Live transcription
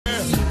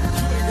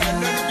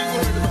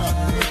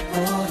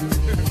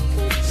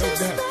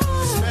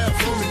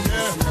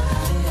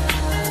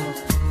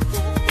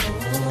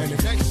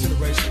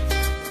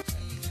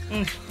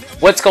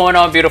What's going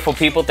on, beautiful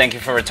people? Thank you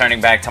for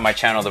returning back to my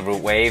channel, The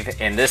Root Wave.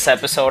 In this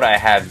episode, I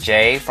have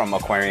Jay from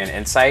Aquarian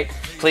Insight.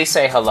 Please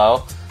say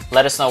hello.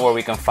 Let us know where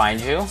we can find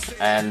you.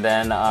 And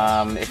then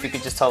if you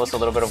could just tell us a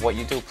little bit of what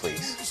you do,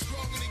 please.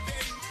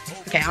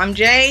 Okay, I'm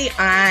Jay,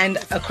 and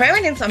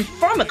Aquarian Insight.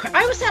 I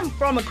always say I'm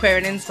from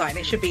Aquarian Insight.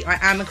 It should be I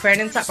am Aquarian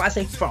Insight, but I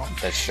say from.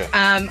 That's true.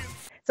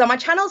 So my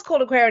channel is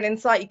called Aquarian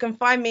Insight. You can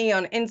find me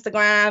on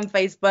Instagram,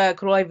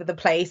 Facebook, all over the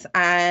place.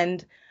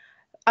 And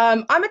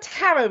I'm a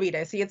tarot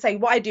reader. So you'd say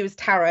what I do is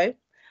tarot.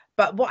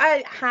 But what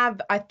I have,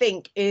 I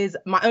think, is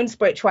my own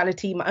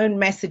spirituality, my own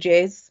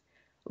messages.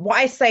 What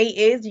I say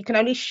is you can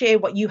only share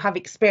what you have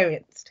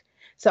experienced.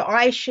 So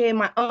I share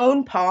my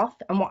own path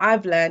and what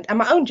I've learned and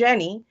my own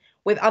journey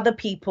with other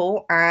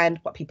people, and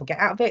what people get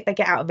out of it, they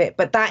get out of it.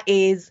 But that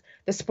is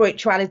the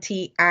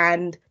spirituality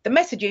and the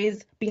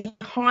messages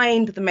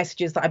behind the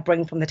messages that I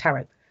bring from the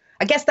tarot.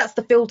 I guess that's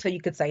the filter, you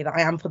could say, that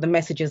I am for the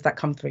messages that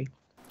come through.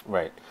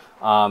 Right.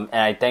 And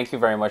I thank you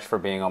very much for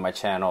being on my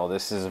channel.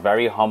 This is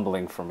very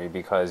humbling for me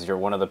because you're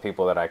one of the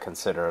people that I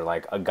consider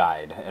like a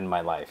guide in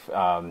my life.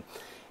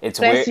 It's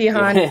Bless weird. You,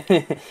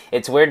 hon.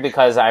 It's weird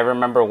because I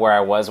remember where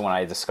I was when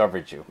I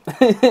discovered you.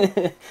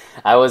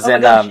 I was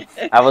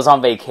I was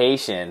on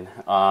vacation.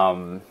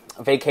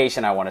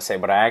 Vacation, I want to say,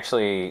 but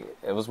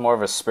it was more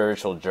of a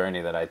spiritual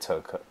journey that I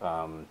took,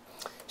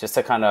 just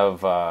to kind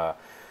of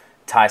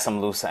tie some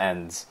loose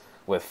ends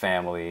with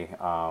family.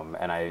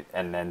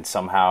 And then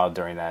somehow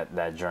during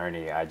that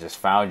journey, I just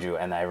found you.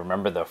 And I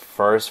remember the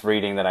first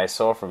reading that I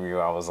saw from you,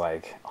 I was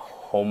like,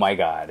 oh my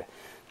God.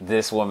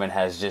 This woman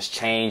has just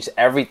changed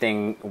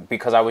everything,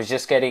 because I was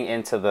just getting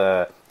into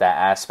that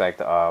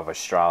aspect of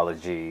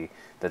astrology,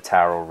 the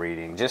tarot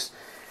reading, just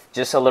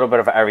a little bit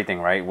of everything,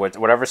 right?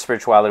 Whatever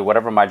spirituality,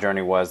 whatever my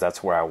journey was,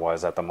 that's where I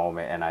was at the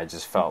moment. And I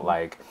just felt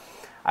like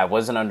I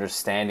wasn't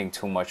understanding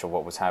too much of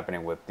what was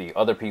happening with the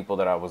other people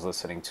that I was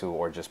listening to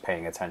or just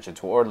paying attention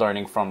to or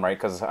learning from, right?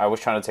 Because I was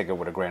trying to take it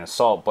with a grain of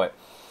salt, but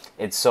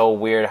it's so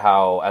weird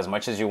how, as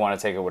much as you want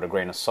to take it with a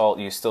grain of salt,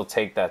 you still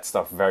take that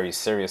stuff very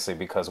seriously,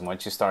 because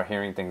once you start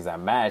hearing things that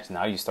match,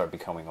 now you start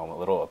becoming a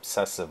little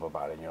obsessive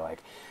about it. And you're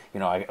like, you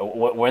know,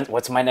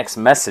 what's my next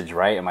message,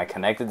 right? Am I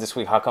connected this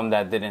week? How come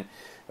that didn't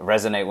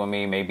resonate with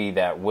me? Maybe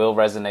that will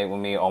resonate with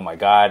me. Oh my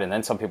God. And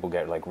then some people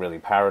get like really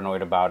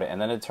paranoid about it.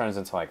 And then it turns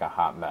into like a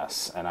hot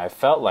mess. And I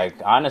felt like,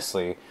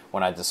 honestly,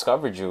 when I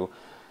discovered you,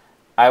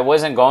 I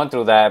wasn't going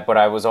through that, but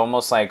I was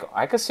almost like,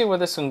 I could see where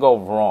this can go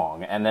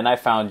wrong. And then I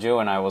found you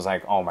and I was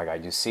like, oh my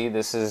God, you see,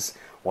 this is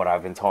what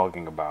I've been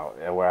talking about.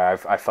 Where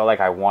I felt like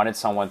I wanted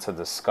someone to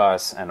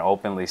discuss and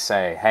openly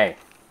say, hey,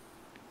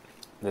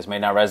 this may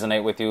not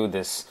resonate with you.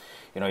 This,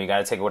 you know, you got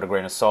to take it with a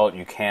grain of salt.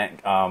 You can't,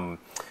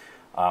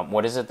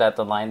 what is it that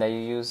the line that you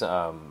use?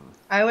 I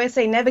always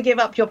say, never give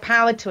up your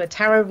power to a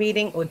tarot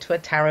reading or to a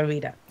tarot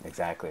reader.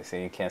 Exactly. So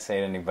you can't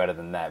say it any better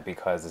than that,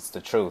 because it's the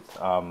truth.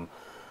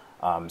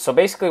 So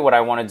basically what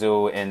I want to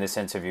do in this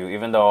interview,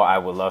 even though I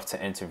would love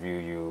to interview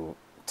you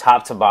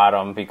top to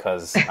bottom,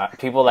 because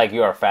people like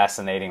you are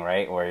fascinating,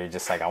 right? Where you're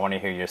just like, I want to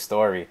hear your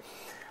story.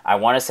 I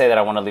want to say that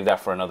I want to leave that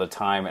for another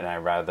time, and I'd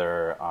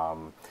rather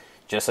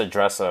just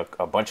address a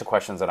bunch of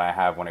questions that I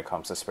have when it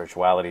comes to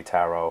spirituality,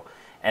 tarot.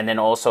 And then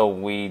also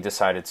we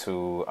decided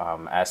to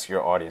ask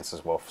your audience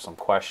as well for some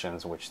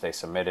questions, which they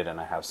submitted,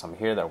 and I have some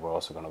here that we're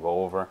also going to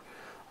go over.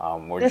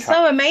 They're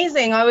so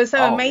amazing. I was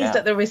so amazed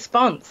at the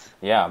response.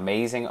 Yeah,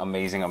 amazing,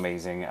 amazing,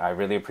 amazing. I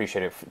really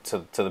appreciate it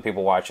to the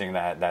people watching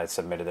that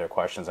submitted their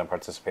questions and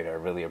participated. I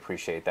really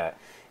appreciate that.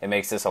 It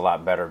makes this a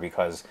lot better,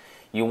 because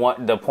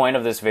the point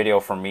of this video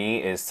for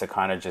me is to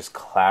kind of just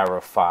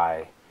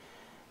clarify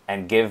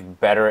and give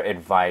better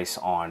advice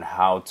on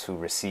how to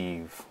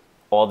receive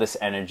all this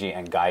energy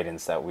and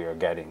guidance that we are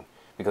getting,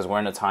 because we're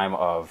in a time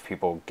of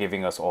people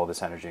giving us all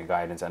this energy and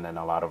guidance, and then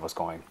a lot of us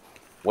going,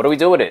 what do we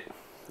do with it?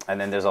 And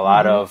then there's a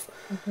lot of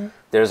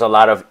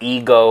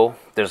ego,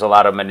 there's a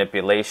lot of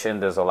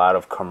manipulation, there's a lot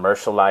of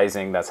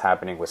commercializing that's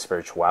happening with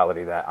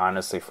spirituality that,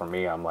 honestly, for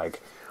me, I'm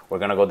like, we're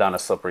going to go down a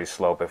slippery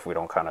slope if we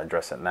don't kind of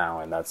address it now.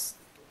 And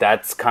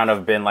that's kind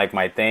of been like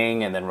my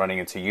thing, and then running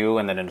into you,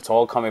 and then it's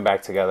all coming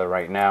back together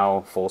right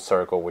now, full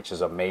circle, which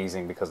is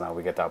amazing, because now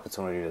we get the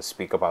opportunity to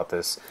speak about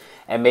this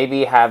and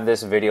maybe have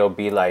this video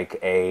be like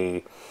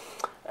a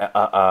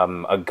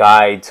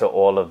guide to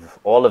all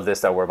of this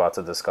that we're about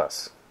to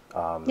discuss.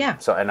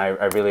 So, and I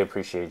really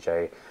appreciate,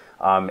 Jay.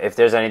 If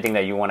there's anything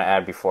that you want to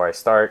add before I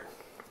start,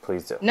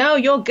 please do. No,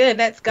 you're good.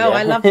 Let's go. Yeah.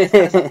 I love this.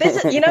 This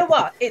is, you know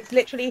what? It's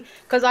literally,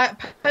 because I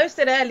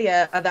posted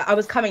earlier that I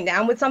was coming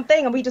down with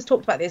something, and we just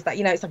talked about this, that,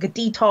 you know, it's like a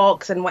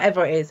detox and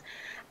whatever it is.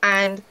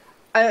 And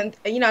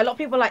you know, a lot of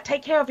people are like,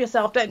 take care of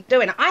yourself, don't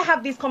do it. And I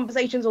have these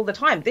conversations all the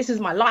time. This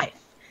is my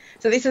life.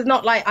 So this is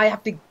not like I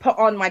have to put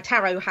on my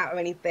tarot hat or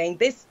anything.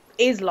 This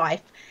is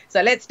life.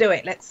 So let's do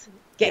it. Let's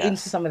get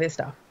into some of this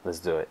stuff. Let's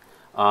do it.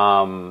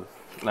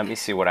 Let me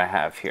see what I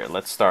have here.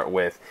 Let's start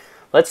with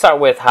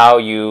how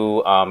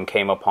you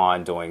came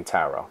upon doing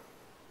tarot.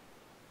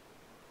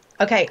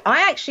 Okay,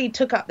 I actually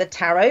took up the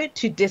tarot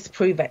to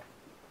disprove it.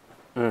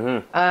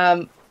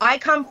 I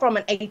come from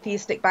an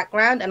atheistic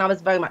background, and I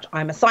was very much,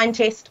 I'm a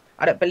scientist,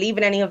 I don't believe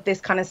in any of this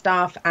kind of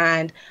stuff.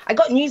 And I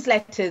got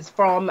newsletters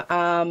from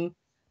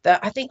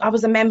I think I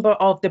was a member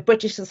of the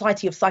British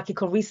Society of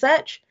Psychical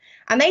Research,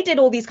 and they did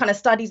all these kind of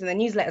studies in the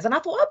newsletters. And I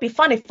thought, oh, it'd be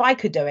fun if I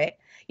could do it.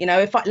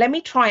 Let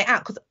me try it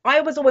out, because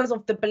I was always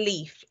of the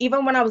belief,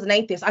 even when I was an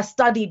atheist, I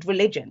studied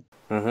religion.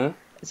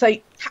 So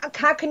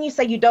how can you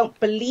say you don't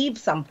believe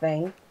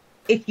something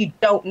if you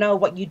don't know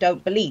what you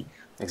don't believe?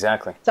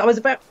 Exactly. So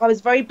I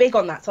was very big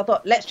on that. So I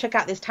thought, let's check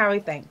out this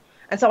tarot thing.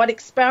 And so I'd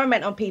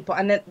experiment on people,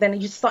 and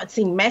then you started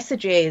seeing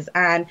messages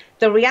and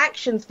the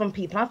reactions from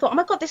people. I thought, oh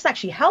my God, this is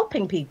actually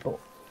helping people.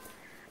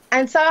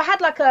 And so I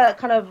had like a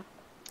kind of,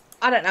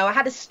 I don't know, I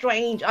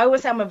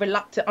always say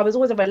I was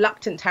always a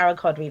reluctant tarot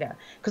card reader,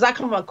 because I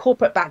come from a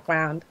corporate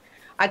background.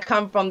 I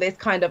come from this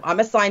kind of, I'm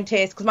a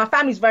scientist, because my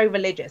family's very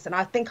religious, and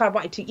I think I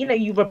wanted to,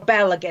 you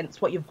rebel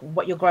against what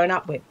you're grown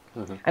up with.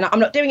 And I'm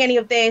not doing any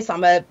of this.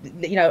 I'm a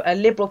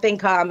liberal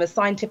thinker. I'm a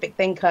scientific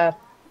thinker.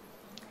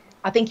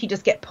 I think you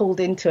just get pulled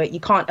into it. You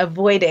can't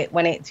avoid it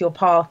when it's your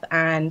path.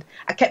 And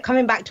I kept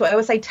coming back to it. I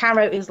always say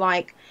tarot is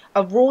like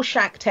a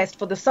Rorschach test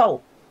for the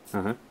soul.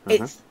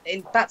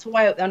 That's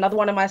why another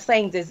one of my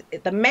sayings is,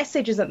 the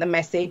message isn't the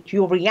message.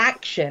 Your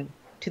reaction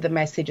to the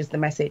message is the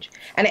message.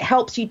 And it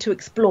helps you to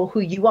explore who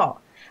you are.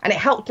 And it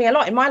helped me a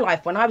lot in my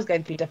life when I was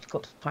going through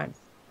difficult times.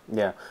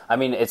 Yeah. I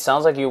mean, it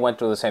sounds like you went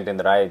through the same thing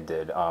that I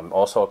did.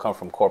 Also, I come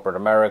from corporate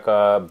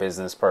America,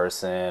 business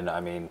person.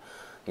 I mean,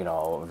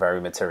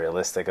 very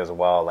materialistic as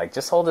well. Like,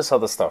 just all this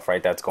other stuff,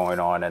 right, that's going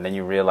on. And then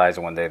you realize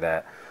one day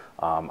that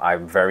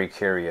I'm very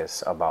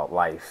curious about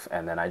life.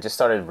 And then I just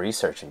started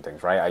researching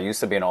things, right? I used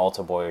to be an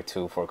altar boy,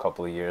 too, for a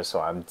couple of years.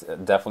 So I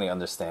definitely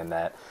understand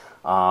that.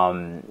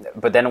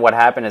 But then what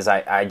happened is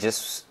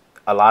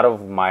a lot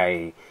of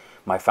my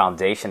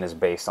foundation is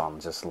based on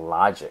just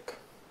logic,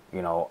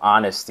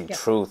 honesty,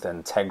 truth,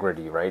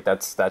 integrity, right?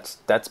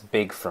 That's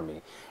big for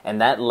me. And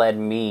that led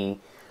me,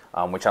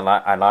 which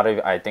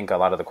I think a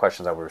lot of the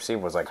questions that we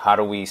received was like, how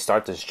do we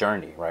start this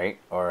journey, right?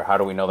 Or how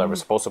do we know that we're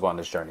supposed to go on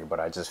this journey? But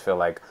I just feel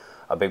like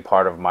a big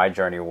part of my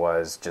journey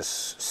was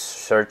just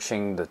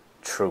searching the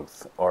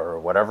truth, or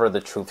whatever the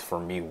truth for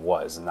me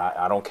was. And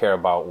I don't care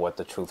about what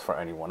the truth for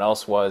anyone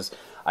else was.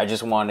 I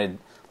just wanted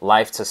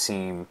life to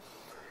seem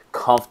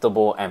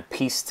comfortable and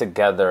pieced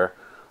together,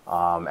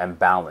 and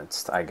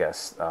balanced, I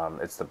guess.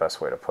 It's the best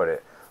way to put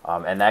it.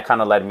 And that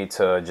kind of led me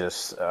to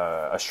just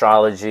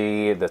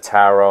astrology, the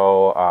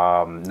tarot,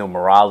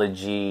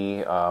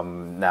 numerology.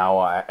 Now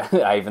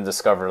I even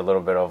discovered a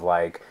little bit of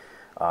like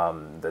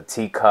the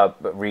teacup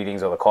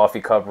readings or the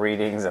coffee cup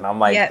readings. And I'm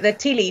like... Yeah, the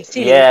tea leaves.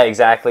 Yeah,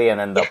 exactly. And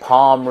then the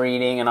palm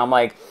reading. And I'm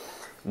like,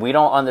 we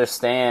don't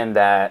understand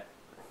that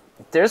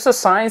there's a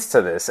science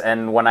to this.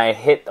 And when I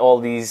hit all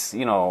these,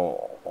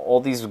 all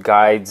these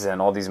guides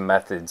and all these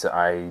methods,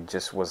 I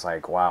just was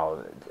like,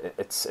 wow,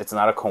 it's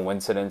not a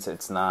coincidence.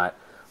 It's not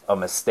a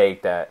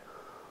mistake that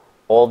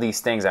all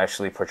these things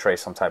actually portray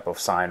some type of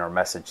sign or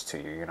message to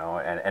you,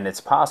 and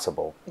it's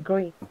possible.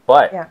 Agree.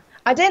 But yeah,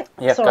 I didn't.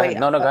 Yeah, sorry.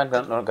 Go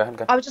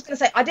ahead. I was just going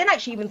to say, I didn't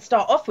actually even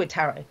start off with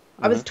tarot.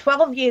 I was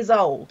 12 years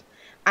old,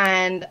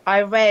 and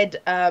I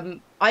read.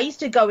 I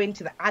used to go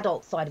into the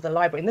adult side of the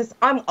library, and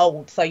I'm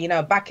old, so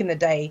back in the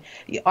day,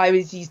 I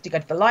used to go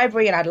to the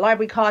library, and I had a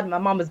library card, and my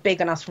mum was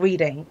big on us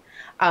reading,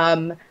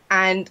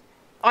 and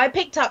I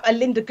picked up a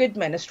Linda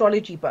Goodman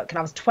astrology book, and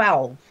I was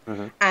 12,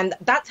 and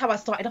that's how I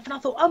started off. And I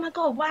thought, oh my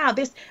God, wow,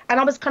 this.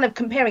 And I was kind of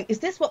comparing, is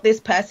this what this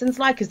person's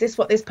like? Is this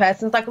what this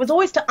person's like? It was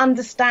always to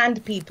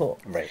understand people.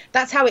 Right.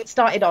 That's how it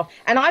started off.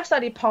 And I've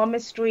studied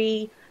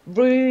palmistry,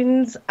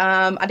 runes.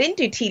 I didn't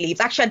do tea leaves.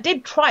 Actually, I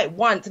did try it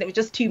once, and it was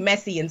just too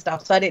messy and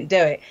stuff, so I didn't do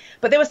it.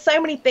 But there were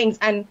so many things,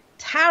 and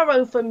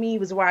tarot for me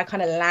was where I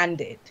kind of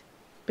landed,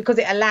 because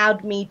it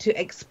allowed me to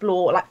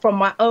explore, like, from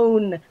my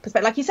own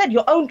perspective. Like you said,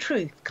 your own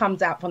truth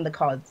comes out from the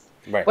cards.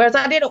 Right. Whereas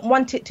I didn't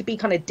want it to be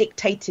kind of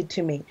dictated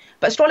to me.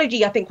 But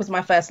astrology, I think, was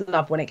my first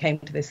love when it came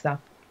to this stuff.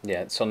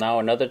 Yeah. So now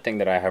another thing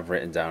that I have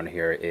written down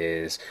here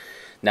is,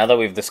 now that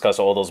we've discussed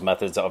all those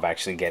methods of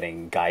actually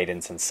getting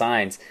guidance and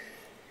signs,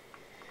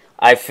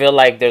 I feel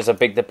like there's a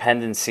big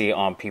dependency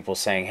on people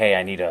saying, hey,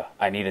 I need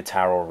a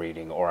tarot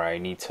reading, or I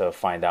need to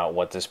find out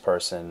what this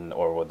person,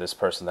 or what this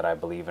person that I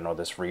believe in, or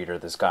this reader,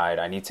 this guide,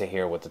 I need to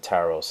hear what the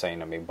tarot is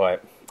saying to me.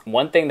 But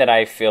one thing that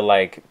I feel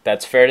like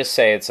that's fair to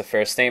say, it's a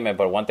fair statement,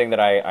 but one thing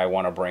that I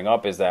want to bring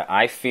up is that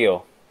I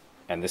feel,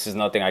 and this is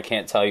nothing, I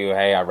can't tell you,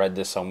 hey, I read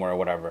this somewhere or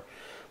whatever,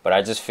 but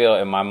I just feel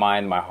in my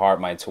mind, my heart,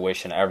 my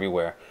intuition,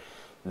 everywhere,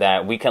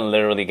 that we can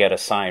literally get a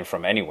sign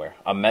from anywhere,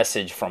 a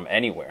message from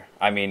anywhere.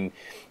 I mean,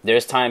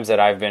 there's times that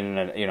I've been,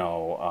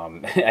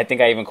 I think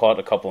I even called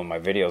a couple of my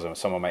videos and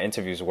some of my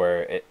interviews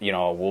where,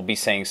 we'll be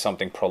saying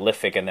something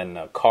prolific, and then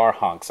the car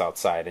honks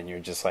outside, and you're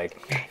just like,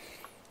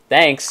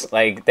 thanks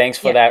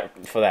for that,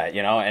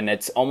 and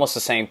it's almost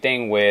the same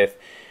thing with,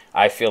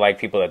 I feel like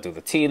people that do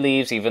the tea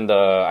leaves,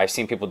 I've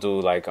seen people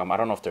do like, I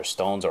don't know if they're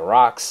stones or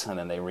rocks, and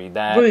then they read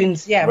that.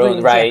 Runes,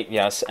 runes, right,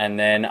 yes. And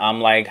then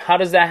I'm like, how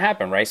does that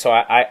happen, right? So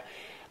I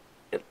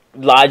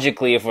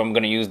logically, if I'm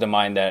going to use the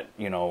mind that,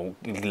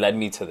 led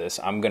me to this,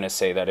 I'm going to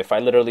say that if I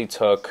literally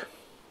took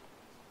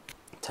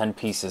 10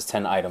 pieces,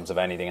 10 items of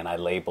anything, and I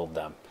labeled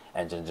them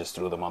and then just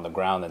threw them on the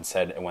ground and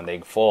said, when they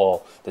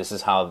fall, this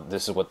is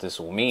what this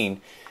will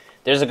mean.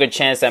 There's a good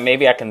chance that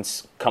maybe I can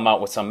come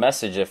out with some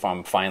message if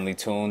I'm finely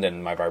tuned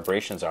and my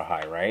vibrations are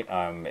high, right?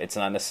 It's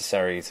not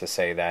necessary to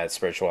say that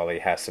spirituality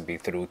has to be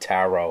through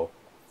tarot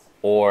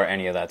or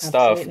any of that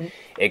stuff.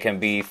 It can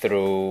be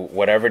through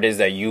whatever it is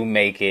that you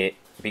make it,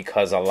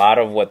 because a lot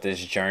of what this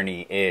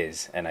journey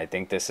is, and I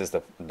think this is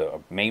the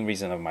main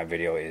reason of my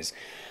video, is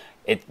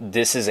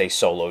this is a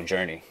solo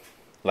journey.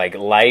 Like,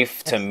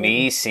 life to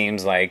me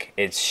seems like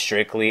it's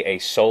strictly a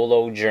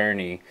solo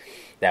journey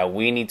that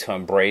we need to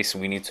embrace,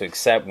 we need to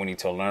accept, we need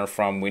to learn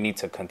from, we need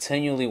to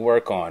continually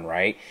work on,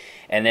 right?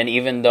 And then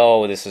even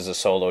though this is a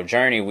solo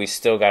journey, we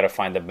still got to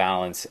find the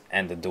balance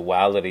and the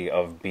duality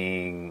of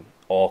being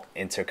all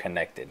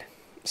interconnected.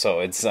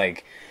 So it's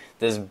like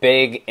this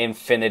big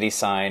infinity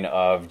sign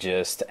of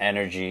just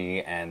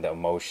energy and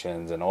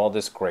emotions and all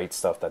this great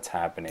stuff that's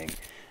happening.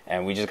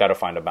 And we just got to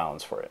find a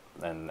balance for it.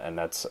 And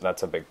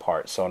that's a big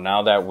part. So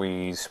now that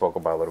we spoke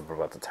about a little bit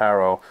about the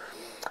tarot,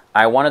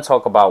 I want to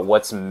talk about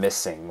what's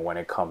missing when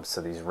it comes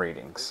to these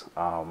readings.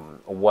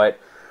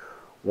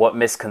 What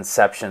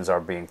misconceptions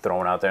are being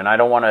thrown out there. And I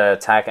don't want to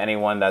attack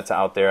anyone that's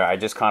out there. I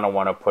just kind of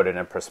want to put it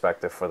in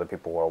perspective for the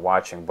people who are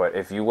watching. But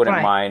if you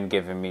wouldn't mind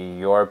giving me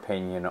your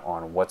opinion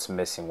on what's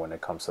missing when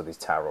it comes to these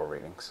tarot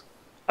readings.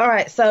 All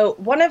right. So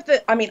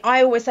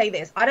I always say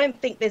this. I don't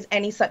think there's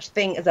any such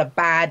thing as a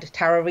bad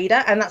tarot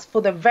reader. And that's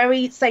for the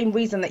very same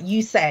reason that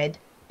you said,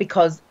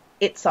 because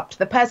it's up to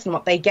the person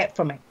what they get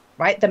from it,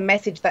 right? The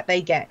message that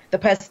they get, the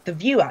person, the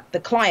viewer, the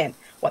client,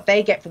 what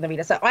they get from the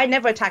reader. So I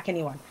never attack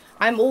anyone.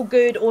 I'm all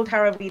good. All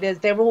tarot readers,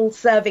 they're all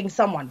serving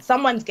someone.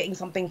 Someone's getting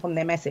something from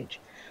their message.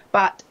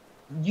 But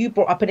you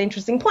brought up an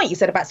interesting point. You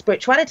said about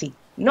spirituality.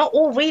 Not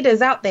all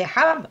readers out there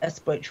have a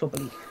spiritual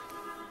belief.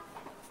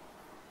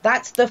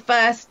 That's the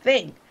first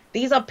thing.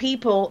 These are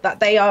people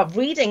that they are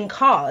reading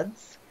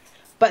cards,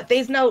 but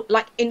there's no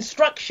like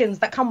instructions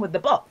that come with the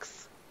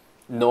box.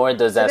 Nor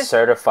does that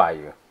certify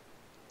you.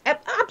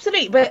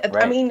 Absolutely. But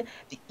right. I mean,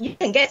 you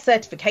can get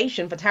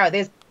certification for tarot.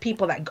 There's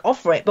people that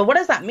offer it, but what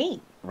does that mean?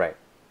 Right.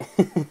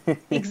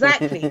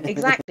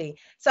 Exactly.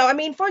 So, I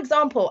mean, for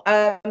example,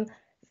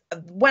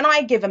 when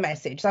I give a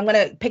message, so I'm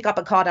going to pick up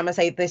a card, I'm going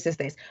to say, this is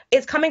this.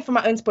 It's coming from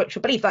my own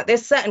spiritual belief. Like,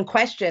 there's certain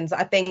questions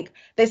I think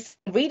there's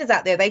readers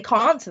out there, they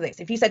can't answer this.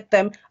 If you said to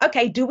them,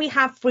 okay, do we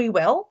have free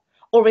will,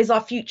 or is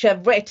our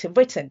future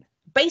written?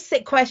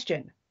 Basic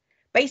question.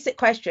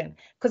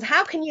 Because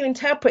how can you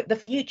interpret the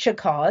future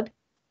card?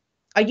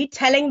 Are you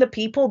telling the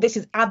people this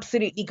is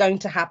absolutely going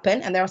to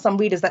happen? And there are some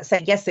readers that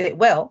say, yes, it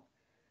will.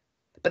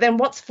 But then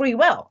what's free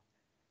will?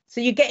 So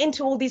you get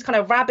into all these kind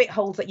of rabbit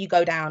holes that you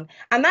go down.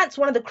 And that's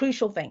one of the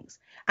crucial things.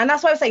 And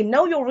that's why I say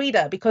know your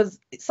reader, because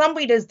some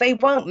readers, they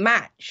won't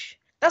match.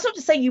 That's not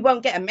to say you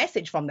won't get a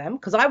message from them,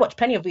 because I watch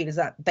plenty of readers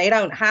that they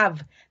don't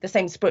have the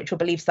same spiritual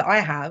beliefs that I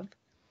have.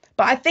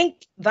 But I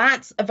think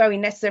that's a very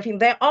necessary thing.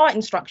 There are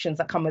instructions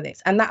that come with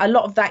this. And that a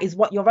lot of that is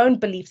what your own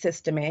belief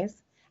system is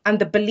and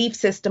the belief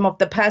system of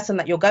the person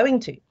that you're going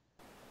to.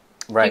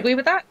 Right. Do you agree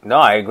with that? No,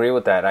 I agree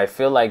with that. I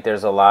feel like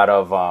there's a lot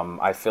of,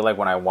 I feel like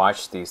when I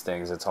watch these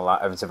things,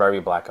 it's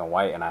very black and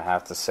white. And I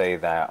have to say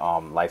that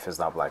life is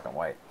not black and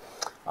white.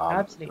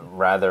 Absolutely.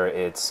 Rather,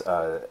 it's,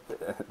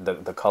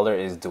 the color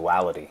is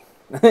duality.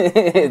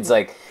 It's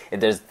like,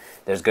 there's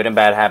good and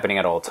bad happening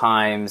at all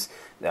times.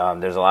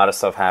 There's a lot of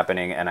stuff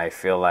happening. And I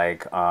feel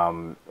like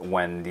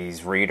when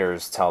these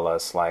readers tell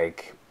us,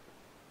 like,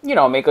 you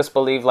know, make us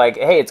believe like,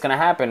 hey, it's going to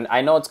happen.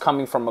 I know it's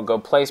coming from a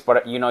good place,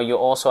 but, you know, you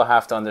also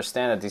have to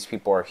understand that these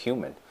people are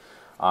human.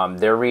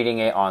 They're reading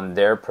it on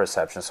their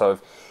perception. So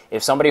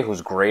if somebody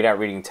who's great at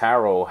reading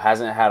tarot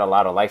hasn't had a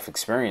lot of life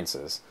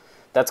experiences,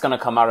 that's going to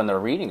come out in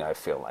their reading, I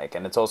feel like.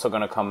 And it's also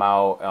going to come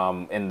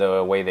out in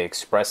the way they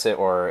express it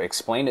or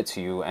explain it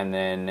to you. And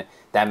then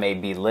that may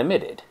be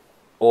limited,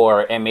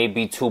 or it may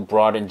be too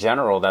broad in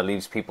general that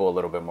leaves people a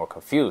little bit more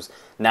confused.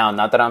 Now,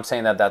 not that I'm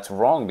saying that that's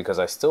wrong, because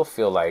I still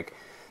feel like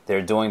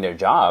they're doing their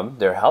job,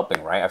 they're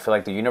helping, right? I feel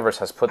like the universe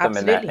has put them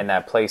in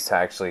that place to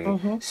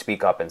actually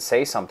speak up and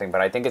say something.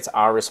 But I think it's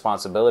our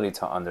responsibility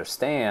to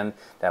understand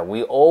that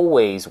we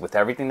always, with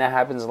everything that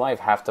happens in life,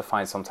 have to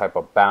find some type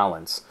of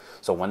balance.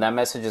 So when that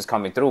message is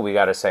coming through, we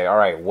got to say, all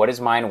right, what is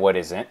mine, what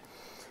isn't?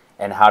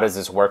 And how does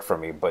this work for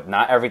me? But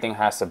not everything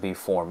has to be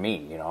for me,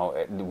 you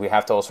know? We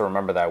have to also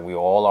remember that we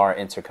all are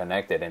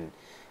interconnected,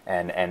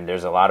 and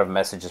there's a lot of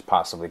messages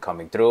possibly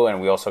coming through,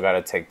 and we also got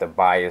to take the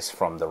bias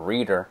from the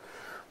reader.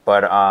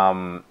 But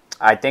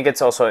I think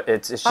it's also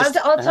it's just.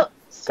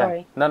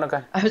 Sorry. No, go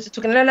ahead. I was just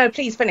talking. No,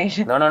 please finish.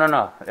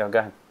 No. Yeah, go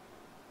ahead.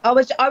 I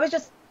was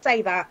just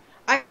say that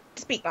I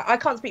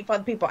can't speak for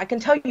other people. I can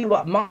tell you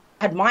what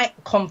had my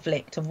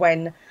conflict of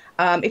when,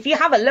 if you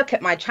have a look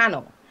at my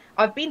channel,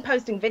 I've been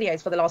posting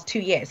videos for the last 2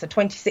 years. So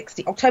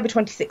October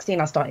 2016,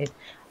 I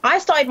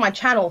started my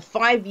channel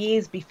 5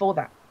 years before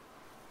that.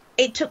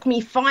 It took me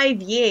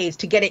 5 years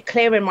to get it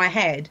clear in my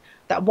head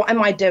that what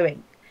am I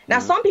doing? Now,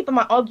 some people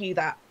might argue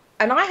that.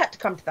 And I had to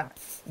come to that.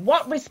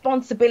 What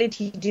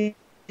responsibility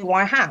do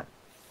I have?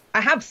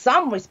 I have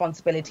some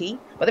responsibility,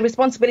 but the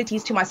responsibility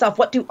is to myself.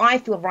 What do I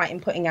feel right in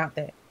putting out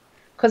there?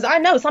 Because I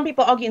know some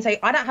people argue and say,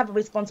 I don't have a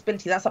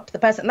responsibility. That's up to the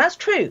person. And that's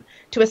true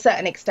to a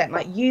certain extent.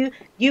 Like you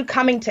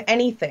coming to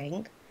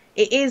anything,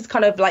 it is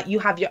kind of like you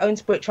have your own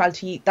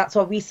spirituality. That's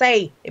why we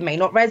say it may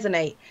not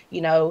resonate,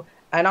 you know.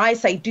 And I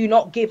say, do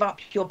not give up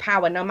your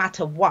power no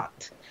matter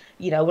what.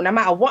 You know, no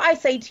matter what I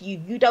say to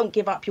you, you don't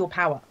give up your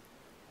power.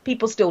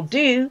 People still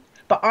do,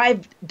 but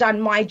I've done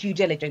my due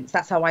diligence.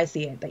 That's how I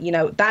see it. That, you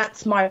know,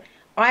 that's my,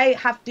 I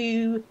have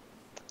to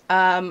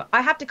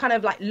kind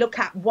of like look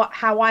at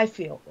how I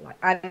feel. Like,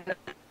 and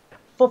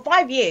for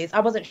 5 years, I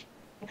wasn't sure,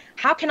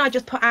 how can I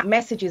just put out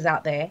messages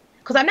out there?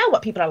 Because I know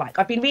what people are like.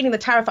 I've been reading the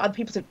tarot for other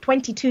people for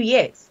 22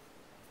 years.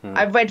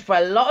 I've read for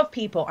a lot of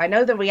people. I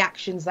know the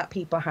reactions that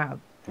people have.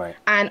 Right.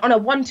 And on a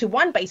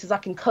one-to-one basis, I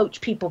can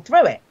coach people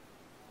through it.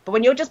 But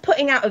when you're just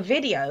putting out a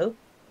video,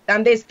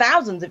 and there's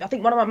thousands of, I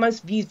think one of my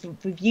most viewed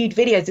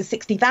videos is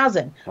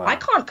 60,000. Wow. I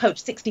can't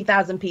coach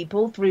 60,000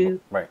 people through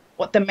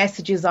what the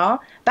messages are.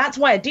 That's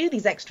why I do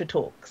these extra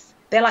talks.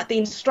 They're like the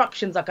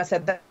instructions, like I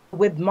said,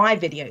 with my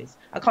videos.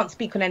 I can't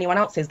speak on anyone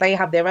else's. They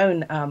have their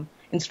own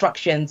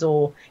instructions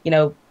or, you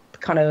know,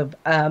 kind of,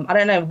 I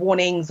don't know,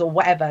 warnings or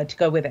whatever to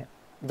go with it.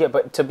 Yeah,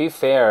 but to be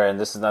fair, and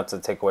this is not to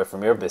take away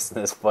from your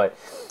business, but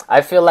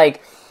I feel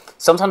like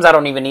sometimes I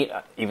don't even need,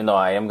 even though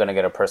I am going to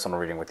get a personal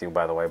reading with you,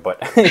 by the way, but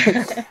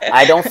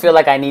I don't feel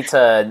like I need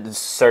to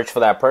search for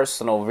that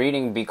personal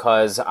reading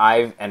because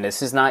and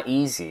this is not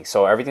easy.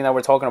 So everything that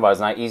we're talking about is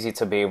not easy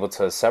to be able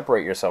to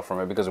separate yourself from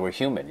it because we're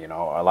human, you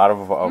know. A lot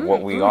of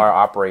what we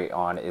operate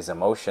on is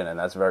emotion, and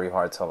that's very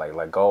hard to like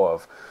let go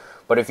of.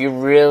 But if you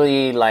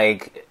really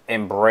like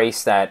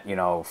embrace that, you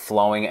know,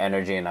 flowing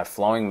energy and that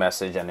flowing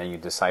message, and then you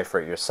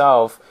decipher it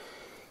yourself,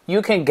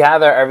 you can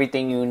gather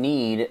everything you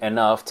need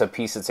enough to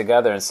piece it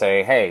together and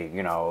say, hey,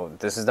 you know,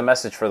 this is the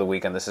message for the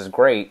week and this is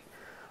great.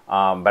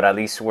 But at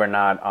least we're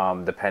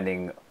not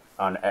depending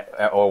on,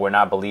 or we're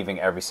not believing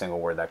every single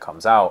word that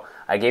comes out.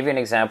 I gave you an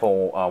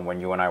example when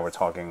you and I were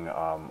talking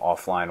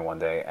offline one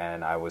day,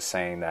 and I was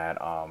saying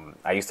that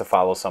I used to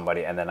follow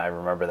somebody, and then I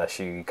remember that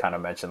she kind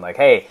of mentioned like,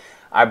 hey,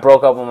 I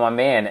broke up with my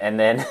man, and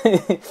then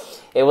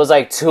it was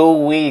like 2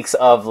 weeks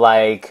of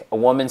like a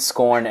woman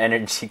scorn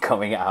energy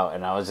coming out,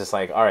 and I was just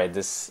like, all right,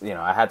 this, you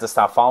know, I had to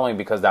stop following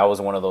because that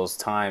was one of those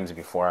times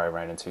before I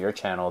ran into your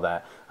channel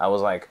that I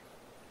was like,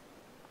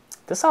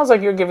 this sounds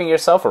like you're giving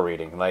yourself a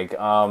reading, like,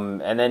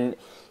 and then,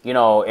 you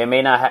know, it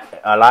may not,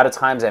 a lot of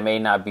times it may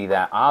not be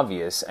that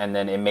obvious, and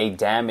then it may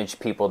damage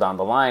people down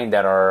the line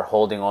that are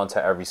holding on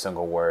to every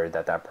single word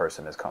that that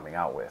person is coming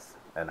out with,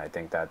 and I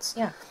think that's,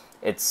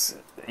 it's,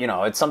 you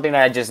know, it's something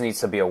that just needs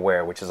to be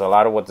aware, which is a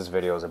lot of what this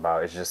video is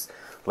about. It's just,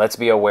 let's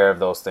be aware of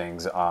those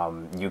things.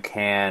 You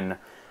can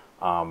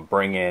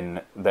bring in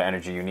the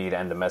energy you need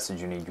and the message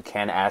you need. You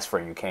can ask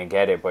for it, you can't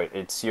get it, but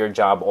it's your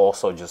job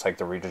also, just like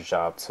the reader's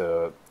job,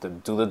 to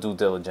do the due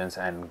diligence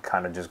and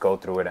kind of just go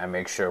through it and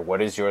make sure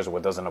what is yours,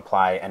 what doesn't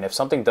apply. And if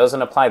something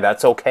doesn't apply,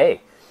 that's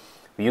okay.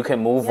 You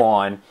can move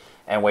on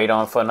and wait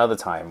on for another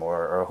time,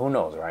 or who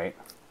knows, right?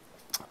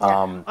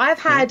 I've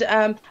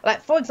had,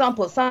 like, for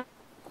example,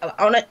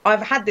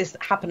 I've had this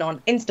happen on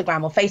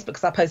Instagram or Facebook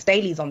because I post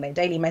dailies on there,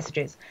 daily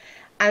messages.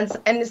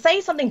 And say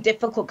something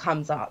difficult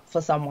comes up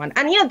for someone.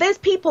 And, you know, there's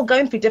people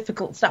going through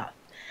difficult stuff.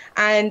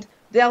 And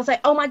they'll say,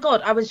 oh, my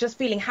God, I was just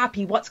feeling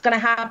happy. What's going to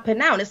happen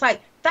now? And it's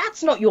like,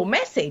 that's not your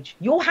message.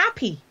 You're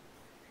happy.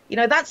 You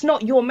know, that's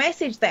not your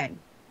message then.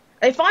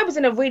 If I was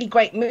in a really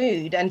great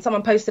mood and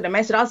someone posted a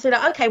message, I'll say,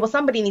 like, okay, well,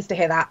 somebody needs to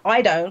hear that.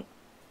 I don't.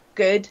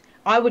 Good.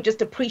 I would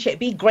just appreciate,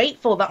 be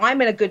grateful that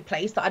I'm in a good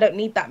place, that I don't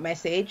need that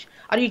message.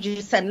 I need to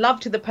just send love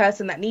to the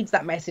person that needs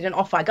that message, and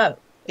off I go.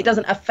 It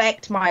doesn't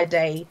affect my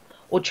day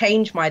or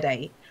change my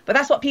day. But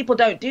that's what people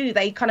don't do.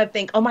 They kind of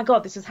think, oh my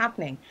God, this is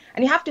happening.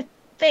 And you have to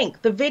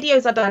think, the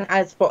videos are done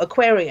as for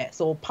Aquarius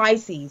or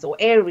Pisces or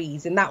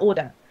Aries, in that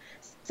order.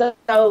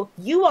 So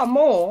you are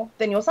more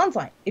than your sun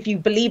sign if you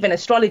believe in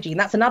astrology. And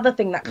that's another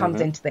thing that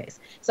comes into this.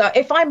 So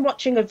if I'm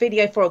watching a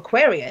video for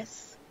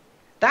Aquarius,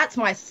 that's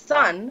my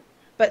sun.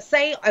 But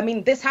say, I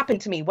mean, this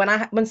happened to me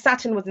when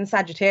Saturn was in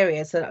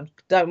Sagittarius. So I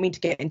don't mean to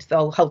get into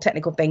the whole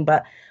technical thing,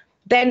 but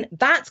then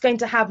that's going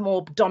to have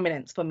more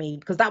dominance for me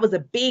because that was a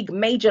big,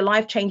 major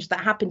life change that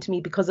happened to me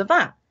because of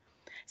that.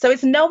 So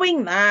it's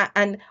knowing that.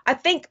 And I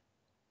think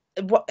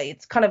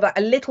it's kind of like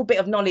a little bit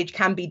of knowledge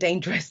can be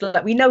dangerous.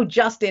 Like, we know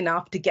just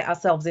enough to get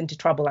ourselves into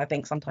trouble, I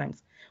think,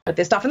 sometimes with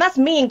this stuff. And that's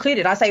me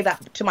included. I say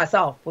that to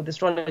myself with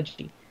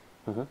astrology.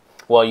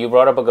 Well, you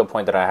brought up a good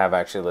point that I have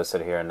actually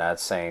listed here, and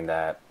that's saying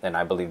that, and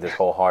I believe this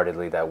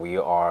wholeheartedly, that we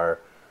are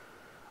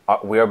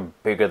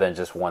bigger than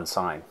just one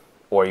sign,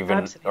 or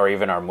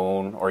even our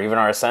moon, or even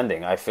our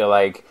ascending. I feel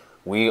like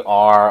we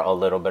are a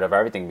little bit of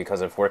everything,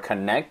 because if we're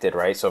connected,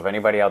 right? So if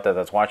anybody out there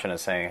that's watching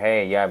is saying,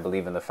 hey, yeah, I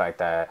believe in the fact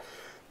that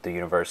the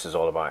universe is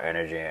all about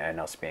energy and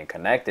us being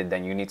connected,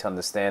 then you need to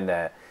understand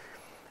that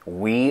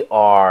we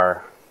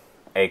are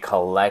a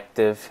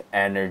collective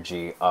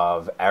energy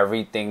of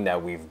everything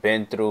that we've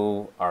been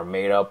through, are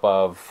made up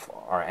of,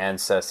 our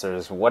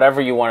ancestors, whatever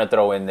you want to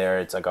throw in there.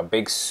 It's like a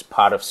big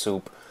pot of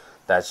soup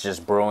that's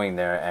just brewing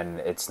there, and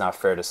it's not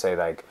fair to say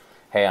like,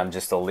 hey, I'm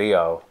just a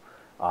Leo.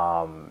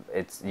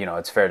 It's, you know,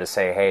 it's fair to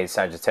say, hey,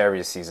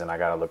 Sagittarius season, I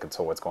got to look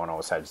into what's going on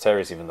with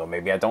Sagittarius, even though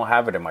maybe I don't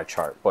have it in my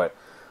chart. But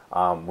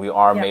we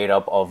are made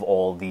up of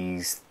all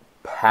these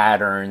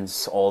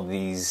patterns, all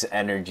these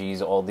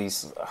energies, all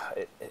these.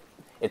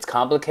 It's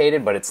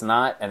complicated, but it's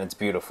not, and it's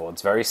beautiful.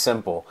 It's very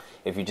simple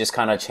if you just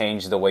kind of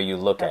change the way you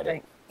look at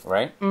it,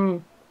 right?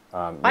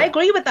 I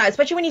agree with that,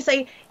 especially when you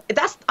say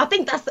I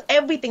think that's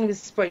everything with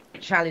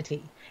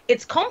spirituality.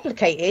 It's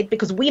complicated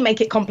because we make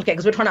it complicated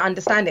because we're trying to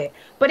understand it.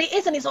 But it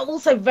isn't. It's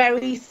also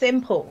very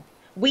simple.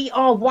 We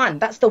are one.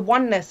 That's the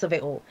oneness of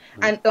it all.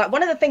 And like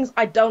one of the things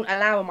I don't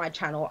allow on my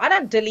channel, I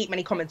don't delete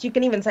many comments. You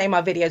can even say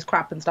my video's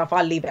crap and stuff.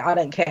 I'll leave it. I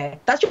don't care.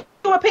 That's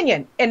your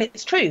opinion. And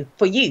it's true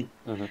for you.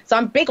 So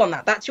I'm big on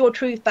that. That's your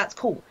truth. That's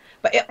cool.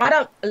 But I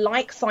don't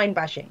like sign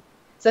bashing.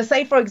 So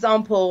say, for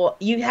example,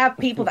 you have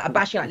people that are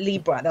bashing like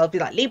Libra. They'll be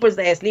like, Libra's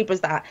this,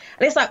 Libra's that.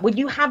 And it's like, well,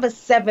 you have a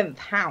 7th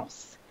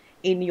house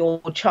in your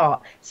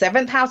chart.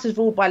 7th house is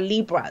ruled by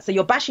Libra. So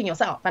you're bashing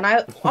yourself. And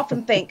I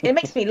often think, it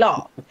makes me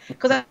laugh.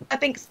 Because I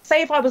think,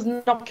 say if I was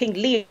knocking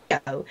Leo,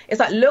 it's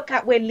like, look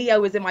at where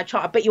Leo is in my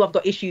chart. I bet you I've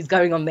got issues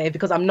going on there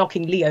because I'm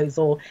knocking Leos,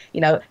 or,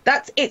 you know,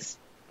 that's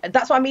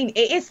what I mean.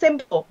 It is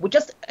simple. We're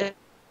just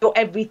your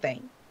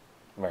everything.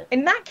 Right.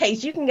 In that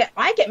case,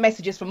 I get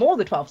messages from all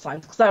the 12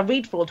 signs because I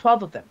read for all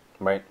 12 of them.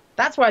 Right.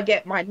 That's where I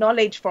get my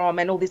knowledge from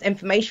and all this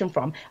information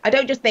from. I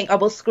don't just think, I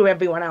will screw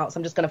everyone else.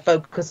 I'm just going to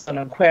focus on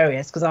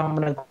Aquarius because I'm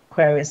an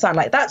Aquarius sun.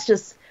 Like, that's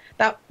just,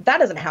 that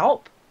doesn't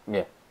help.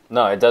 Yeah.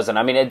 No, it doesn't.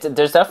 I mean,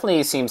 there's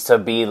definitely seems to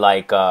be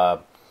like,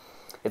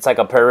 it's like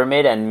a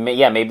pyramid, and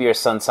yeah, maybe your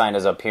sun sign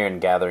is up here and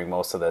gathering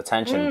most of the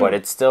attention, but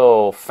it's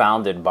still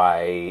founded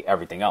by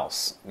everything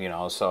else, you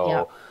know,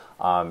 so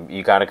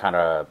you got to kind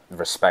of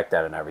respect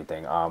that and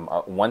everything.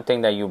 One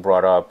thing that you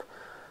brought up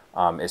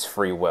is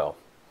free will.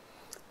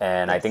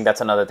 And I think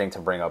that's another thing to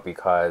bring up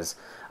because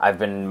I've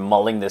been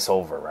mulling this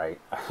over, right?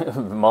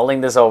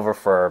 Mulling this over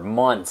for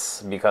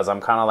months because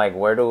I'm kind of like,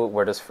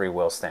 where does free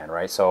will stand,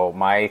 right? So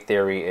my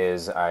theory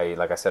is,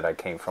 like I said, I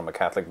came from a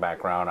Catholic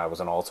background. I was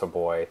an altar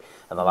boy.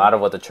 And a lot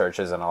of what the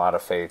churches and a lot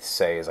of faiths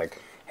say is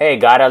like, hey,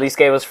 God at least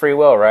gave us free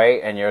will,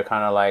 right? And you're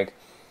kind of like,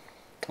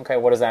 okay,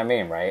 what does that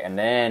mean, right? And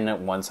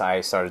then once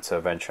I started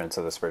to venture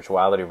into the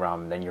spirituality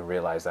realm, then you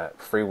realize that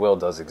free will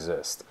does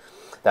exist.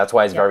 That's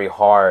why it's very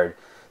hard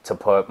to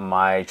put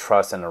my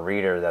trust in a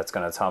reader that's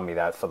going to tell me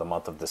that for the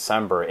month of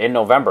December, in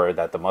November,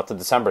 that the month of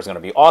December is going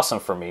to be awesome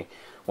for me,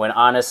 when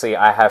honestly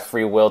I have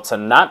free will to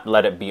not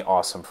let it be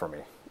awesome for me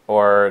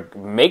or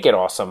make it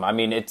awesome. I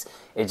mean, it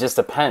just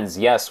depends.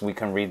 Yes, we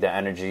can read the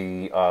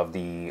energy of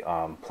the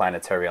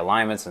planetary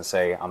alignments and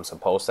say, I'm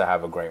supposed to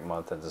have a great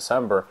month in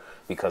December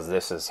because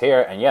this is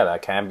here. And yeah,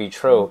 that can be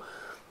true.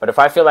 But if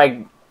I feel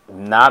like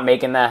not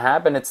making that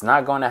happen, it's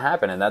not going to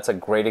happen. And that's a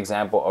great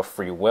example of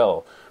free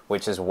will,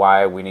 which is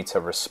why we need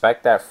to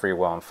respect that free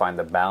will and find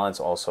the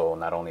balance also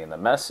not only in the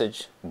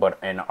message, but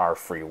in our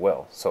free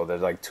will. So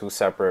there's like two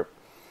separate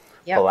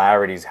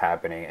polarities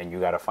happening, and you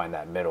got to find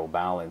that middle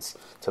balance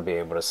to be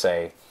able to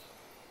say,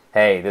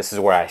 hey, this is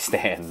where I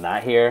stand.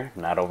 Not here,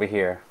 not over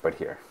here, but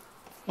here.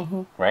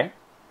 Right?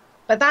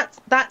 But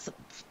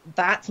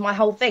that's my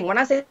whole thing. When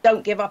I say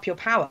don't give up your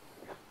power,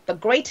 the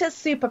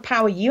greatest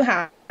superpower you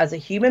have as a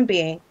human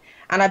being,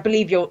 and I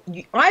believe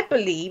I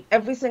believe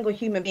every single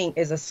human being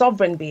is a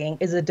sovereign being,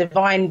 is a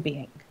divine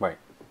being. Right.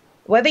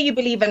 Whether you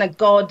believe in a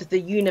God, the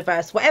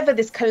universe, whatever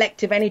this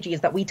collective energy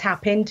is that we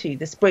tap into,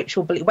 the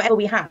spiritual belief, whatever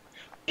we have,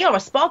 we are a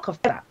spark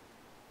of that.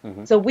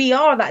 So we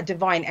are that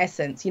divine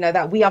essence, you know,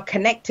 that we are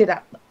connected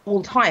at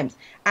all times.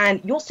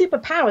 And your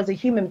superpower as a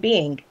human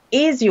being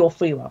is your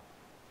free will.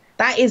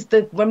 That is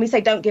when we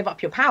say don't give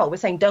up your power, we're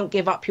saying don't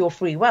give up your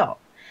free will.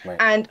 Right.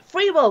 And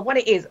free will, what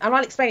it is, and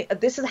I'll explain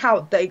it. This is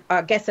how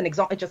I guess an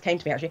example, it just came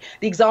to me actually.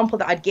 The example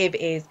that I'd give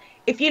is,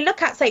 if you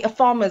look at, say, a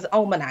farmer's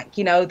almanac,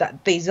 you know,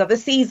 that these are the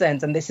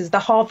seasons and this is the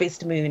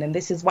harvest moon and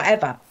this is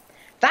whatever.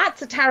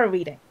 That's a tarot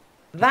reading.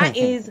 That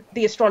is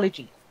the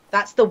astrology.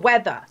 That's the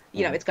weather.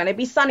 You know, it's going to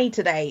be sunny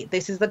today.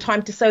 This is the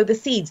time to sow the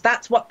seeds.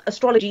 That's what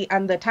astrology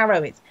and the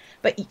tarot is.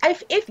 But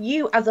if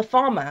you as a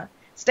farmer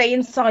stay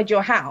inside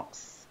your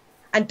house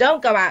and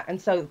don't go out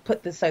and sow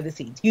the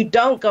seeds, you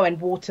don't go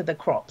and water the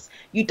crops,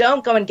 you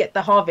don't go and get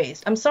the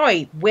harvest, I'm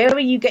sorry, where are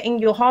you getting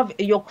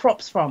your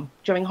crops from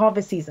during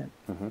harvest season?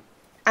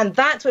 And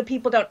that's where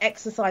people don't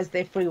exercise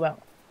their free will.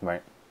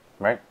 Right.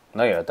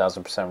 No, you're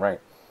 1,000%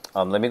 right.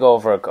 Let me go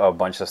over a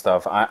bunch of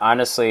stuff.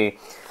 Honestly,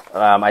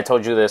 I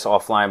told you this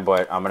offline,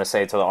 but I'm going to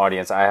say it to the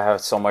audience. I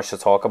have so much to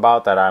talk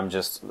about that I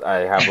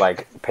have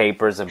like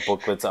papers and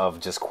booklets of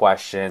just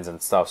questions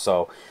and stuff.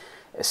 So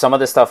some of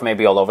this stuff may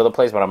be all over the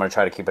place, but I'm going to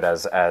try to keep it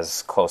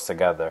as close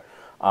together.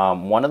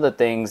 One of the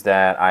things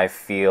that I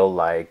feel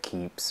like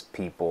keeps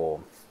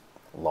people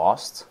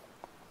lost,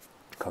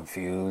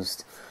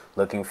 confused,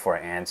 looking for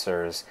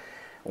answers,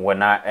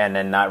 and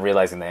then not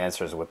realizing the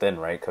answer is within,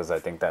 right? Because I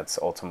think that's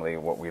ultimately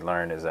what we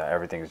learn, is that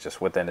everything is just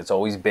within. It's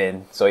always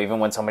been. So even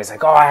when somebody's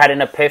like, oh, I had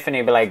an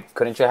epiphany, but like,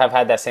 couldn't you have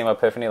had that same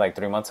epiphany like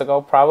 3 months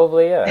ago?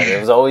 Probably, yeah. It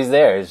was always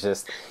there. It's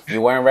just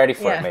you weren't ready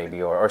for it,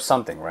 maybe, or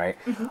something, right?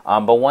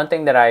 But one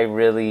thing that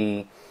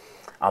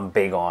I'm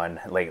big on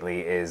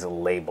lately is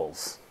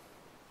labels.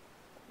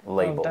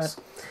 Labels.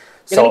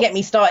 You're going to get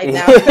me started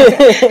now.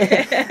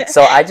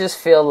 So I just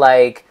feel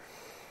like,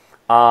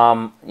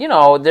 you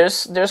know,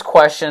 there's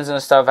questions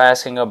and stuff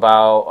asking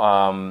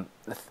about,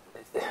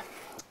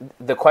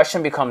 the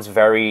question becomes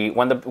very,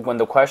 when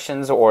the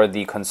questions or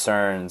the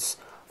concerns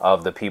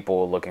of the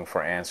people looking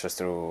for answers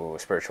through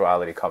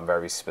spirituality come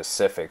very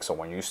specific. So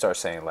when you start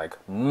saying like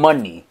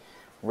money,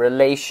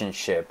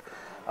 relationship,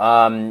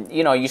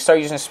 you know, you start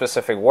using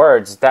specific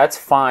words, that's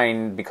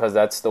fine, because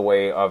that's the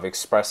way of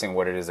expressing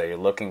what it is that you're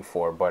looking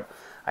for. But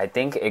I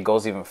think it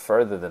goes even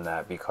further than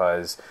that,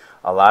 because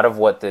a lot of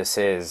what this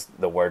is,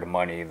 the word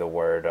money, the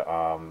word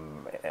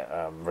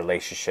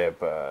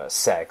relationship,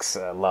 sex,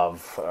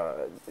 love,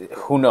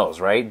 who knows,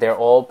 right? They're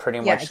all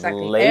pretty much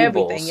labels.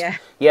 Everything,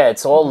 yeah,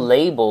 it's all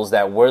labels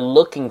that we're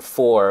looking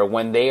for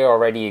when they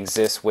already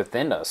exist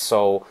within us.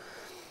 So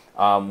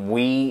I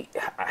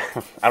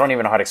don't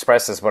even know how to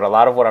express this, but a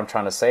lot of what I'm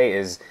trying to say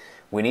is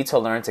we need to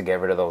learn to get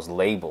rid of those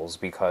labels,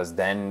 because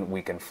then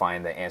we can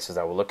find the answers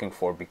that we're looking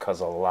for, because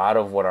a lot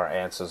of what our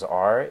answers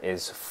are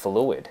is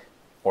fluid,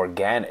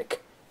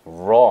 organic,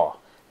 raw,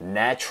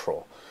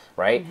 natural,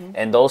 right?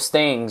 And those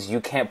things you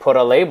can't put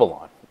a label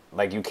on.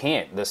 Like, you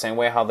can't. The same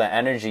way how the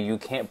energy, you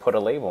can't put a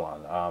label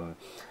on.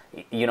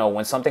 You know,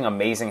 when something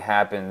amazing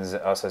happens,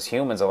 us as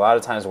humans, a lot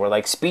of times we're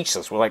like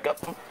speechless. We're like,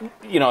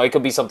 you know, it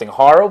could be something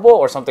horrible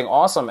or something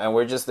awesome, and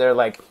we're just there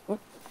like,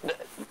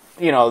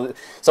 you know,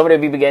 somebody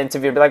would be getting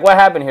interviewed, be like, what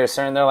happened here,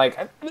 sir? And they're like,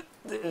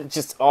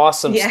 just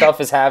awesome stuff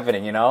is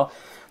happening, you know?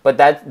 But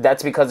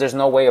that's because there's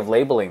no way of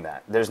labeling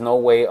that. There's no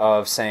way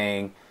of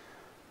saying,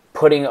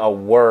 putting a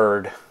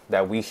word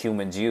that we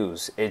humans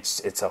use.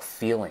 It's a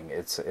feeling.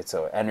 It's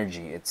an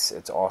energy.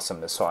 It's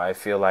awesomeness. So I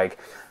feel like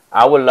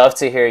I would love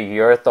to hear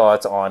your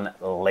thoughts on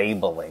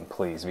labeling,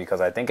 please,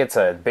 because I think it's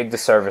a big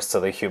disservice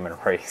to the human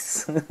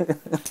race.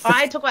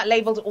 I talk about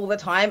labels all the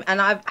time, and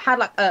I've had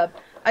like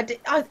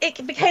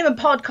it became a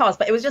podcast,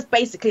 but it was just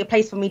basically a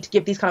place for me to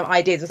give these kind of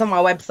ideas. It's on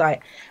my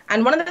website.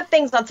 And one of the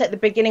things I'd say at the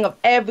beginning of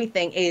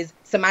everything is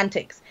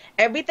semantics.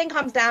 Everything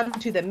comes down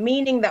to the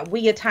meaning that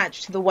we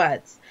attach to the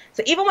words.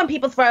 So even when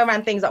people throw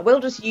around things like, we'll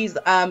just use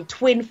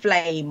twin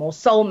flame or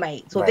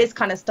soulmates or this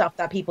kind of stuff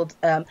that people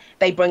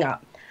they bring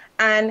up,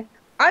 and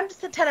I'm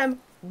just to tell them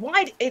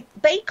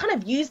they kind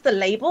of use the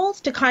labels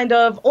to kind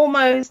of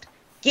almost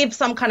give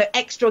some kind of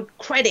extra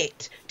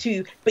credit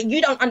to, but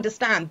you don't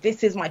understand,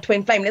 this is my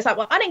twin flame. And it's like,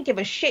 well, I don't give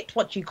a shit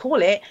what you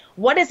call it.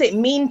 What does it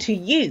mean to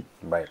you?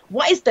 Right.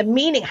 What is the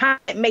meaning? How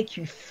does it make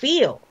you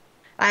feel?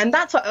 And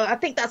that's what I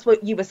think, that's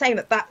what you were saying,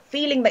 that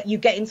feeling that you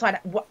get inside.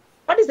 What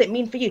does it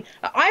mean for you?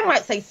 I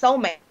might say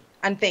soulmate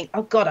and think,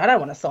 oh God, I don't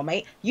want a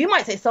soulmate. You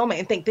might say soulmate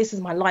and think, this is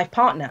my life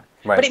partner.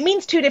 Right. But it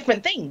means two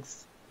different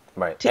things.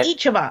 Right. To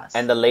each of us.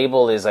 And the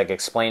label is like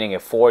explaining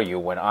it for you,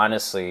 when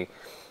honestly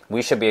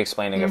we should be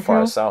explaining it for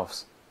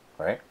ourselves,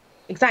 right?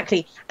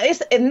 Exactly.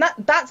 And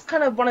that's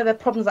kind of one of the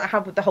problems that I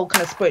have with the whole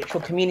kind of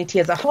spiritual community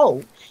as a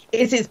whole,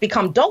 is it's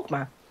become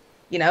dogma,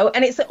 you know,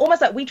 and it's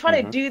almost like we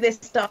try to do this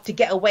stuff to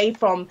get away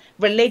from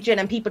religion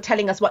and people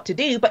telling us what to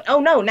do, but oh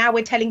no, now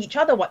we're telling each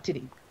other what to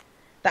do.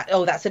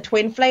 That's a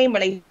twin flame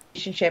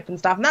relationship and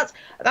stuff. And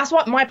that's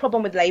what my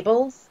problem with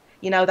labels,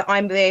 you know, that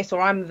I'm this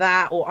or I'm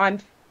that or I'm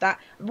that.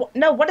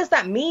 No, what does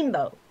that mean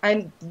though?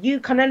 And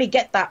you can only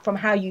get that from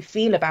how you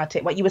feel about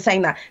it. What you were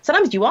saying, that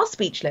sometimes you are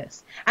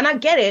speechless, and I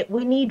get it.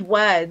 We need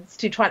words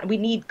we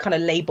need kind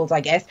of labels, I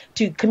guess,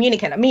 to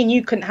communicate. I mean,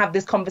 you couldn't have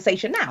this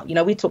conversation now, you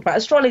know, we talk about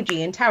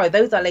astrology and tarot,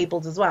 those are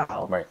labels as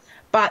well, right?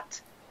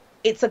 But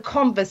it's a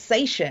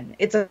conversation.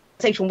 It's a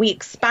conversation. We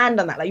expand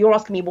on that. Like, you're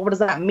asking me, well, what does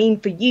that mean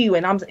for you?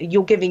 And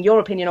you're giving your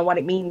opinion on what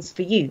it means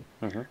for you.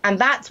 And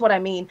that's what I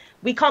mean.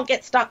 We can't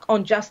get stuck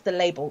on just the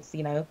labels,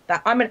 you know,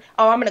 that I'm an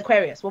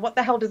Aquarius. Well, what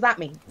the hell does that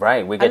mean?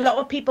 Right. A lot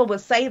of people will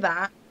say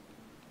that.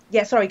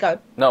 Yeah, sorry, go.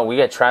 No, we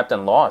get trapped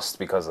and lost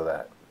because of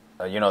that.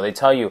 You know, they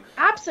tell you.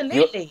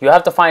 Absolutely. You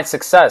have to find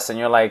success. And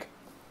you're like,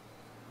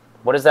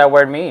 what does that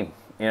word mean?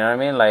 You know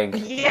what I mean?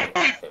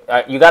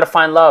 Like, you got to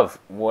find love.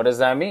 What does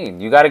that mean?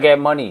 You got to get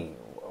money.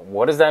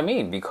 What does that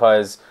mean?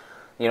 Because,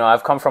 you know,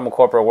 I've come from a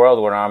corporate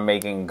world where I'm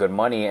making good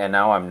money, and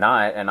now I'm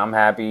not, and I'm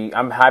happy.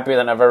 I'm happier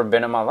than I've ever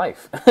been in my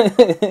life.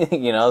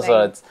 You know,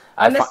 same. So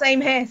I'm the same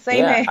here.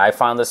 Same here. I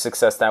found the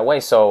success that way.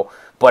 So,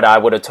 but I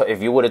would have,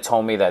 if you would have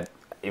told me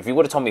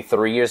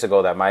 3 years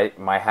ago that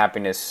my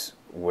happiness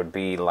would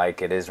be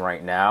like it is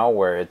right now,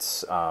 where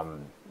it's,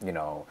 you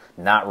know,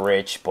 not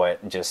rich,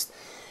 but just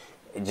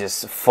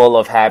full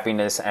of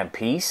happiness and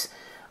peace,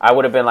 I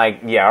would have been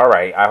like, yeah, all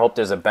right, I hope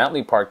there's a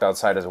Bentley parked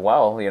outside as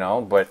well, you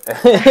know, but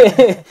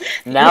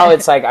now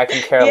it's like I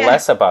can care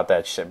less about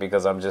that shit,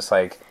 because I'm just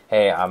like,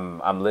 hey,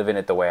 I'm living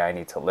it the way I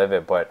need to live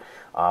it. But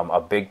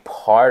a big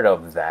part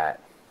of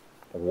that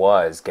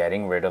was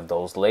getting rid of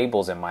those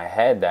labels in my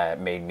head that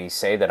made me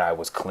say that I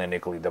was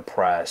clinically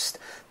depressed,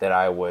 that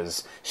I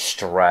was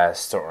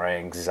stressed or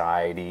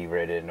anxiety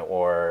ridden,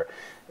 or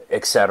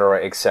et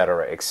cetera, et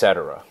cetera, et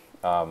cetera.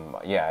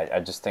 Yeah, I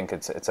just think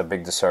it's a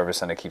big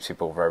disservice, and it keeps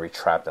people very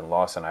trapped and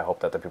lost. And I hope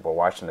that the people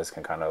watching this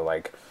can kind of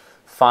like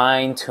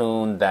fine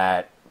tune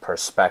that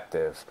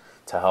perspective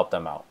to help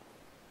them out.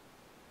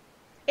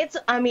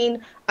 I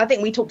mean, I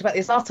think we talked about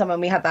this last time when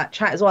we had that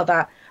chat as well,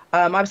 that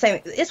I was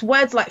saying it's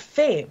words like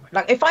fear.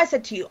 Like if I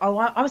said to you, oh,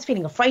 I was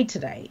feeling afraid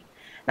today.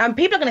 Now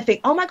people are going to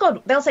think, oh my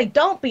God, they'll say,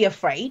 don't be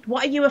afraid.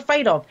 What are you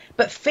afraid of?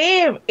 But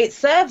fear, it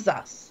serves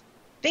us.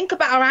 Think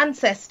about our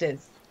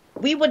ancestors.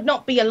 We would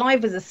not be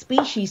alive as a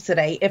species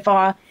today if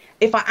our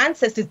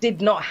ancestors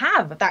did not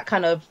have that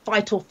kind of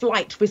fight or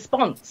flight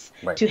response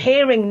to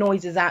hearing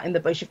noises out in the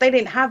bush. If they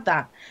didn't have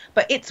that,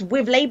 but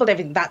we've labeled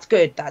everything. That's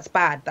good, that's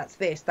bad, that's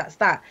this, that's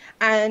that.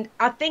 And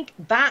I think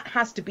that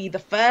has to be the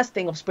first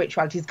thing of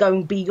spirituality, is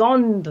going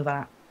beyond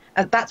that.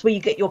 And that's where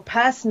you get your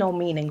personal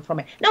meaning from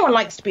it. No one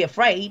likes to be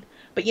afraid,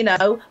 but you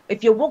know,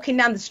 if you're walking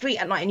down the street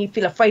at night and you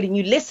feel afraid and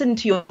you listen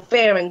to your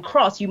fear and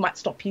cross, you might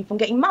stop you from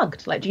getting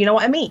mugged. Like, do you know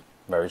what I mean?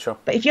 Very true.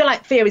 But if you're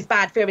like, fear is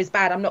bad,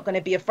 I'm not going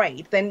to be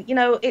afraid, then, you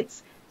know,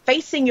 it's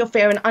facing your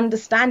fear and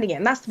understanding it.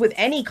 And that's with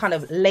any kind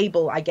of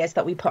label, I guess,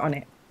 that we put on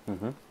it.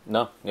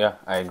 No, yeah,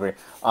 I agree.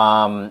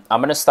 I'm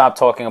going to stop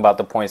talking about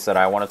the points that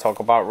I want to talk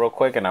about real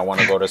quick, and I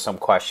want to go to some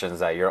questions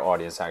that your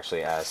audience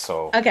actually asked.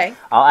 So okay,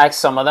 I'll ask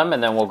some of them,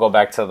 and then we'll go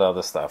back to the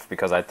other stuff,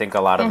 because I think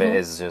a lot of it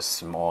is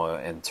just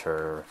more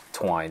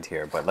intertwined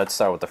here. But let's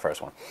start with the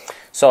first one.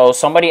 So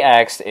somebody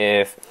asked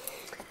if,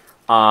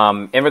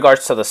 in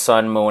regards to the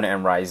sun, moon,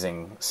 and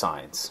rising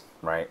signs,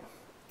 right?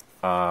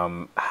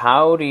 So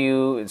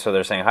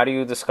they're saying, how do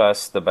you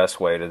discuss the best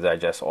way to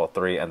digest all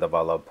three and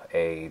develop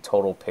a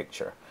total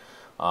picture?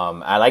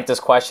 I like this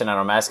question, and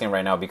I'm asking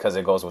right now because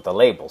it goes with the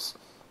labels.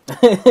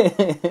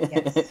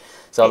 Yes.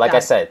 So like I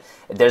said,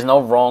 there's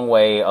no wrong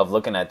way of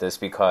looking at this,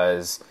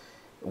 because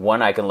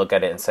one, I can look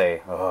at it and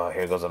say, oh,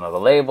 here goes another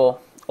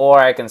label. Or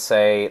I can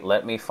say,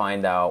 let me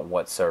find out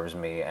what serves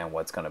me and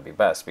what's going to be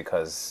best,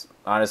 because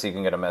honestly, you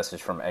can get a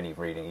message from any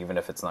reading, even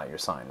if it's not your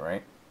sign,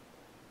 right?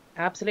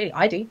 Absolutely.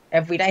 I do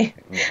every day.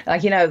 Yeah.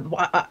 Like, you know,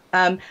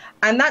 and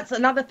that's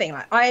another thing.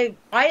 Like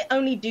I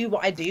only do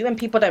what I do, and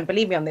people don't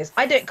believe me on this.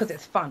 I do it because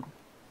it's fun.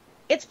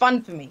 It's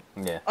fun for me.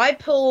 Yeah. I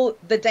pull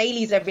the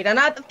dailies every day, and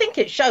I think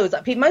it shows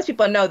that most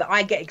people know that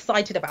I get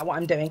excited about what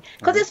I'm doing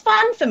because it's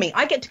fun for me.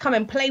 I get to come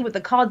and play with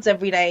the cards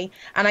every day,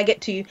 and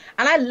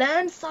I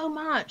learn so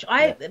much.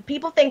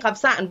 People think I've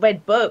sat and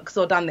read books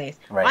or done this.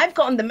 Right. I've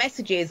gotten the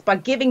messages by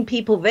giving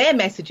people their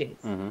messages.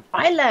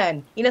 I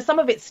learn. You know, some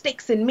of it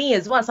sticks in me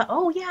as well. It's like,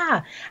 oh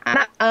yeah.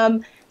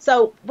 And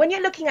so when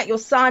you're looking at your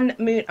sun,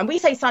 moon, and we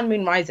say sun,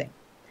 moon, rising.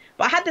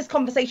 But I had this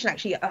conversation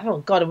actually, oh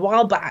God, a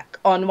while back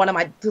on one of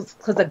my,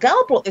 because a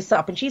girl brought this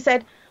up and she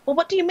said, well,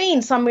 what do you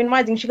mean sun, moon,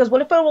 rising? She goes,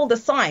 well, if they're all the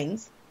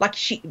signs, like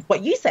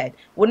what you said,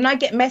 wouldn't I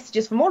get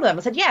messages from all of them?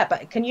 I said, yeah,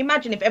 but can you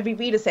imagine if every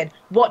reader said,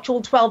 watch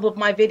all 12 of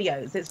my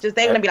videos? It's just,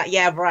 they're going to be like,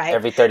 yeah, right.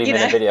 Every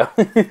 30-minute video.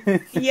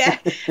 Yeah.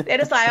 They're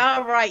just like,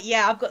 oh, right,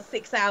 yeah, I've got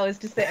 6 hours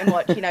to sit and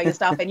watch, you know, your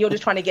stuff, and you're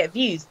just trying to get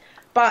views.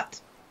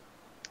 But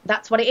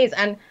that's what it is.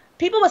 And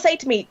people will say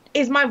to me,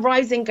 is my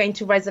rising going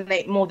to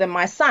resonate more than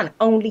my sun?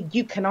 Only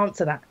you can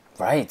answer that.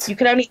 Right. You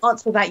can only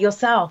answer that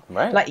yourself.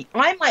 Right. Like,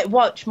 I might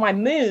watch my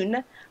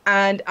moon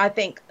and I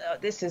think,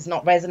 this is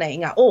not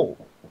resonating at all.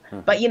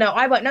 But, you know,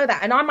 I won't know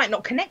that. And I might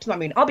not connect to my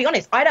moon. I'll be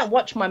honest, I don't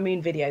watch my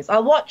moon videos.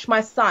 I'll watch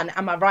my sun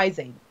and my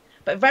rising.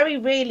 But very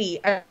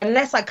rarely,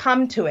 unless I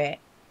come to it,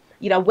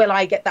 you know, will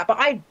I get that. But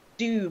I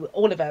do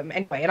all of them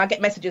anyway. And I get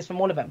messages from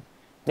all of them,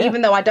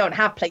 even though I don't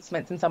have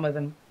placements in some of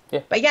them. Yeah.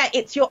 But yeah,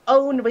 it's your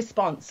own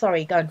response.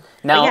 Sorry, go on.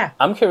 Now,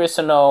 I'm curious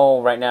to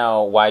know right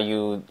now why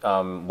you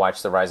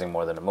watch the rising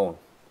more than the moon.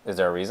 Is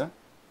there a reason?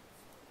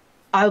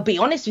 I'll be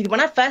honest with you. When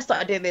I first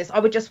started doing this, I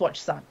would just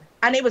watch sun.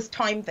 And it was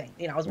time thing.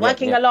 You know, I was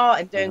working a lot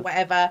and doing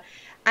whatever.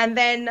 And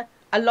then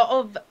a lot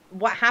of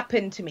what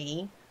happened to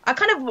me, I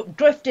kind of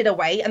drifted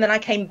away. And then I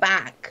came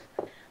back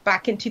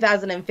in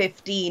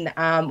 2015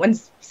 when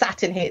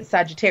Saturn hit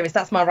Sagittarius.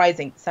 That's my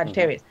rising,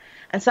 Sagittarius.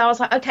 And so I was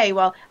like, okay,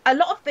 well, a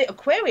lot of the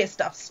Aquarius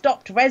stuff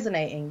stopped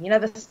resonating. You know,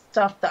 the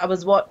stuff that I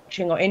was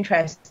watching or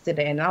interested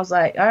in. And I was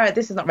like, all right,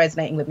 this is not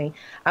resonating with me.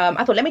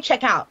 I thought, let me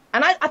check out.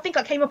 And I think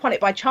I came upon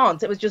it by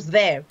chance. It was just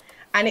there.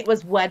 And it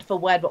was word for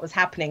word what was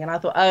happening. And I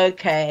thought,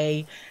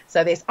 okay,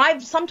 so this. I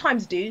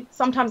sometimes do.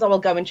 Sometimes I will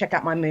go and check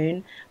out my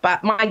moon.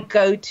 But my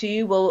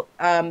go-to will,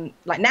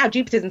 like now,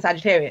 Jupiter's in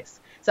Sagittarius.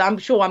 So I'm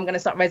sure I'm going to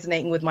start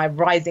resonating with my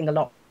rising a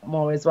lot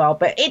more as well.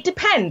 But it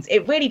depends.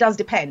 It really does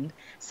depend.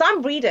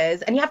 Some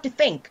readers, and you have to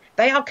think,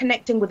 they are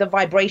connecting with a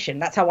vibration.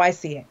 That's how I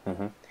see it.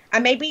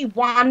 And maybe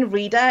one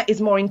reader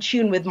is more in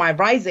tune with my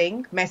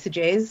rising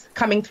messages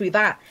coming through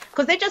that.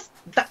 Because they're just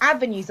the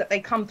avenues that they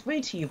come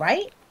through to you,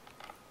 right?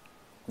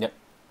 Yep.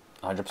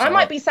 100%. I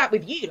might be sat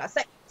with you. Like,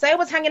 say I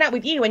was hanging out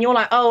with you and you're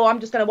like, oh, I'm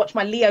just going to watch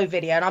my Leo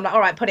video. And I'm like, all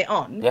right, put it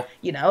on. Yeah.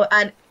 You know,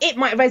 and it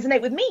might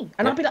resonate with me.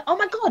 And I'll be like, oh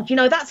my God, you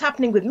know, that's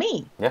happening with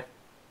me. Yeah.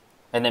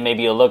 And then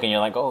maybe you'll look and you're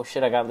like, oh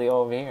shit, I got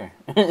Leo over here.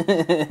 And you're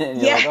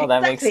like, Yeah, oh,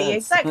 that makes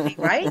exactly, sense. exactly,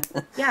 right?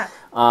 Yeah.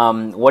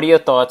 What are your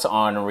thoughts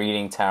on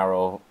reading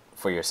tarot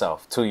for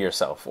yourself, to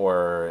yourself,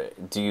 or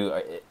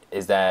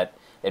is that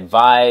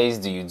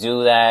advised? Do you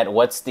do that?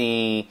 What's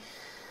the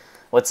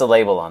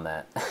label on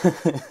that?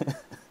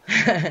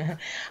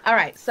 All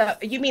right. So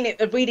you mean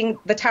reading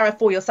the tarot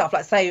for yourself?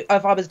 Like, say,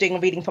 if I was doing a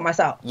reading for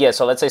myself. Yeah.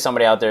 So let's say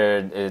somebody out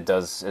there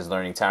is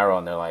learning tarot,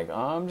 and they're like,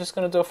 oh, I'm just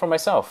gonna do it for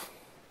myself.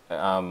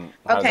 How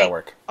does that Okay.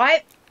 work?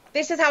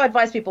 This is how I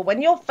advise people.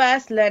 When you're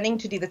first learning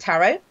to do the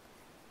tarot,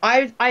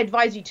 I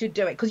advise you to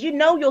do it because you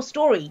know your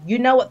story. You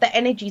know what the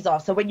energies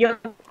are. So when you're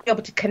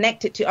able to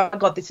connect it to, oh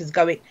God, this is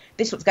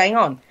what's going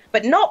on,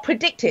 but not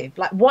predictive,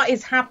 like what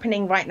is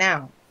happening right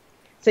now.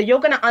 So you're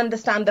going to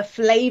understand the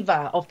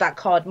flavor of that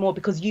card more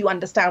because you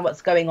understand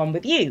what's going on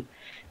with you.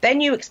 Then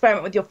you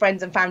experiment with your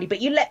friends and family,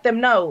 but you let them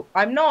know,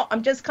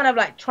 I'm just kind of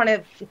like trying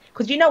to,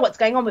 because you know what's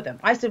going on with them.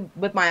 I used to,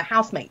 with my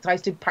housemates, I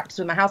used to practice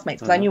with my housemates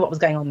because I knew what was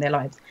going on in their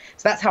lives.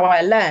 So that's how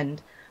I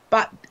learned.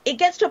 But it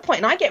gets to a point,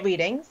 and I get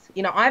readings,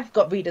 I've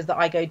got readers that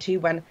I go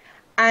to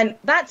and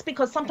that's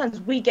because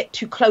sometimes we get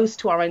too close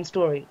to our own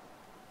story.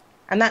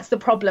 And that's the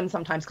problem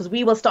sometimes, because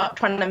we will start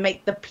trying to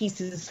make the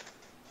pieces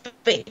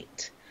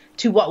fit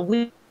to what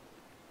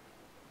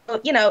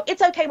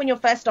it's okay when you're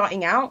first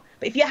starting out,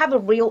 but if you have a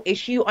real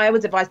issue, I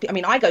always advise people. I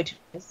mean, I go to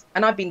this,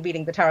 and I've been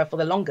reading the tarot for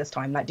the longest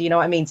time. Like, do you know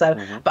what I mean? So,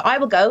 but I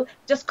will go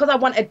just because I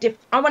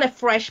want a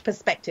fresh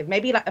perspective,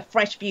 maybe like a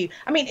fresh view.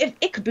 I mean,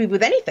 it could be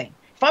with anything.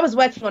 If I was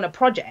working on a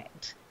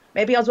project,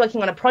 maybe I was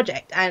working on a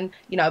project and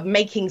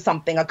making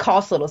something, a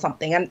castle or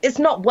something, and it's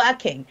not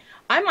working.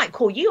 I might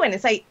call you in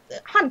and say,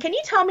 "Hun, can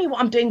you tell me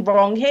what I'm doing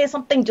wrong here?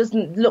 Something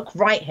doesn't look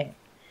right here."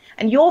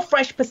 And your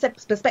fresh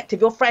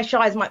perspective, your fresh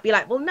eyes might be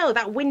like, well, no,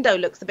 that window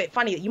looks a bit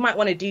funny. You might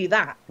want to do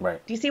that.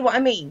 Right. Do you see what I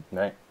mean?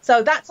 Right.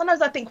 So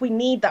sometimes I think we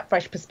need that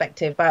fresh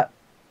perspective, but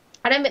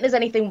I don't think there's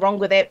anything wrong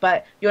with it,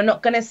 but you're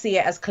not going to see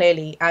it as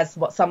clearly as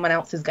what someone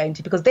else is going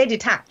to, because they're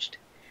detached.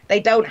 They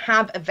don't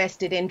have a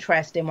vested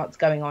interest in what's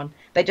going on.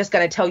 They're just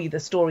going to tell you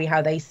the story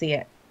how they see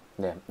it.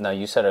 Yeah. Now,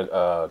 you said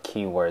a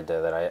key word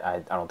there that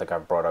I don't think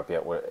I've brought up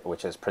yet,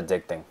 which is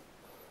predicting.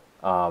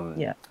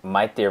 Yeah.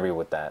 My theory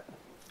with that,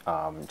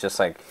 just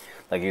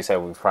like you said,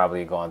 we've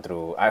probably gone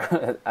through.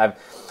 I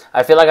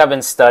feel like I've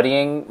been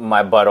studying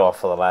my butt off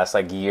for the last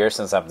year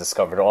since I've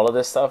discovered all of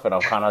this stuff, and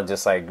I'm kind of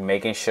just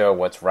making sure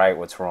what's right,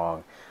 what's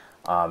wrong,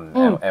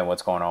 and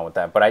what's going on with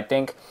that. But I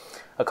think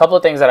a couple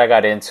of things that I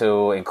got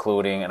into,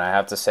 including, and I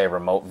have to say,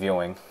 remote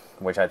viewing,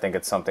 which I think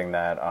it's something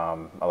that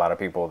a lot of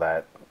people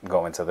that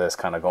go into this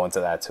kind of go into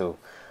that too.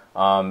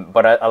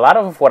 But a lot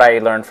of what I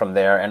learned from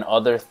there and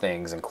other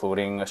things,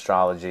 including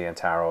astrology and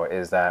tarot,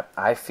 is that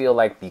I feel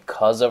like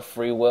because of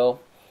free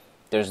will,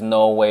 there's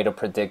no way to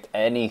predict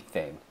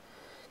anything.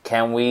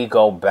 Can we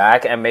go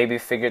back and maybe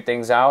figure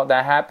things out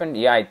that happened?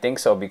 Yeah, I think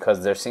so,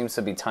 because there seems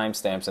to be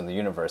timestamps in the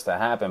universe that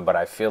happen, but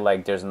I feel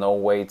like there's no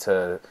way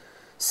to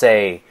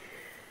say,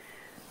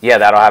 yeah,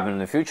 that'll happen in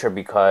the future,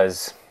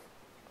 because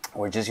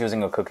we're just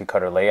using a cookie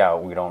cutter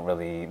layout. We don't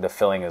really, the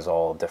filling is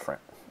all different.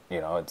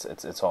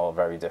 It's all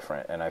very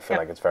different, and I feel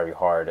like it's very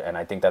hard. And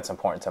I think that's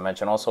important to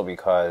mention also,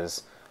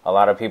 because a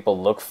lot of people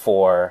look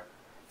for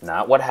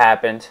not what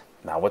happened,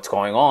 not what's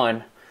going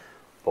on,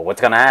 but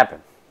what's going to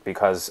happen.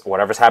 Because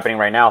whatever's happening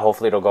right now,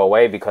 hopefully it'll go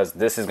away, because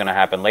this is going to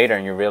happen later.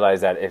 And you realize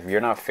that if you're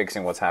not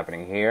fixing what's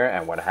happening here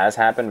and what has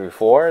happened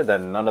before,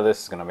 then none of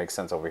this is going to make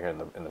sense over here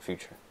in the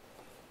future,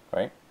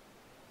 right?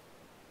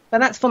 But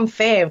that's from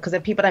fear, because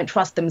if people don't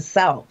trust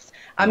themselves.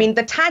 I mean,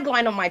 the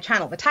tagline on my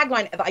channel, the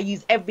tagline that I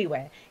use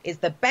everywhere is,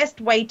 the best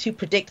way to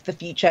predict the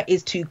future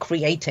is to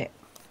create it.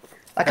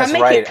 That's I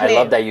make right. It clear. I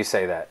love that you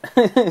say that.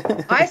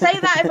 I say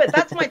that, but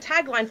that's my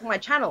tagline for my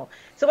channel.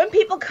 So when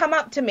people come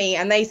up to me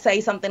and they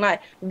say something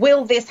like,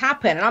 will this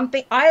happen?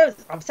 And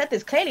I've said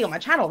this clearly on my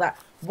channel, that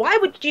why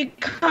would you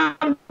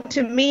come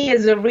to me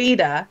as a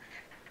reader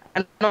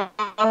and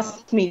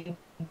ask me,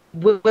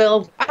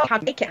 will I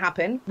make it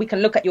happen? We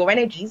can look at your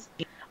energies.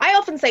 I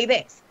often say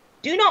this: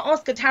 do not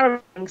ask a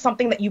tarot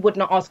something that you would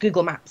not ask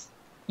Google Maps.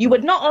 You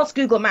would not ask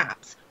Google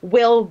Maps,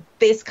 will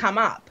this come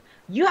up?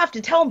 You have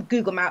to tell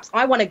Google Maps,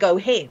 I want to go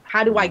here.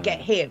 How do I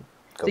get here?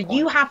 Good so point.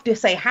 You have to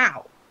say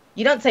how.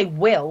 You don't say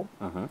will.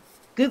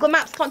 Google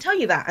Maps can't tell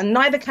you that, and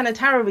neither can a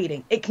tarot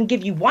reading. It can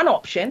give you one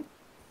option,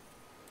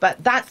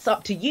 but that's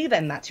up to you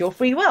then. That's your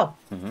free will.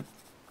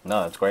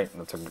 No, that's great.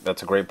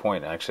 That's a great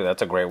point. Actually,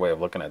 that's a great way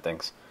of looking at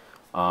things.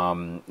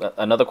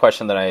 Another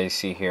question that I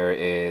see here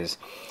is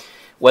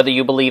whether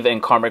you believe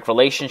in karmic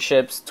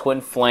relationships,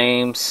 twin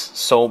flames,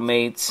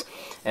 soulmates,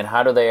 and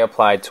how do they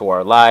apply to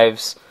our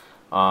lives.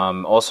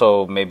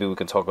 Also, maybe we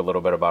can talk a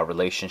little bit about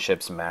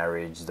relationships,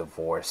 marriage,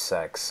 divorce,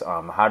 sex.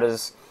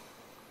 I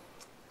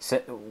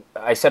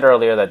said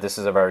earlier that this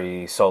is a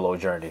very solo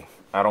journey.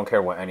 I don't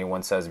care what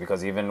anyone says,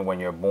 because even when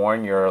you're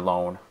born, you're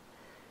alone,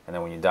 and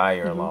then when you die,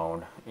 you're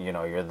alone.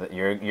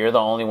 You're the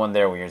only one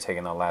there when you're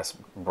taking the last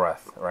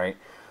breath, right?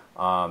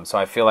 So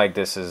I feel like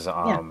this is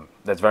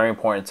that's very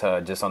important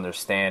to just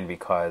understand,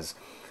 because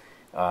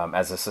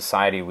as a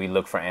society, we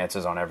look for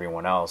answers on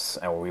everyone else,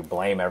 and we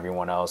blame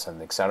everyone else,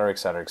 and et cetera, et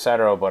cetera, et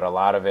cetera. But a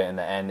lot of it in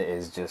the end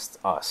is just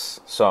us.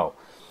 So,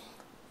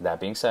 that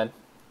being said,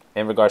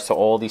 in regards to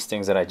all these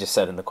things that I just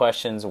said in the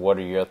questions, what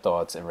are your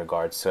thoughts in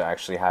regards to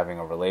actually having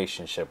a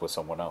relationship with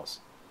someone else?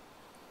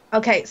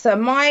 Okay, so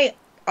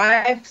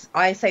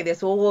I say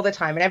this all the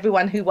time, and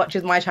everyone who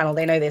watches my channel,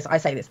 they know this. I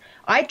say this.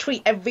 I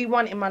treat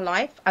everyone in my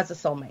life as a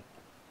soulmate.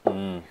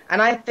 And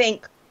I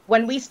think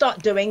when we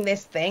start doing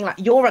this thing, like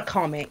you're a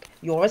karmic,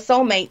 you're a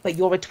soulmate, but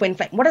you're a twin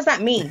flame. What does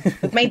that mean?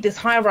 We've made this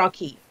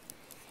hierarchy.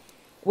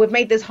 We've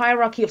made this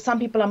hierarchy of some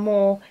people are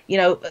more,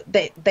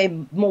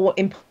 they're more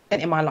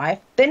important in my life.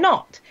 They're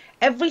not.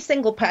 Every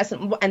single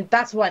person, and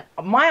that's what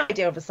my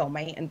idea of a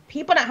soulmate, and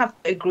people don't have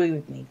to agree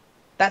with me.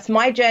 That's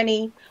my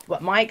journey,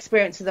 what my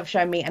experiences have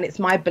shown me, and it's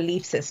my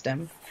belief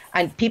system.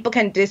 And people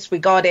can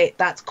disregard it.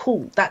 That's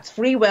cool. That's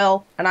free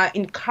will, and I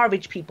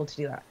encourage people to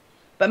do that.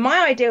 But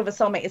my idea of a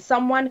soulmate is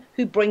someone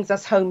who brings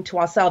us home to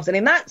ourselves. And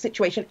in that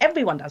situation,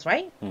 everyone does,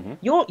 right? Mm-hmm.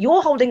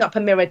 You're holding up a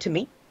mirror to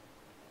me.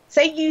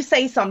 Say you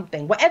say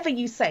something, whatever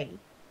you say,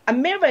 a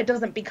mirror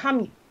doesn't become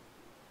you.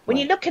 When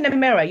you look in a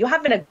mirror, you're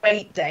having a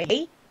great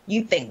day.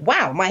 You think,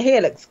 wow, my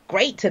hair looks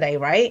great today,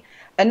 right?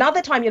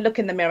 Another time you look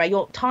in the mirror,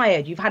 you're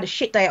tired. You've had a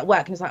shit day at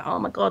work. And it's like, oh,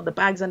 my God, the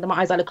bag's under my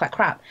eyes. I look like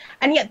crap.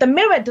 And yet the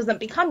mirror doesn't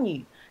become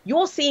you.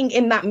 You're seeing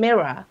in that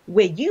mirror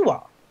where you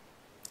are.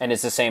 And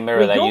it's the same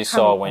mirror that you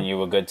saw when you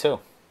were good, too.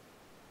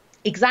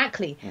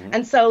 Exactly. Mm-hmm.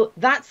 And so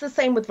that's the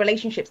same with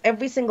relationships.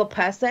 Every single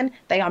person,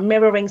 they are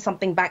mirroring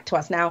something back to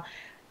us. Now,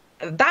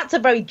 that's a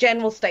very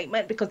general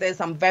statement because there's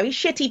some very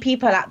shitty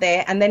people out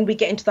there. And then we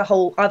get into the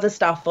whole other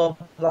stuff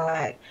of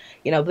like,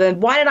 then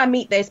why did I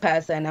meet this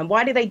person? And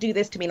why did they do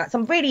this to me? Like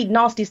some really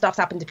nasty stuff's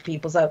happened to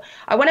people. So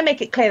I want to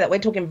make it clear that we're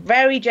talking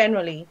very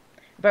generally,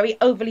 very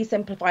overly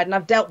simplified. And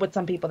I've dealt with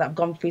some people that have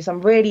gone through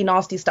some really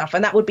nasty stuff.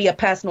 And that would be a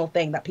personal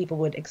thing that people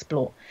would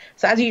explore.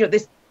 So as usual,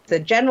 this is a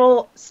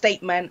general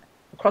statement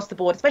across the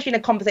board, especially in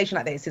a conversation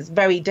like this. It's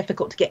very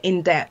difficult to get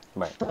in depth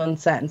on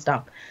certain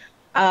stuff.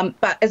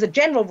 But as a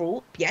general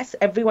rule, yes,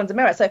 everyone's a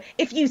mirror. So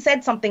if you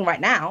said something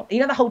right now,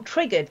 the whole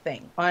triggered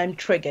thing, I'm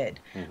triggered.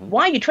 Mm-hmm.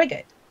 Why are you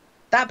triggered?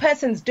 That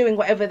person's doing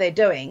whatever they're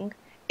doing.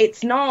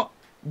 It's not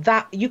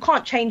that you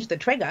can't change the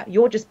trigger.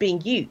 You're just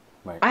being you.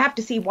 Right. I have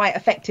to see why it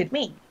affected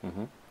me.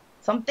 Mm-hmm.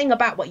 Something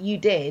about what you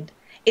did.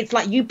 It's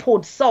like you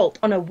poured salt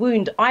on a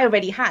wound I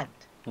already had.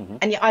 Mm-hmm.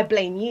 And yet I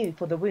blame you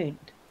for the wound.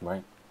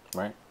 Right.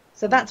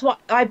 So that's what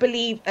I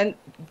believe. And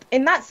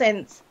in that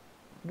sense,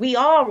 we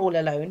are all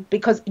alone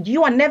because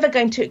you are never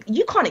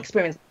you can't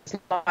experience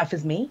life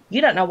as me.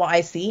 You don't know what I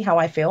see, how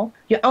I feel.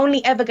 You're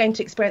only ever going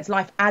to experience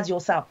life as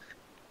yourself.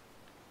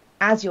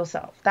 As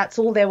yourself. That's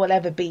all there will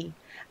ever be.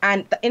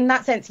 And in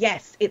that sense,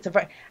 yes, it's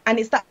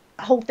it's that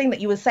whole thing that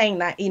you were saying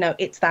that,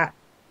 it's that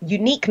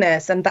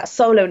uniqueness and that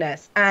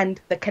soloness and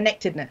the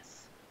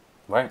connectedness.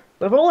 Right.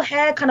 We're all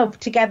here kind of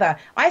together.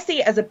 I see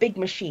it as a big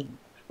machine.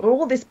 We're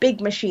all this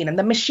big machine, and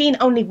the machine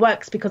only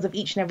works because of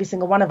each and every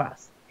single one of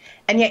us.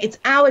 And yet it's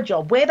our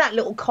job. We're that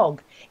little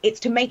cog.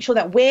 It's to make sure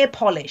that we're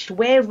polished,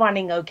 we're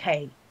running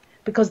okay,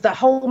 because the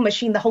whole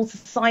machine, the whole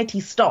society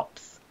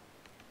stops.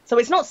 So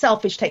it's not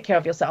selfish, take care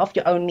of yourself,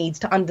 your own needs,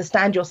 to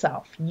understand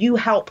yourself. You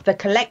help the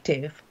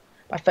collective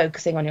by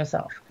focusing on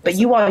yourself. But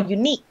you are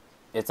unique.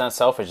 It's not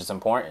selfish, it's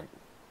important.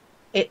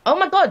 Oh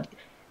my God,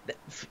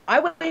 I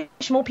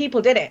wish more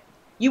people did it.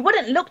 You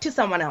wouldn't look to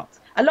someone else.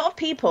 A lot of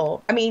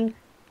people,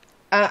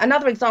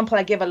 another example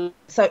I give,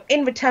 so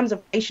in terms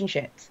of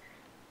relationships,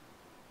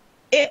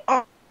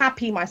 I'm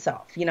happy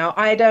myself,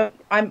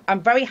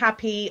 I'm very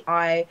happy.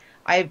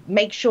 I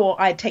make sure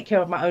I take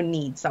care of my own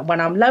needs. So when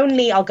I'm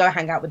lonely, I'll go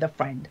hang out with a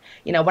friend.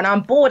 When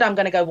I'm bored, I'm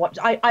going to go watch.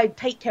 I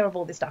take care of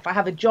all this stuff. I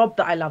have a job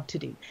that I love to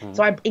do.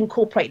 So I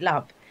incorporate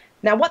love.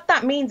 Now, what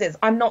that means is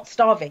I'm not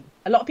starving.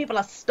 A lot of people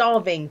are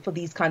starving for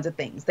these kinds of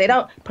things. They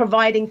don't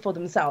providing for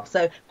themselves.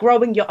 So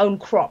growing your own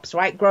crops,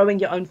 right? Growing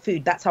your own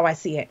food. That's how I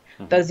see it.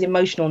 Mm-hmm. Those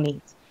emotional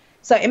needs.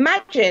 So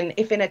imagine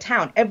if in a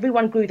town,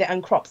 everyone grew their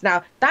own crops.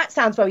 Now, that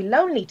sounds very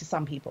lonely to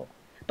some people.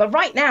 But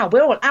right now,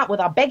 we're all out with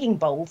our begging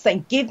bowls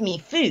saying, give me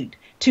food,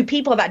 to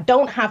people that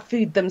don't have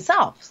food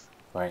themselves.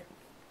 Right.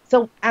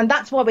 So, and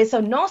that's why we're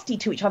so nasty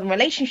to each other in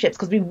relationships,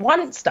 because we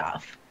want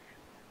stuff.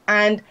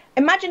 And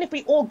imagine if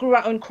we all grew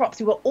our own crops,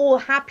 we were all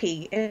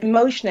happy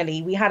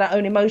emotionally, we had our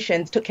own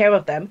emotions, took care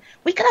of them.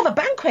 We could have a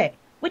banquet.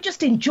 We'd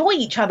just enjoy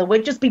each other.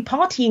 We'd just be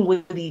partying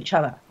with each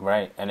other.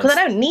 Right. Because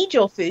I don't need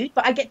your food,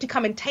 but I get to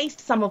come and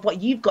taste some of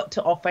what you've got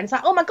to offer. And it's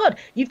like, oh my God,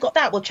 you've got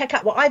that. Well, check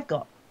out what I've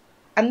got.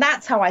 And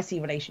that's how I see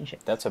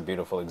relationships. That's a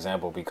beautiful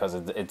example, because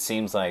it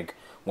seems like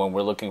when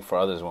we're looking for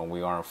others, when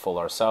we aren't full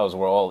ourselves,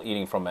 we're all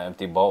eating from an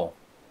empty bowl.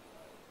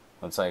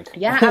 It's like,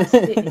 yeah,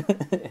 absolutely.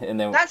 And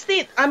then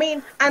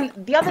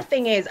and the other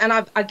thing is, and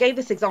I gave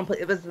this example,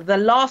 it was the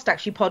last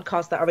actually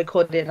podcast that I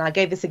recorded, and I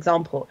gave this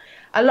example.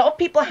 A lot of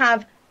people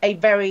have a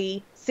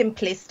very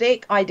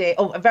simplistic idea,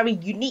 or a very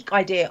unique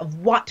idea of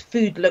what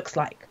food looks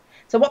like.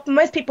 So what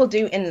most people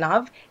do in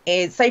love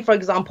is, say, for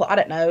example, I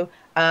don't know,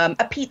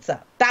 a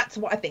pizza. That's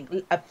what I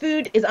think. A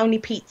food is only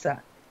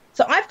pizza.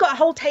 So I've got a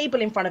whole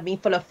table in front of me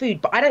full of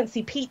food, but I don't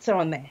see pizza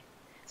on there.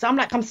 So I'm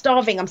like, I'm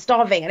starving, I'm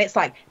starving. And it's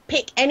like,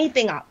 pick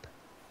anything up.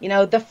 You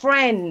know, the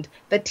friend,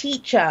 the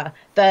teacher,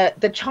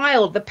 the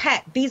child, the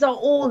pet, these are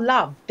all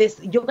love. This,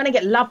 you're going to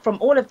get love from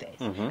all of this.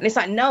 And it's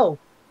like, no,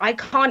 I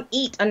can't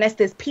eat unless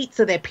there's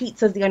pizza there.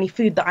 Pizza's the only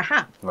food that I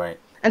have. Right.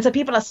 And so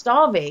people are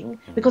starving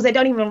because they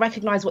don't even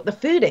recognize what the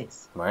food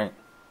is. Right.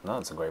 No,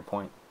 that's a great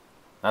point.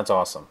 That's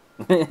awesome.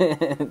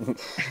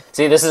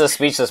 See, this is a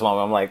speechless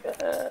moment. I'm like,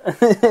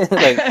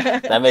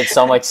 like, that makes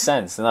so much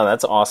sense. No,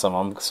 that's awesome.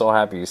 I'm so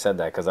happy you said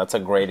that, because that's a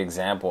great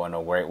example and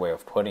a great way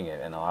of putting it.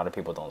 And a lot of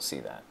people don't see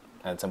that.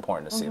 And it's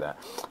important to see that.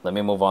 Let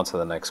me move on to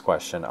the next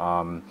question.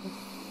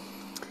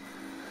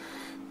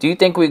 Do you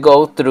think we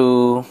go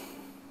through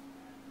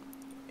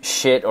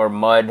shit or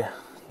mud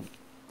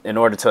in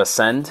order to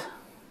ascend?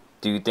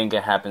 Do you think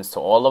it happens to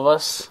all of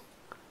us?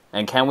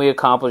 And can we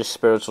accomplish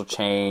spiritual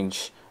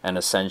change and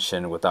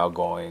ascension without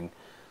going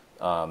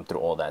through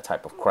all that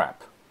type of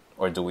crap?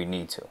 Or do we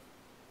need to?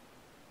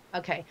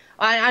 Okay.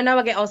 I know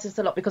I get asked this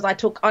a lot because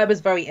I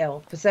was very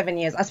ill for 7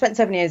 years. I spent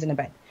 7 years in a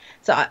bed.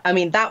 So, I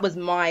mean, that was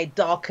my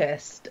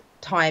darkest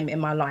time in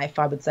my life,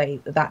 I would say,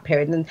 that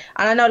period. And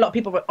I know a lot of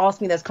people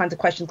ask me those kinds of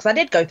questions because I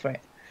did go through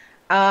it.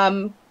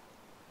 I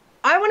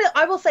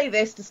will say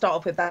this to start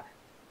off with, that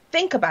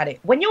think about it.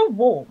 When you're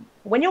warm,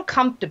 when you're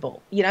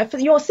comfortable, you know,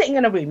 you're sitting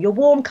in a room, you're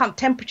warm,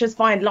 temperature's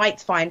fine,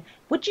 light's fine.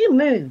 Would you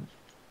move?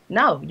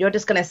 No, you're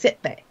just going to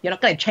sit there. You're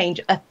not going to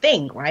change a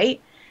thing, right?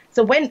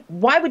 So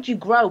why would you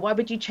grow? Why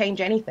would you change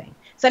anything?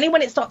 Suddenly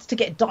when it starts to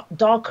get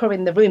darker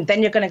in the room,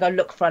 then you're going to go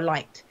look for a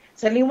light.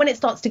 Suddenly when it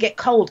starts to get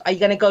cold, are you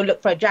going to go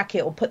look for a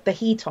jacket or put the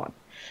heat on?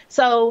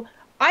 So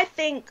I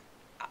think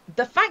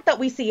the fact that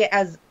we see it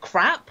as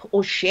crap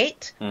or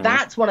shit,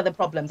 that's one of the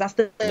problems. That's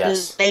the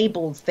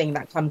labels thing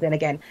that comes in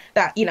again.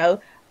 That, you know,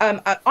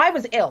 I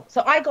was ill.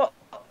 So I got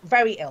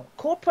very ill.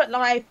 Corporate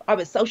life, I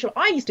was social.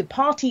 I used to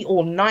party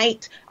all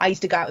night. I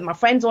used to go out with my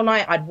friends all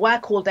night. I'd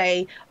work all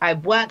day. I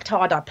worked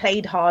hard. I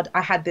played hard.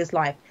 I had this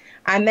life.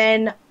 And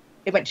then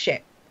it went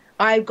shit.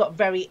 I got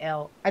very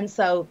ill. And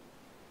so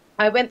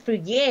I went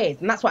through years.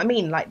 And that's what I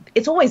mean. Like,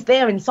 it's always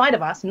there inside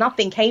of us.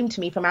 Nothing came to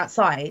me from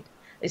outside.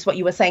 It's what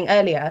you were saying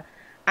earlier.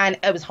 And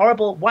it was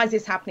horrible. Why is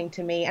this happening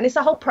to me? And it's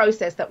a whole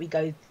process that we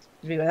go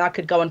through. And I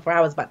could go on for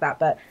hours about that,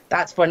 but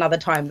that's for another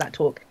time, that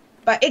talk.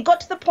 But it got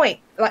to the point,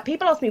 like,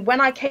 people ask me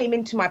when I came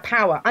into my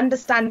power,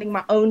 understanding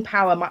my own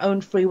power, my own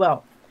free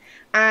will.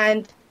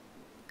 And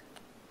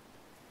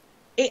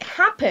it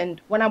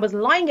happened when I was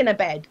lying in a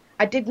bed.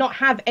 I did not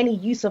have any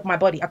use of my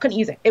body. I couldn't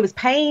use it. It was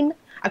pain.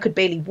 I could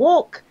barely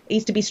walk. It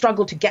used to be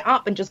struggle to get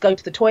up and just go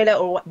to the toilet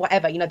or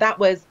whatever. You know, that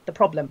was the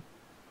problem.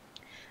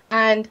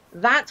 And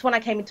that's when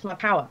I came into my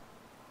power.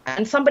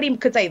 And somebody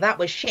could say that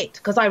was shit,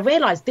 because I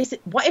realized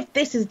what if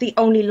this is the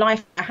only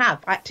life I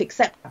have? I had to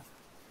accept that.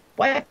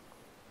 What if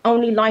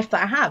only life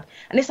that I have?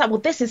 And it's like, well,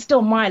 this is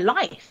still my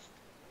life.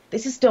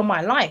 This is still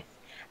my life.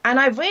 And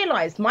I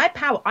realized my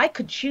power, I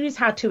could choose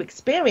how to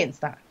experience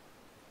that.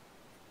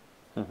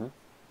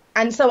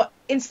 And so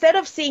instead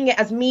of seeing it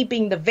as me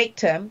being the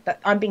victim,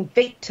 that I'm being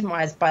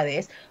victimized by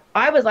this,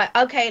 I was like,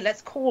 okay,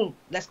 let's call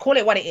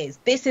it what it is.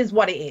 This is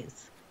what it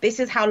is.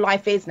 This is how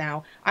life is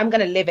now. I'm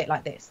going to live it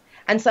like this.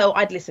 And so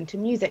I'd listen to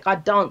music.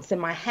 I'd dance in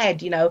my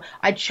head. You know,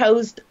 I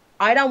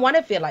don't want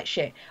to feel like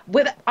shit.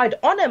 I'd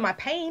honor my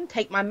pain,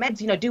 take my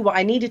meds, you know, do what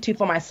I needed to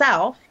for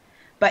myself.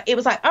 But it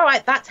was like, all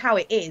right, that's how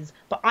it is.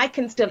 But I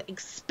can still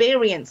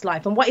experience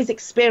life. And what is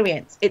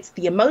experience? It's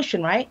the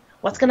emotion, right?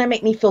 What's going to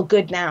make me feel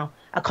good now?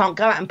 I can't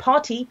go out and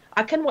party.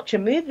 I can watch a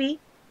movie.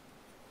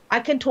 I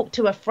can talk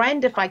to a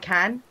friend if I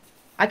can.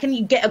 I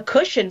can get a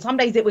cushion. Some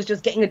days it was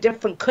just getting a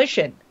different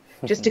cushion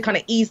just to kind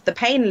of ease the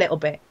pain a little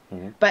bit.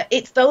 But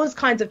it's those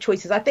kinds of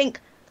choices. I think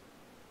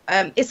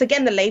it's,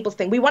 again, the labels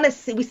thing. We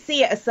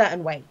see it a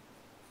certain way.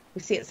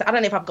 We see it. So I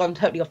don't know if I've gone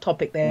totally off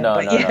topic there. No,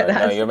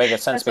 you're making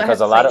sense, because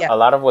a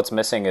lot of what's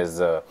missing is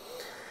the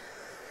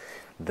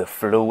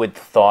fluid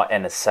thought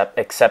and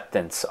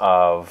acceptance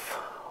of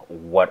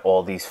what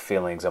all these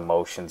feelings,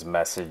 emotions,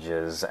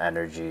 messages,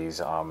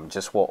 energies,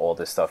 just what all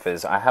this stuff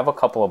is. I have a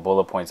couple of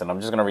bullet points, and I'm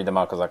just going to read them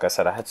out because, like I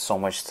said, I had so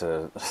much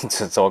to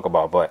talk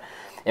about. But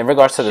in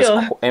regards to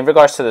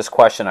this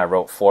question, I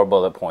wrote 4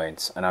 bullet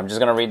points, and I'm just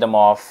going to read them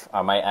off.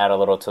 I might add a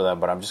little to them,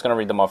 but I'm just going to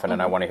read them off, and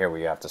then I want to hear what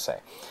you have to say.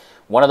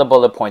 One of the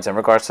bullet points in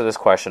regards to this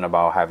question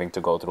about having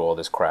to go through all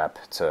this crap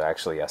to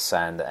actually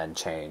ascend and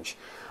change.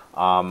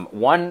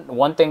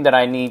 One thing that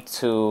I need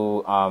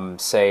to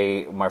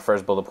say, my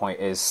first bullet point,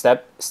 is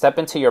step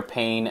into your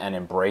pain and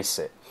embrace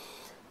it,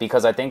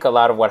 because I think a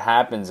lot of what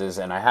happens is,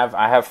 and I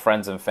have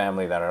friends and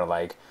family that are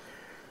like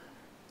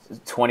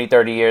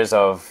 20-30 years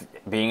of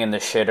being in the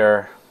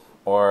shitter,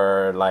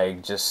 or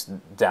like just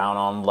down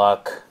on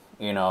luck,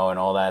 you know, and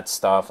all that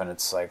stuff. And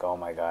it's like, oh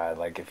my God,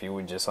 like if you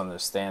would just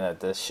understand that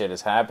this shit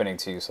is happening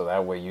to you, so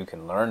that way you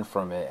can learn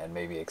from it and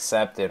maybe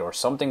accept it, or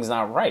something's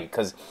not right.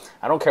 Because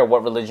I don't care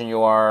what religion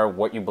you are,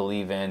 what you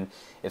believe in,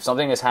 if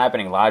something is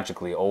happening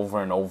logically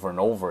over and over and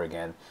over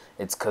again,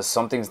 it's because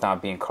something's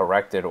not being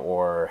corrected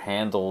or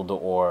handled,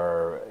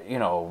 or, you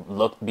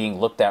know, being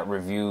looked at,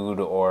 reviewed,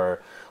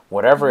 or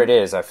whatever it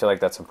is. I feel like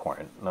that's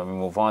important. Let me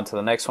move on to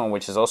the next one,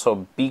 which is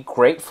also be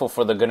grateful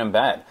for the good and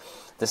bad.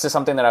 This is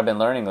something that I've been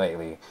learning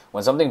lately.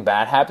 When something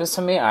bad happens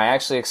to me, I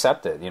actually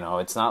accept it. You know,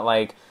 it's not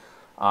like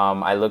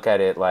I look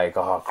at it like,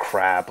 oh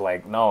crap,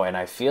 like no. And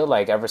I feel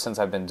like ever since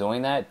I've been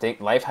doing that,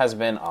 life has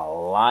been a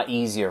lot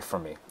easier for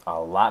me, a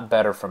lot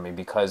better for me,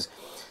 because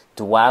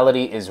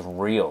duality is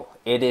real.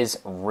 It is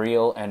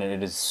real, and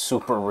it is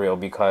super real,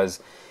 because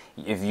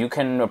if you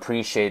can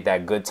appreciate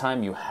that good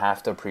time, you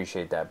have to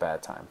appreciate that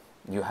bad time.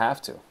 You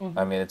have to.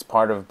 I mean, it's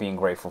part of being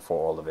grateful for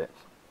all of it.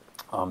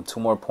 Two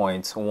more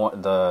points.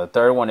 The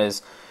third one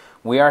is,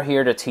 we are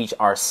here to teach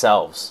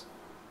ourselves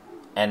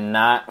and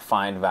not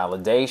find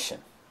validation,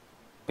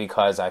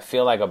 because I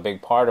feel like a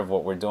big part of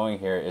what we're doing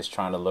here is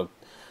trying to look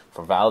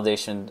for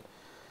validation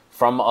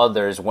from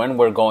others when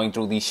we're going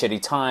through these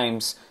shitty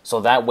times,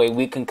 so that way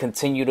we can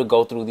continue to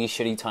go through these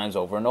shitty times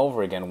over and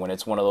over again. When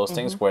it's one of those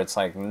things where it's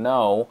like,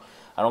 no,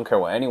 I don't care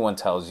what anyone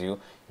tells you.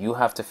 You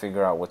have to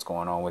figure out what's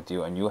going on with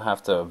you, and you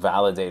have to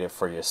validate it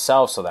for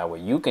yourself, so that way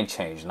you can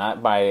change,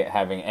 not by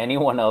having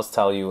anyone else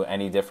tell you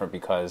any different,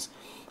 because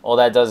all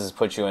that does is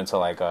put you into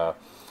like a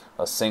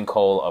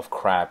sinkhole of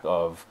crap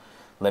of,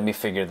 let me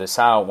figure this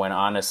out, when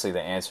honestly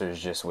the answer is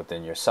just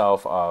within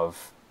yourself,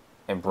 of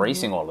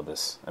embracing all of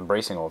this, And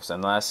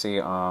lastly,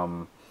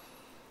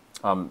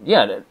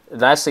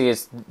 lastly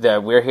is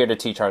that we're here to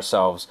teach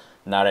ourselves,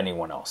 not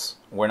anyone else.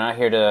 We're not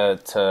here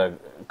to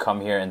come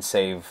here and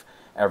save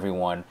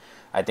everyone.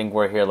 I think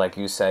we're here, like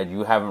you said,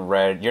 you haven't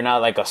read, you're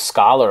not like a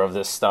scholar of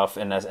this stuff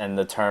in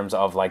the terms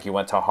of like you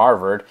went to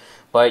Harvard,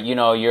 but you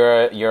know,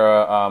 you're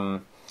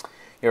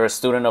a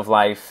student of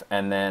life,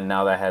 and then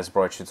now that has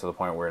brought you to the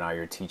point where now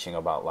you're teaching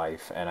about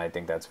life, and I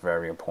think that's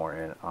very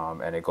important.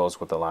 And it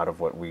goes with a lot of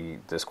what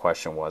this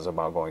question was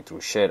about, going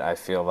through shit. I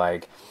feel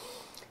like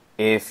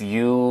if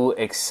you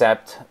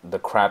accept the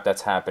crap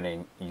that's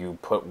happening, you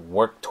put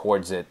work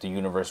towards it, the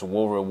universe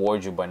will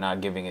reward you by not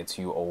giving it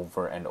to you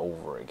over and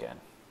over again.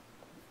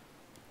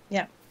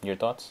 Yeah. Your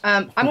thoughts?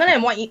 I'm gonna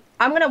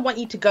want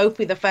you to go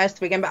through the first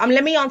three again, but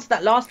let me answer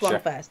that last one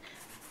first.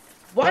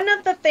 One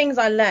of the things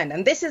I learned,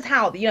 and this is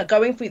how, you know,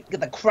 going through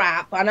the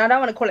crap, and I don't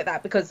want to call it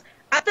that, because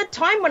at the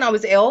time when I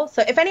was ill,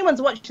 so if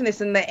anyone's watching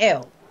this and they're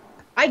ill,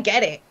 I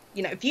get it.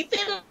 You know, if you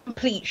feel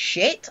complete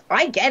shit,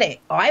 I get it.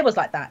 I was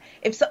like that.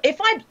 If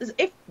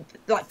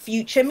like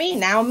future me,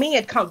 now me,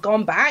 had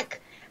gone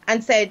back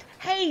and said,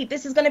 hey,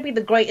 this is going to be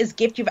the greatest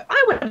gift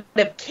I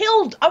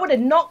would have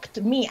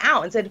knocked me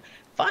out and said,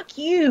 fuck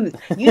you.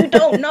 You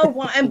don't know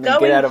what I'm going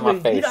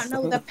through. You don't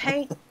know the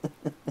pain.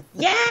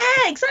 Yeah,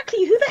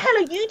 exactly. Who the hell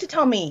are you to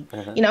tell me?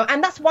 You know,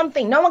 and that's one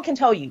thing. No one can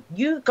tell you.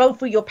 You go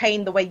through your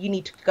pain the way you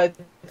need to go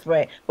through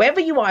it. Wherever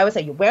you are, I would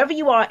say, wherever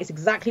you are is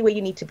exactly where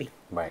you need to be.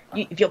 Right.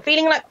 If you're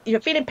feeling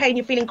pain,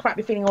 you're feeling crap,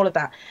 you're feeling all of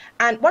that.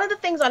 And one of the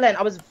things I learned,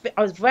 I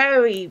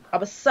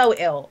was so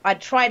ill. I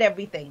tried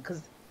everything,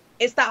 because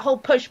it's that whole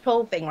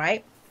push-pull thing,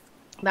 right?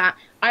 That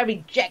I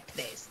reject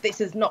this. This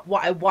is not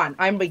what I want.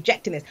 I'm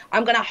rejecting this.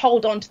 I'm going to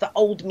hold on to the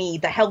old me,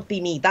 the healthy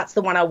me. That's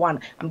the one I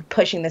want. I'm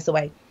pushing this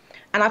away.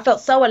 And I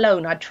felt so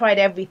alone. I tried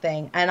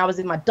everything, and I was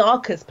in my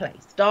darkest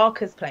place.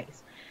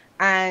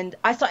 And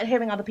I started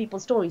hearing other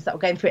people's stories that were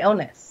going through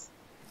illness.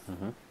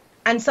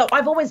 And so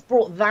I've always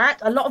brought that.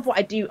 A lot of what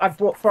I do, I've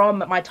brought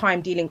from my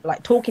time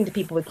talking to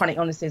people with chronic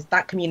illnesses,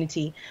 that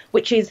community,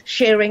 which is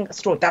sharing a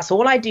story. That's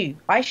all I do.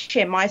 I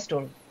share my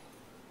story.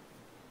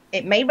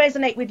 It may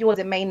resonate with yours,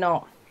 it may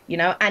not, you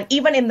know, and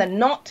even in the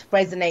not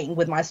resonating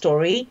with my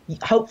story,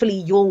 hopefully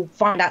you'll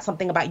find out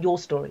something about your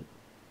story.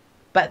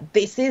 But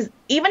this is,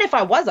 even if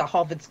I was a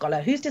Harvard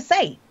scholar, who's to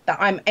say that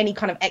I'm any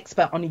kind of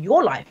expert on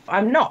your life?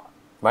 I'm not.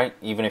 Right.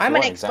 Even if I'm you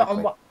an are, expert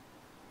on what.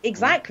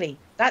 Exactly.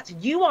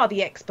 You are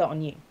the expert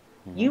on you.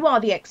 You are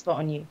the expert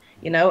on you,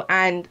 you know,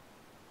 and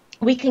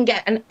we can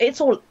get, and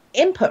it's all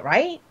input,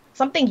 right?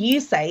 Something you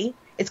say,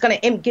 it's going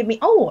to give me,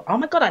 oh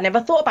my God, I never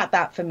thought about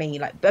that for me.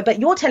 Like, but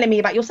you're telling me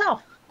about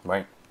yourself.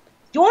 Right.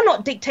 You're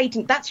not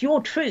dictating. That's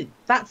your truth.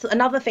 That's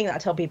another thing that I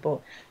tell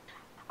people.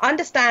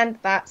 Understand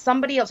that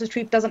somebody else's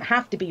truth doesn't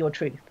have to be your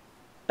truth,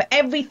 but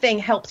everything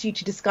helps you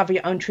to discover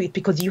your own truth,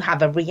 because you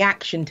have a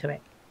reaction to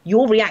it.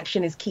 Your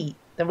reaction is key.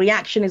 The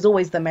reaction is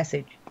always the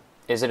message.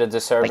 Is it a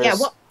disservice? Yeah,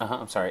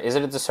 I'm sorry. Is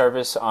it a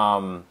disservice?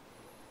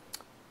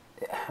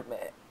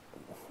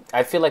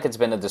 I feel like it's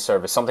been a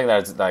disservice. Something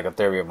that's like a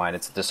theory of mine.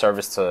 It's a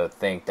disservice to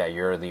think that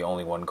you're the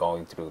only one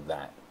going through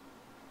that.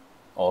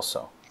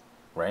 Also,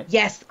 right?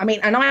 Yes, I mean,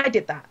 and I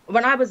did that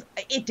when I was.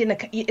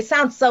 It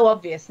sounds so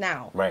obvious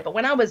now, right? But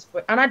when I was,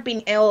 and I'd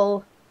been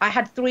ill I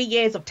had 3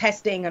 years of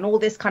testing and all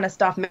this kind of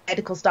stuff,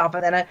 medical stuff,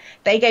 and then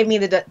they gave me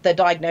the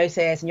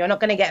diagnosis, and you're not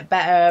going to get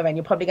better, and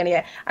you're probably going to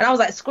get. And I was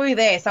like, screw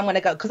this, I'm going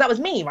to go, because that was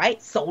me,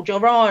 right?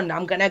 Soldier on,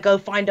 I'm going to go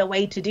find a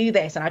way to do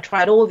this, and I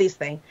tried all these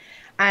things,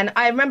 and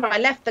I remember I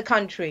left the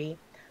country.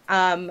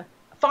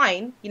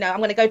 Fine, I'm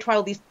going to go try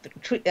all these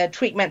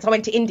treatments. I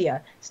went to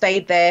India,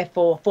 stayed there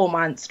for 4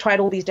 months, tried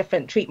all these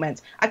different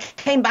treatments. I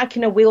came back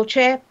in a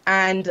wheelchair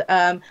and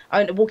I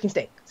owned a walking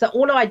stick. So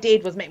all I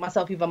did was make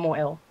myself even more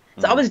ill.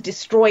 So I was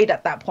destroyed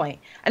at that point.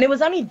 And it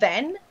was only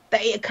then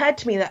that it occurred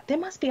to me that there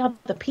must be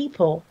other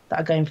people that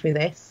are going through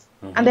this.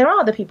 And there are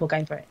other people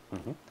going through it.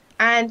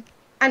 And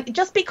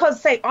just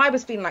because, say, I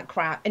was feeling like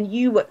crap and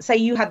you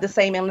had the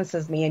same illness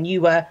as me and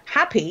you were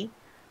happy.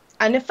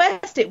 And at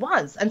first it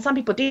was, and some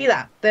people do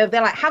that. They're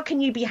like, how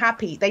can you be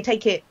happy? They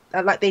take it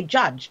like they're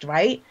judged,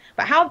 right?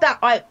 But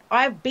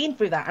I've been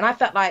through that, and I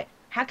felt like,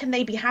 how can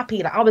they be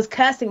happy? Like I was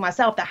cursing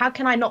myself that how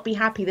can I not be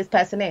happy this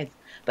person is?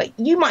 But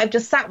you might have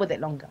just sat with it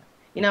longer,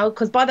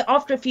 because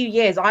after a few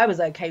years, I was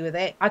okay with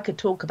it. I could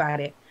talk about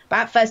it, but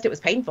at first it was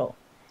painful.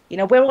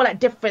 We're all at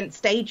different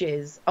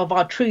stages of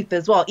our truth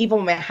as well. Even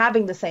when we're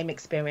having the same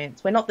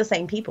experience, we're not the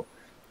same people.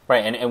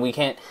 Right, and we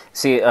can't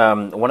see.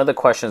 One of the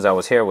questions I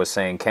was here was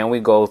saying, can we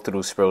go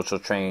through spiritual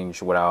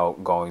change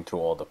without going through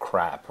all the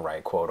crap,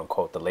 right? Quote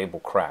unquote, the label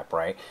crap,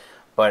 right?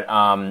 But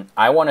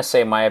I want to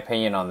say my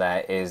opinion on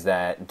that is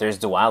that there's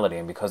duality,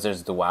 and because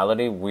there's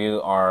duality, we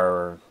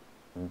are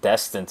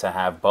destined to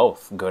have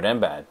both good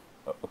and bad,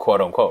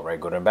 quote unquote, right?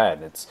 Good and bad.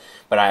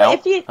 Go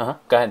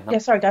ahead. No. Yeah,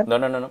 sorry, go ahead.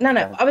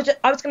 No. I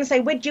was going to say,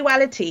 with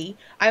duality,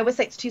 I always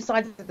say it's two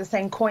sides of the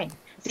same coin.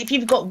 So if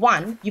you've got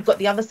one, you've got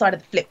the other side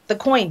of the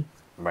coin.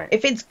 Right.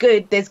 If it's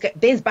good,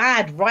 there's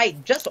bad,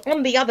 right? Just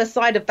on the other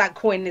side of that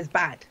coin is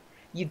bad.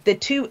 The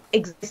two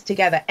exist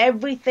together.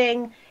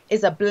 Everything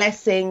is a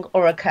blessing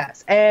or a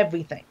curse.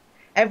 Everything,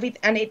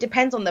 and it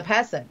depends on the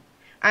person.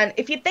 And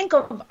if you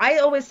I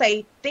always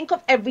say, think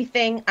of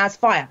everything as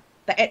fire.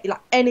 Like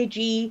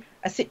energy,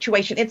 a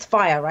situation, it's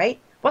fire, right?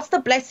 What's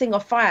the blessing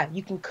of fire?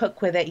 You can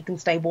cook with it. You can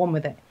stay warm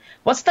with it.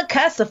 What's the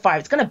curse of fire?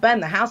 It's going to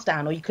burn the house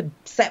down, or you could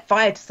set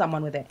fire to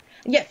someone with it.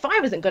 And yet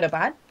fire isn't good or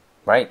bad.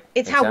 Right.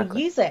 It's exactly how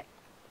we use it.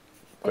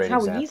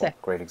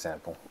 Great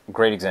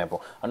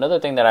example. Another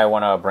thing that I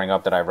want to bring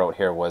up that I wrote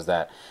here was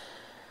that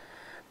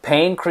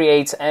pain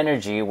creates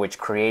energy, which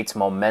creates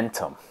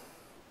momentum.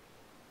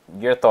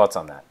 Your thoughts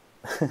on that?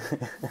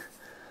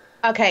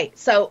 Okay,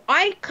 so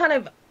I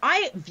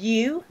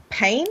view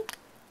pain.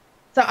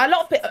 So a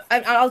lot of people,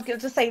 I'll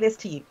just say this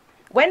to you.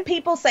 When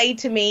people say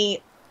to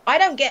me, I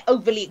don't get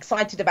overly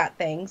excited about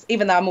things,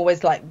 even though I'm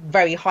always like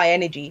very high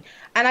energy,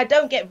 and I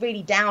don't get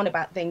really down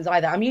about things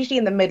either. I'm usually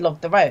in the middle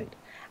of the road.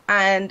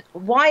 And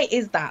why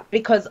is that?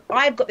 Because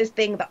I've got this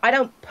thing that I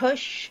don't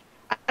push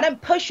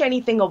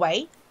anything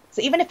away.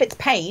 So even if it's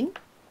pain,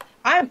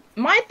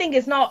 my thing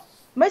is not,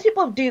 most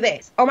people do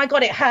this. Oh my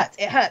God, it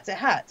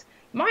hurts.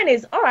 Mine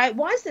is, all right,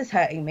 why is this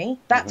hurting me?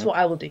 That's what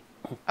I will do.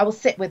 I will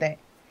sit with it.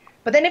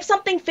 But then if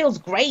something feels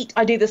great,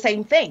 I do the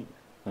same thing.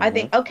 I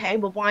think, okay,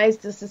 well, why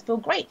does this feel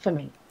great for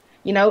me?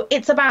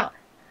 It's about,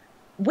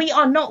 we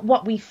are not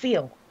what we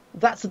feel.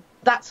 That's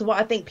what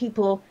I think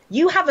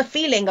you have a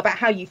feeling about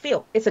how you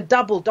feel. It's a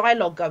double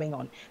dialogue going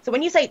on. So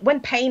when you say, when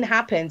pain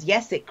happens,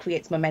 yes, it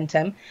creates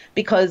momentum,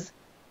 because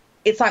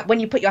it's like when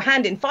you put your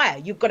hand in fire,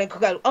 you've got to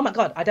go, oh my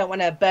God, I don't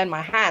want to burn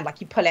my hand,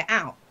 like you pull it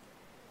out.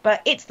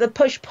 But it's the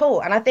push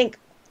pull. And I think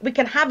we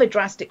can have a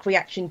drastic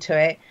reaction to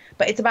it,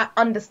 but it's about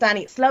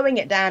understanding it, slowing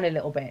it down a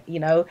little bit,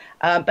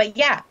 But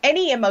yeah,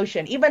 any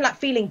emotion, even like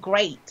feeling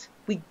great,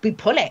 we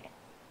pull it.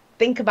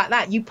 Think about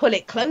that. You pull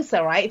it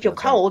closer, right? If you're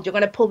cold, you're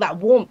going to pull that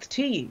warmth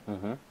to you.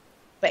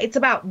 But it's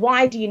about,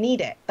 why do you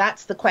need it?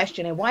 That's the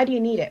question. And why do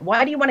you need it?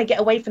 Why do you want to get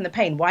away from the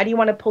pain? Why do you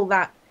want to pull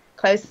that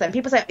closer? And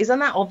people say, isn't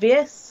that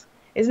obvious?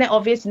 Isn't it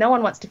obvious? No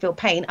one wants to feel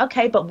pain.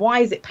 Okay, but why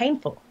is it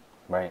painful?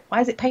 Right.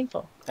 Why is it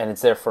painful? And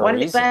it's there for a reason. Why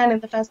did it burn in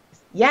the first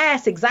place?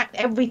 Yes, exactly.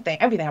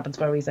 Everything happens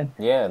for a reason.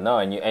 Yeah, no,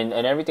 and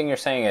everything you're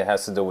saying, it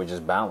has to do with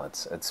just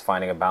balance. It's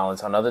finding a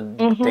balance. Another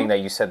thing that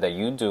you said that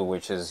you do,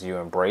 which is you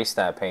embrace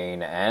that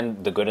pain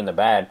and the good and the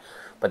bad,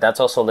 but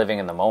that's also living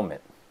in the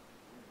moment.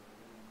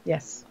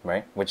 Yes.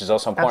 Right? Which is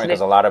also important,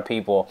 because a lot of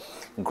people,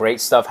 great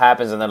stuff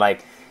happens and they're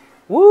like,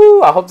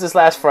 woo, I hope this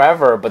lasts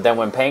forever. But then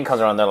when pain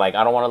comes around, they're like,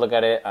 I don't want to look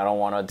at it. I don't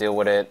want to deal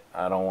with it.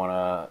 I don't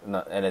want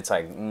to. And it's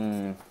like,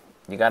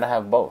 you got to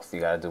have both. You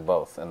got to do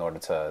both in order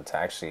to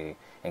actually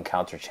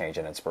encounter change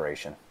and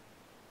inspiration.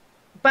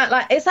 But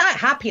like, it's like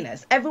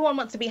happiness. Everyone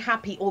wants to be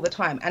happy all the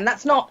time. And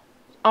that's not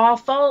our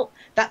fault.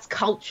 That's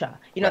culture.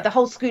 The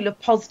whole school of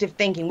positive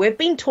thinking. We've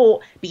been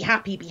taught, be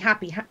happy, be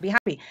happy, be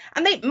happy.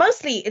 And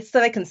mostly it's so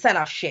they can sell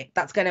us shit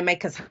that's going to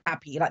make us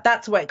happy. Like,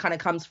 that's where it kind of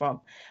comes from.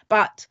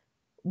 But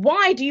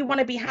why do you want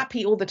to be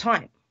happy all the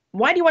time?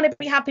 Why do you want to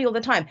be happy all the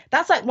time?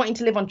 That's like wanting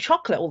to live on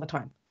chocolate all the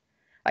time.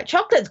 Like,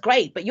 chocolate's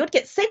great, but you'd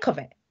get sick of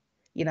it.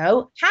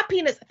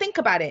 Happiness, think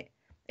about it.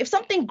 If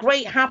something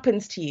great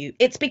happens to you,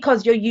 it's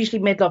because you're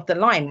usually middle of the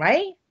line,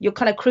 right? You're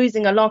kind of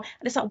cruising along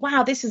and it's like,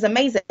 wow, this is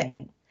amazing.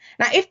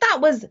 Now, if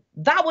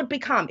that would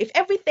become, if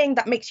everything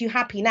that makes you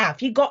happy now,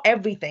 if you got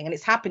everything, and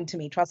it's happened to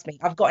me, trust me,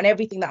 I've gotten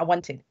everything that I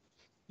wanted,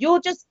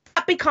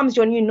 that becomes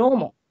your new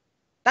normal.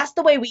 That's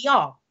the way we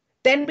are.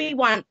 Then we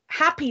want,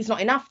 happy is not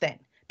enough then.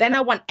 Then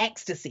I want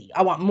ecstasy.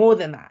 I want more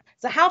than that.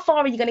 So how far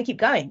are you going to keep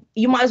going?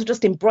 You might as well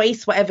just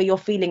embrace whatever you're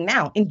feeling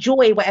now.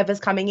 Enjoy whatever's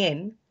coming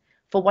in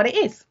for what it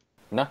is.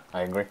 No,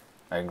 I agree.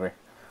 I agree.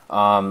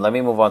 Let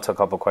me move on to a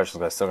couple questions,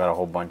 but I still got a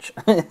whole bunch.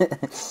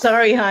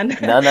 Sorry, hon.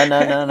 No.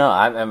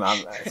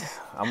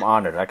 I'm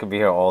honored. I could be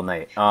here all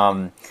night.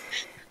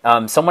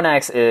 Someone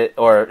asked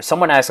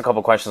a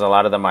couple questions. A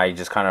lot of them I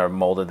just kind of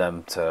molded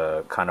them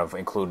to kind of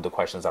include the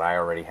questions that I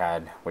already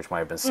had, which might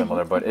have been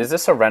similar. But is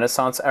this a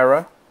Renaissance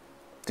era?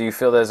 Do you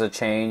feel there's a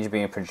change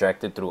being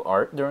projected through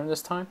art during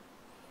this time?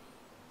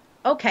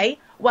 Okay,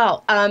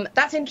 well,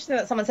 that's interesting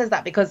that someone says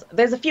that, because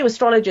there's a few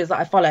astrologers that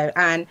I follow,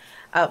 and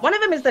one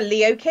of them is the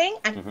Leo King,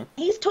 and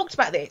he's talked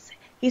about this.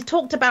 He's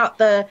talked about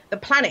the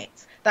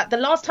planets, that the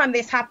last time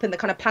this happened, the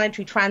kind of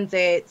planetary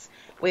transits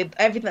with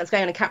everything that's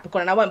going on in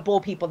Capricorn, and I won't bore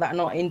people that are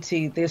not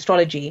into the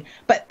astrology,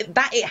 but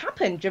that it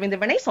happened during the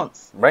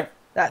Renaissance. Right.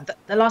 That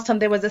the last time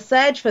there was a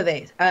surge for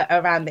this,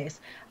 around this.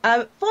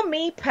 For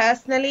me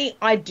personally,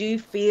 I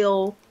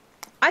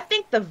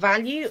think the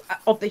value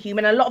of the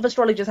human, a lot of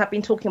astrologers have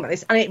been talking about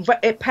this, and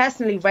it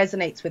personally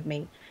resonates with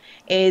me,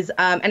 is,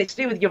 and it's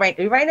to do with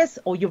Uranus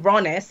or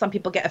Uranus. Some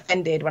people get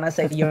offended when I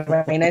say the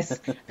Uranus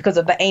because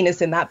of the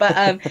anus in that. But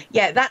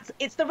yeah,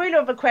 it's the ruler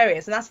of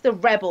Aquarius, and that's the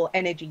rebel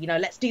energy. You know,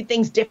 let's do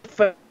things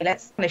different.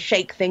 Let's kind of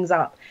shake things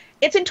up.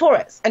 It's in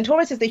Taurus, and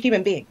Taurus is the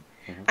human being.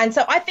 And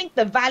so I think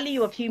the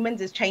value of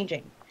humans is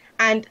changing.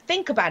 And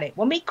think about it.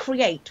 When we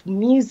create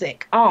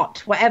music,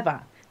 art,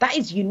 whatever, that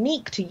is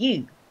unique to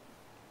you.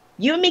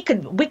 You and me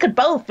we could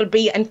both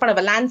be in front of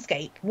a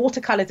landscape,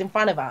 watercolors in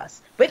front of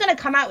us. We're going to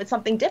come out with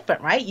something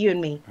different, right? You and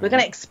me. We're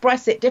going to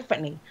express it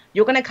differently.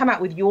 You're going to come out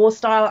with your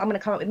style. I'm going to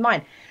come out with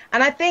mine.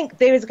 And I think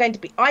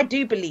I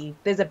do believe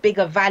there's a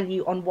bigger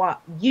value on what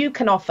you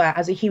can offer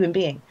as a human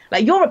being.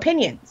 Like your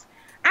opinions.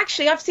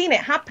 Actually, I've seen it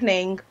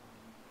happening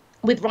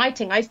with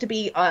writing. I used to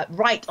be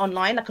write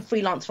online, like a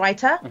freelance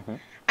writer.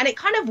 And it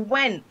kind of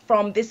went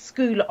from this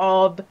school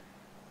of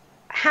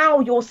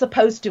how you're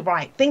supposed to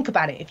write. Think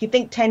about it. If you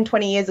think 10,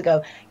 20 years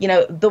ago, you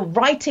know, the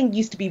writing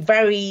used to be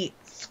very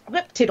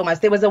scripted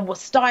almost. There was a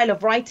style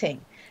of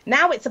writing.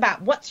 Now it's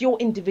about what's your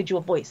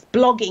individual voice.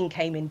 Blogging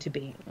came into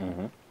being.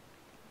 Do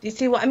you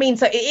see what I mean?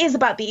 So it is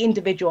about the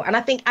individual. And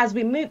I think as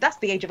we move, that's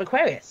the age of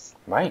Aquarius.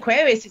 Right.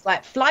 Aquarius is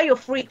like, fly your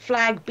freak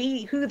flag,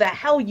 be who the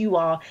hell you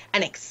are,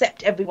 and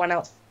accept everyone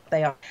else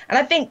they are. And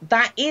I think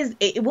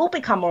it will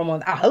become more and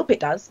more. I hope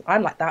it does.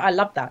 I'm like that. I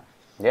love that.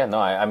 Yeah, no,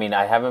 I mean,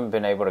 I haven't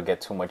been able to get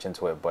too much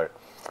into it, but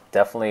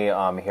definitely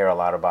hear a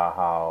lot about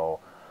how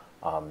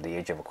the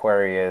age of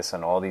Aquarius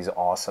and all these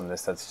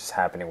awesomeness that's just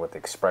happening with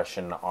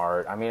expression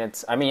art. I mean,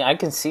 I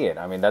can see it.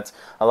 I mean, that's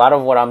a lot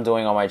of what I'm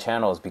doing on my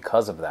channel is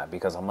because of that,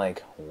 because I'm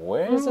like,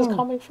 where is this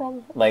coming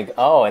from? Like,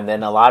 oh, and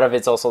then a lot of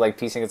it's also like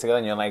piecing it together,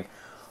 and you're like,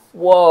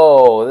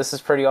 whoa, this is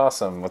pretty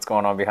awesome. What's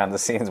going on behind the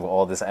scenes with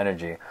all this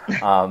energy?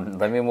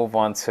 Let me move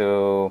on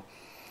to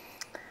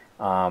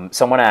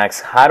someone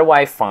asks, how do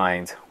I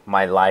find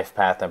my life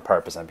path and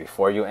purpose? And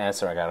before you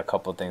answer, I got a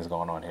couple of things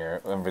going on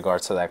here in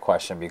regards to that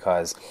question,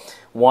 because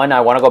one,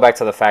 I want to go back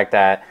to the fact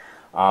that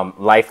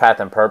life path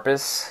and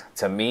purpose,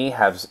 to me,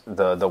 has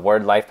the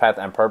word life path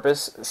and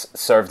purpose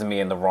served me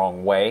in the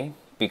wrong way,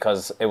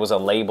 because it was a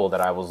label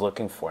that I was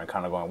looking for and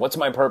kind of going, what's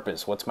my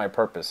purpose? What's my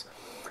purpose?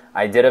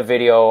 I did a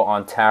video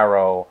on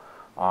tarot,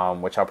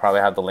 which I'll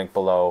probably have the link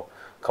below,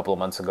 a couple of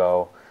months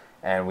ago.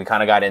 And we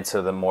kind of got into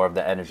more of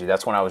the energy.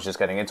 That's when I was just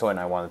getting into it, and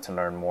I wanted to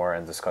learn more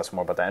and discuss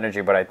more about the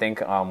energy. But I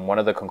think one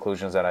of the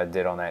conclusions that I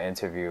did on that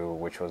interview,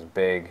 which was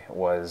big,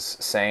 was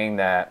saying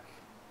that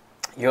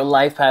your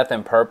life path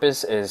and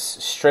purpose is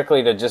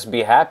strictly to just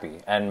be happy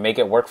and make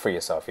it work for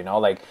yourself. You know,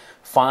 like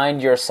find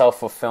your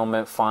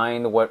self-fulfillment,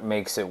 find what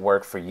makes it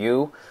work for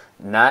you.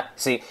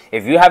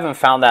 If you haven't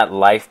found that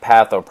life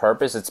path or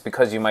purpose, it's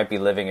because you might be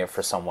living it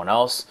for someone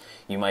else.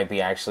 You might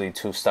be actually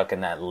too stuck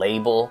in that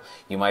label.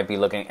 You might be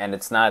looking, and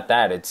it's not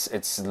that.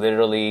 It's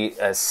literally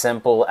as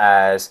simple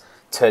as,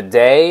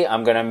 today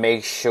I'm going to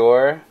make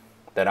sure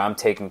that I'm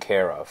taken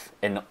care of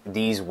in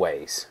these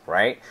ways,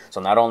 right? So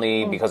not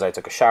only because I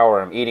took a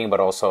shower, I'm eating, but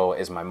also,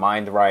 is my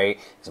mind right?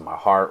 Is my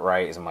heart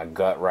right? Is my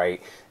gut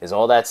right? Is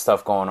all that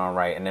stuff going on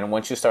right? And then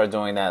once you start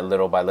doing that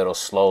little by little,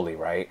 slowly,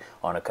 right,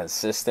 on a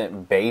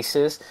consistent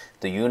basis,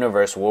 the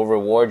universe will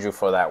reward you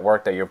for that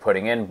work that you're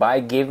putting in by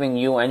giving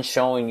you and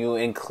showing you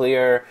in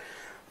clear,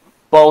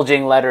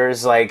 bulging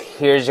letters, like,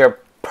 here's your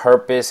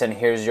purpose and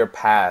here's your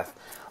path.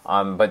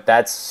 But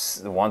that's,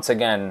 once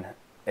again,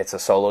 it's a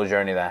solo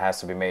journey that has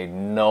to be made.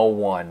 No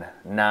one,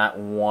 not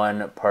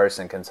one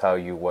person can tell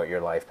you what your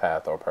life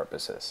path or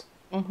purpose is,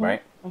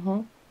 right?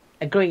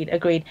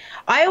 Agreed.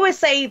 I always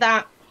say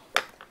that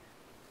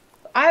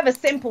I have a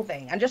simple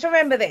thing, and just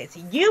remember this.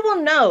 You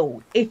will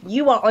know if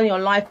you are on your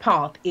life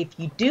path if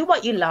you do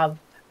what you love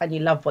and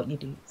you love what you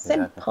do.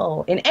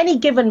 Simple. In any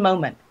given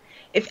moment.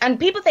 If and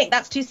people think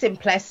that's too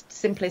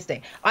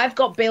simplistic. I've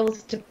got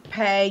bills to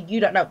pay. You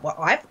don't know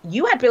what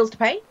you had bills to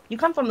pay. You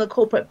come from the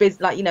corporate biz,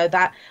 like you know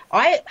that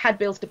I had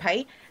bills to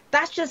pay.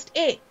 That's just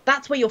it.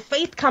 That's where your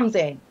faith comes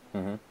in.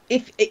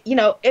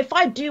 If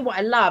I do what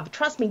I love,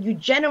 trust me, you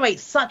generate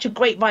such a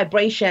great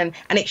vibration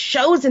and it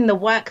shows in the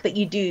work that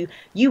you do.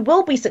 You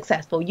will be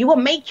successful. You will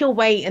make your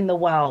way in the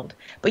world,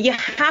 but you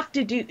have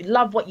to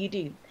love what you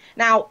do.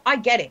 Now, I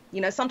get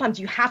it. Sometimes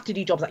you have to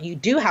do jobs like you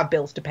do have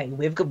bills to pay.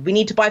 We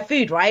need to buy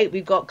food, right?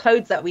 We've got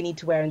clothes that we need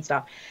to wear and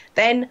stuff.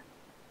 Then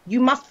you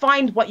must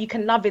find what you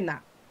can love in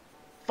that.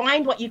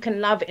 Find what you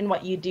can love in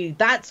what you do.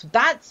 That's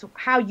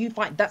how you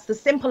find. That's the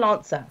simple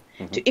answer.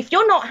 If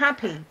you're not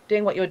happy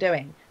doing what you're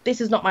doing, this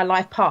is not my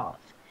life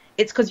path.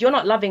 It's because you're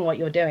not loving what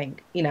you're doing,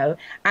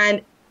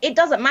 and it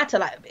doesn't matter.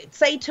 Like,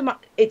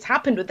 it's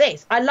happened with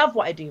this. I love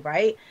what I do,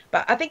 right?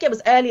 But I think it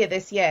was earlier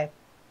this year.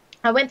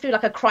 I went through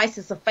like a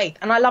crisis of faith,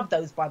 and I love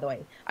those, by the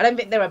way. I don't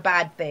think they're a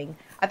bad thing.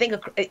 I think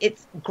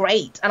it's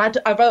great. And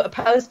I wrote a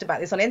post about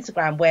this on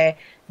Instagram where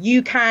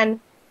you can,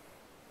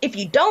 if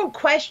you don't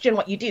question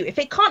what you do, if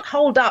it can't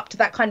hold up to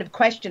that kind of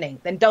questioning,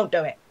 then don't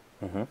do it.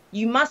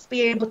 You must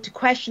be able to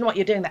question what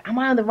you're doing. Am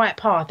I on the right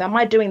path? Am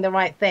I doing the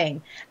right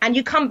thing? And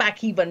you come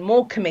back even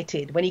more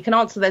committed when you can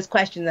answer those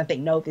questions and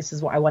think, no, this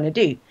is what I want to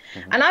do.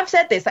 And I've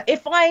said this, that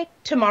if I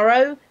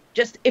tomorrow,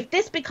 if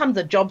this becomes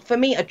a job for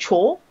me, a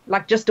chore,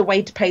 like just a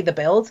way to pay the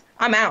bills,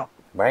 I'm out.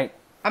 Right.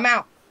 I'm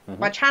out.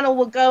 My channel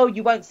will go.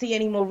 You won't see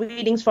any more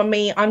readings from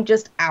me. I'm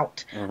just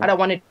out. I don't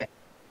want to do it.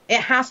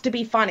 It has to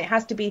be fun. It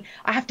has to be,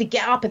 I have to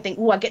get up and think,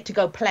 oh, I get to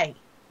go play.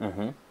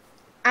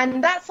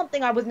 And that's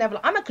something I was never,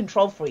 I'm a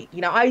control freak.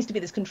 I used to be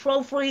this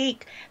control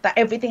freak that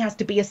everything has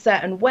to be a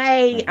certain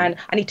way and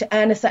I need to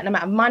earn a certain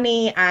amount of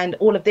money and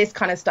all of this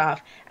kind of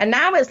stuff. And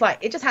now it's like,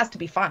 it just has to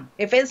be fun.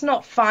 If it's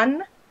not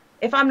fun,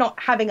 if I'm not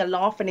having a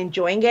laugh and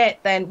enjoying it,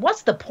 then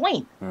what's the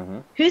point?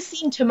 Who's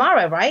seen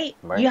tomorrow, right?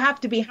 You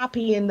have to be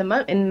happy in the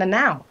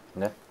now.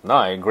 Yeah. No,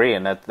 I agree.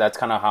 And that's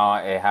kind of how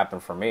it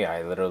happened for me.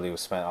 I literally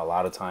spent a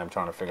lot of time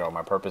trying to figure out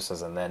my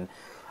purposes, and then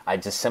I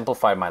just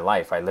simplified my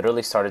life. I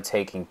literally started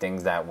taking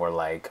things that were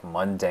like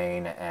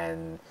mundane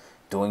and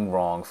doing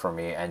wrong for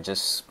me, and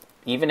just,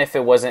 even if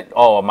it wasn't,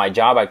 my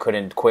job, I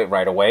couldn't quit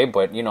right away,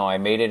 but I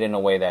made it in a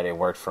way that it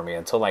worked for me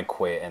until I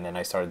quit, and then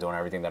I started doing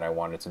everything that I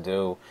wanted to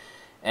do.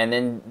 And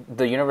then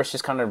the universe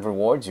just kind of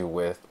rewards you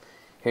with,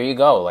 here you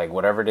go, like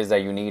whatever it is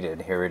that you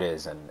needed, here it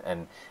is.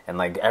 And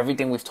like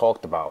everything we've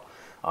talked about,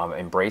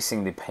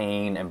 embracing the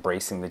pain,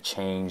 embracing the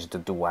change, the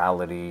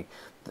duality,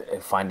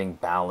 finding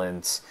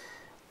balance,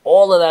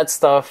 all of that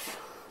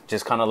stuff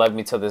just kind of led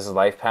me to this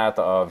life path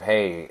of,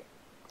 hey,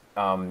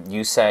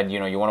 you said,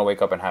 you want to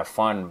wake up and have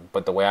fun.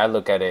 But the way I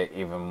look at it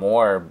even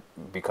more,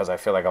 because I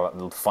feel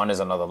like fun is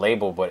another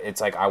label, but it's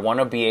like I want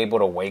to be able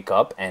to wake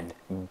up and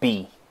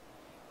be.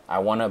 I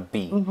want to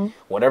be.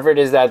 Whatever it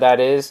is that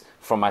is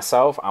for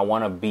myself, I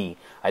want to be.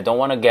 I don't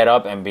want to get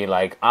up and be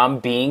like, I'm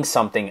being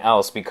something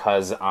else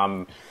because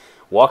I'm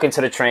walking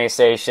to the train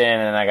station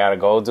and I got to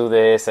go do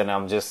this and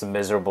I'm just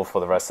miserable for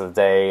the rest of the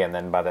day. And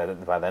then by the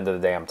end of the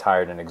day, I'm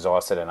tired and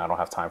exhausted and I don't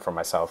have time for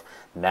myself.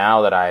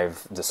 Now that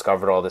I've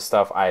discovered all this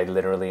stuff, I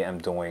literally am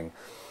doing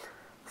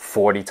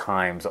 40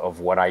 times of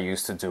what I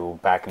used to do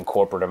back in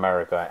corporate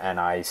America, and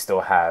I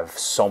still have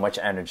so much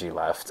energy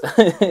left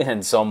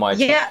and so much.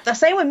 Yeah, the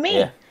same with me.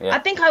 Yeah. I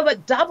think I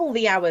worked double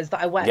the hours that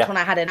I worked when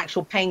I had an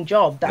actual paying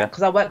job,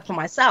 because I worked for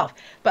myself.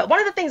 But one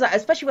of the things,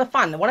 especially with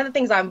fun, one of the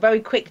things I'm very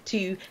quick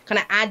to kind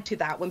of add to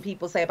that when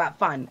people say about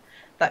fun,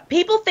 that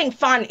people think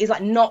fun is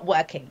like not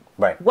working.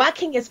 Right.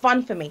 Working is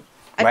fun for me.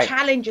 A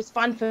challenge is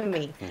fun for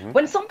me.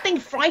 When something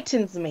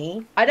frightens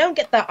me, I don't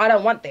get that, I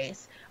don't want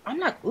this. I'm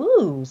like,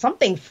 ooh,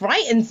 something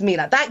frightens me.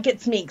 Like, that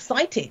gets me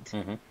excited.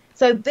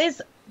 So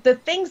the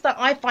things that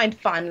I find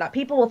fun, like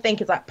people will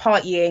think it's like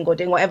partying or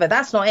doing whatever.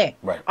 That's not it.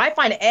 Right. I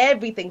find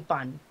everything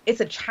fun.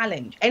 It's a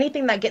challenge.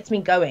 Anything that gets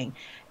me going.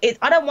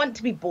 I don't want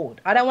to be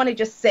bored. I don't want to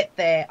just sit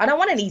there. I don't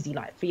want an easy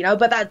life,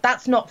 but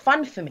that's not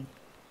fun for me.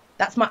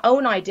 That's my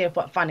own idea of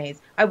what fun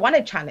is. I want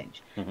a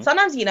challenge.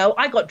 Sometimes,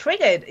 I got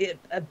triggered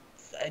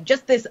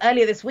just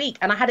earlier this week,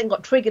 and I hadn't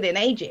got triggered in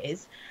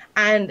ages.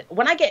 And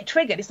when I get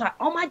triggered, it's like,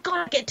 oh my God,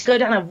 I get to go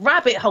down a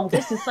rabbit hole.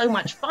 This is so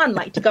much fun,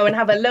 like to go and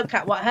have a look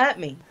at what hurt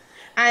me.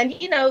 And,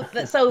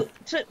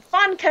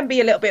 fun can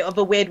be a little bit of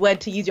a weird word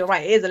to use. You're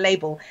right. It is a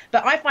label.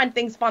 But I find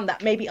things fun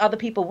that maybe other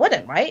people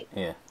wouldn't, right?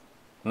 Yeah.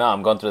 No,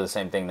 I'm going through the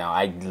same thing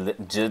now.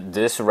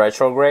 This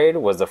retrograde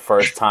was the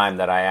first time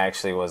that I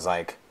actually was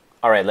like,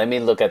 all right, let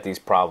me look at these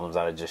problems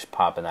that are just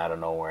popping out of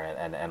nowhere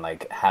and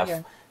like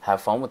have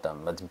fun with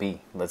them.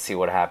 Let's see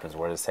what happens,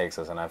 where this takes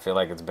us. And I feel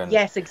like it's been,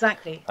 yes,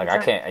 exactly. Like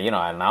exactly. I can't,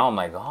 and now I'm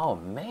like, oh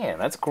man,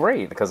 that's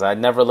great, because I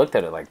never looked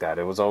at it like that.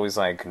 It was always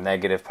like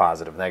negative,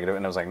 positive, negative,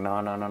 and I was like,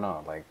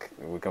 no, like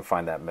we can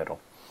find that middle.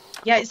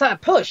 Yeah, it's like a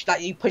push,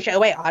 like you push it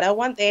away. I don't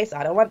want this.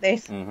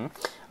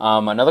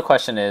 Another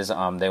question is,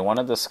 they want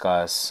to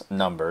discuss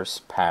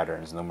numbers,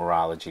 patterns,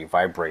 numerology,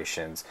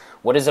 vibrations.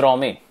 What does it all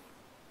mean,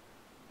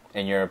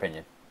 in your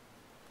opinion?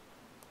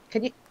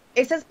 Can you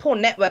It says poor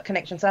network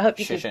connection, so I hope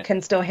you Shit.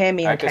 can still hear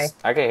me okay.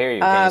 I can hear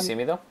you. Can you see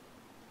me though?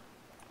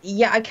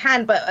 Yeah, I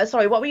can, but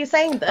sorry, what were you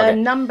saying? Okay.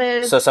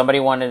 Numbers. So somebody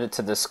wanted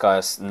to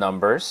discuss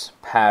numbers,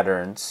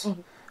 patterns,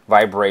 Mhm.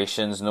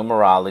 vibrations,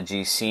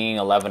 numerology, seeing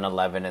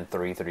 1111 and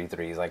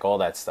 333s, like all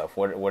that stuff.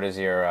 What is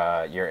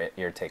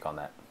your take on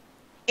that?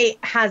 It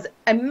has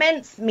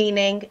immense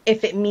meaning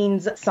if it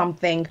means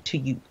something to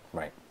you,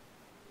 Right.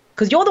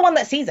 because you're the one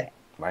that sees it.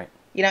 Right.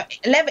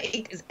 11,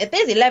 if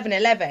there's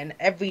 11:11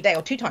 every day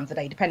or 2 times a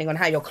day, depending on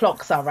how your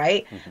clocks are,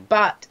 right?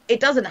 But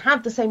it doesn't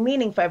have the same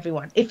meaning for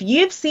everyone. If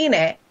you've seen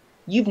it,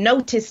 you've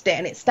noticed it,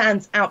 and it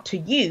stands out to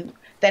you,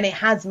 then it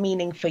has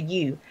meaning for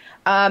you.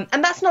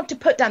 And that's not to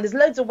put down. There's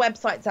loads of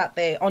websites out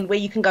there on where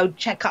you can go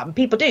check up, and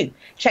people do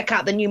check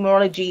out the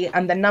numerology,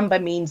 and the number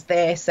means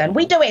this, and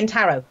we do it in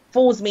tarot.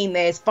 4s mean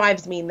this,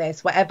 5s mean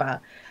this,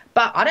 whatever.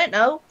 But I don't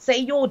know. Say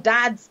your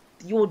dad,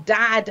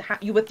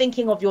 you were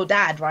thinking of your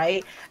dad,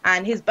 right?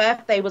 And his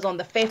birthday was on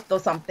the 5th or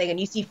something, and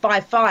you see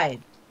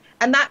 55.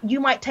 And that you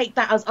might take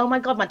that as, oh my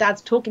God, my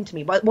dad's talking to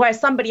me. Whereas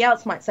somebody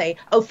else might say,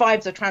 oh,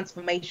 5's a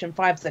transformation,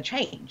 5's a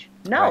change.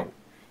 No, right.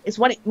 It's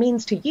what it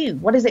means to you.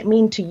 What does it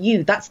mean to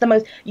you? That's the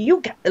most,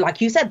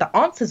 like you said, the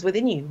answer's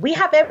within you. We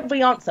have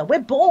every answer. We're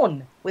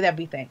born with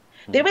everything.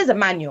 There is a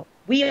manual.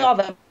 We are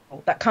the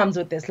manual that comes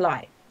with this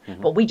life,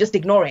 but we just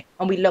ignore it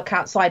and we look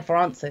outside for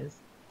answers.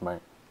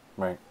 Right.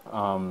 Right.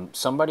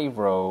 Somebody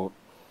wrote,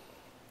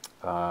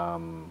 how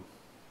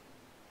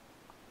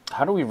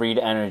do we read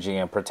energy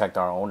and protect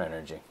our own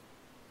energy?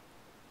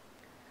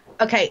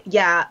 Okay,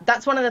 yeah,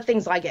 that's one of the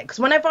things I get. Because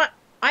whenever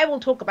I will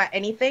talk about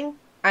anything,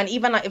 and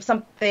even like if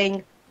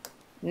something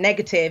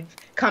negative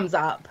comes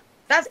up,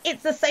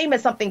 it's the same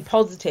as something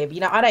positive.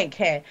 I don't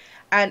care.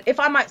 And if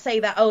I might say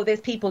that, oh, there's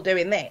people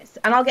doing this,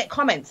 and I'll get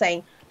comments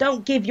saying,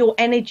 don't give your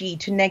energy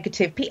to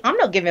negative people. I'm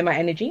not giving my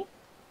energy.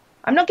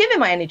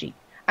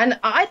 And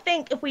I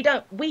think if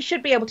we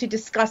should be able to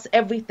discuss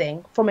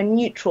everything from a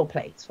neutral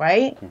place,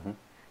 right?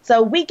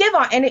 So we give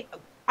our energy.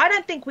 I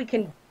don't think we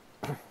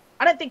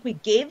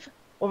give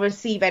or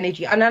receive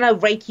energy. And I know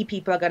Reiki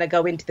people are going to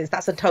go into this.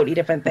 That's a totally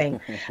different thing.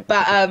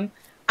 But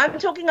I'm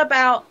talking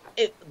about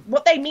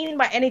what they mean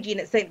by energy. And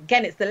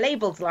it's the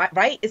labels,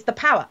 right? It's the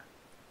power.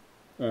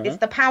 It's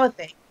the power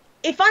thing.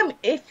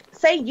 If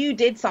say you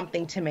did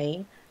something to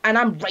me, and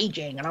I'm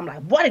raging, and I'm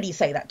like, why did he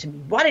say that to me?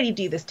 Why did he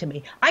do this to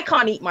me? I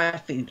can't eat my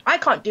food. I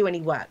can't do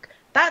any work.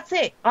 That's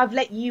it. I've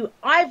let you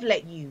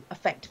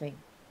affect me.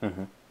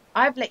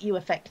 I've let you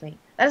affect me.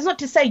 That is not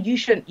to say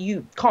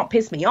you can't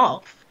piss me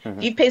off.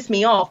 If you piss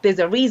me off, there's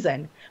a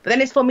reason. But then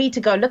it's for me to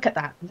go look at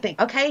that and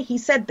think, okay, he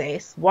said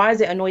this. Why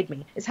has it annoyed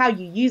me? It's how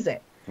you use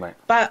it. Right.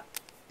 But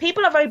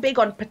people are very big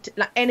on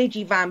like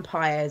energy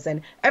vampires.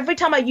 And every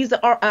time I use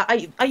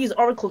I use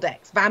oracle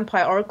decks,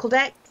 vampire oracle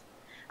decks.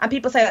 And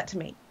people say that to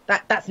me.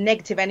 That's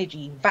negative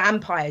energy.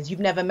 Vampires. You've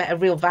never met a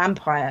real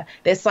vampire.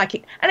 They're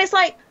psychic. And it's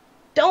like,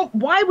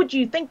 why would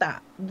you think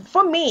that?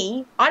 For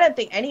me, I don't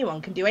think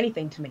anyone can do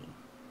anything to me.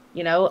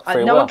 No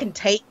one can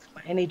take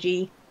my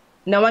energy.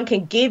 No one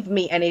can give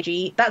me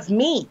energy. That's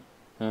me.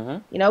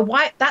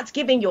 Why? That's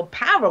giving your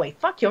power away.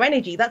 Fuck your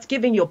energy. That's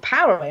giving your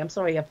power away. I'm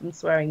sorry if I'm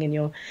swearing in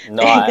your...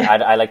 No,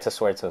 I like to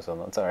swear too, so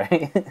that's all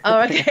right.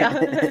 Oh, okay.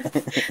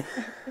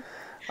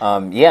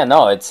 Yeah,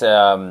 no,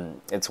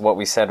 it's what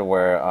we said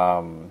where...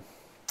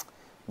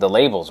 the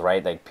labels,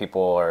 right? Like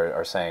people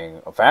are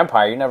saying a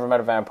vampire, you never met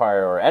a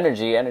vampire, or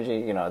energy,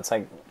 it's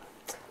like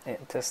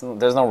there's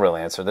no real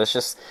answer.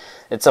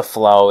 It's a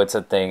flow, it's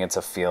a thing, it's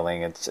a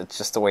feeling, it's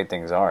just the way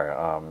things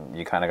are.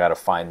 You kind of got to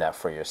find that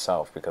for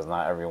yourself, because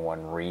not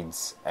everyone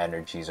reads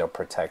energies or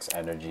protects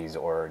energies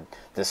or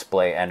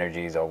display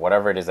energies or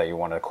whatever it is that you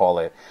want to call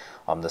it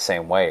the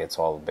same way. It's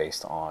all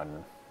based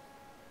on,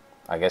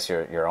 I guess,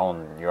 your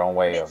own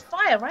way of... It's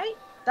fire, right?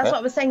 That's what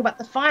I was saying about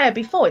the fire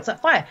before. It's like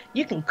fire.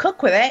 You can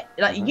cook with it.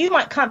 Like you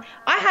might come.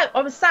 I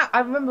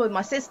remember with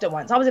my sister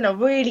once. I was in a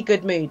really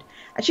good mood,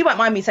 and she won't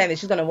mind me saying this.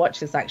 She's going to watch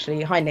this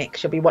actually. Hi Nick.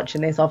 She'll be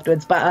watching this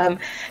afterwards. But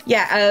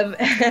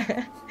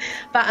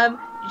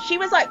she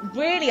was like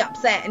really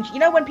upset. And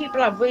when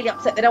people are really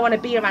upset, they don't want to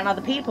be around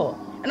other people.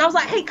 And I was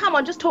like, hey, come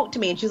on, just talk to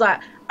me. And she's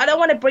like, I don't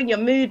want to bring your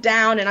mood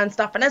down and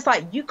stuff. And it's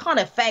like, you can't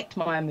affect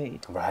my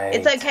mood. Right.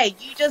 It's okay.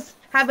 You just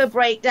have a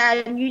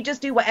breakdown, you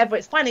just do whatever,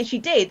 it's fine. And she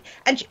did.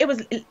 And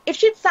if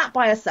she'd sat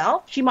by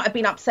herself, she might have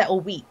been upset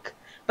all week,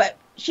 but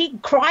she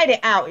cried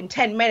it out in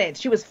 10 minutes.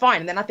 She was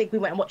fine. And then I think we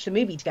went and watched the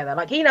movie together.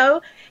 Like,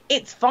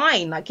 it's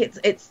fine. Like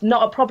it's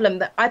not a problem.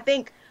 That I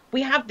think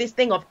we have this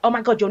thing of, oh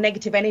my God, your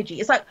negative energy.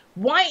 It's like,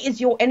 why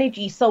is your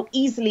energy so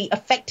easily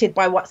affected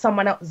by what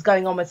someone else is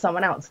going on with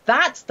someone else?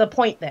 That's the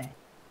point there.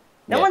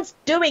 No one's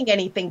doing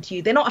anything to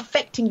you. They're not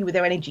affecting you with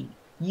their energy.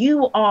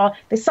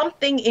 There's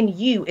something in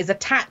you is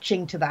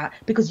attaching to that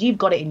because you've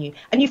got it in you.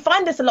 And you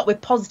find this a lot with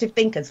positive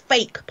thinkers.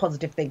 Fake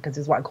positive thinkers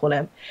is what I call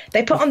them.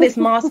 They put on this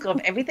mask of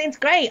everything's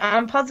great,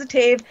 I'm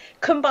positive,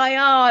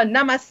 kumbaya,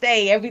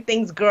 namaste,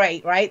 everything's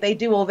great, right? They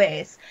do all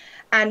this.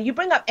 And you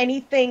bring up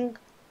anything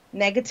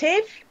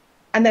negative,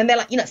 and then they're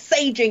like,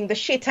 saging the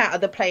shit out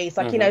of the place,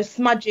 like,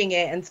 smudging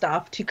it and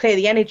stuff to clear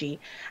the energy.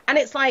 And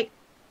it's like,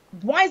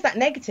 why is that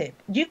negative?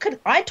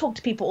 I talk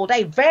to people all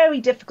day,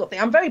 very difficult thing.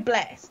 I'm very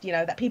blessed,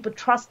 that people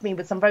trust me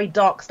with some very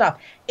dark stuff.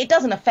 It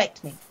doesn't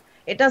affect me.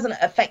 It doesn't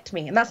affect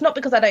me. And that's not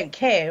because I don't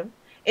care.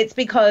 It's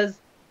because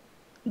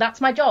that's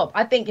my job.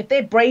 I think if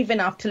they're brave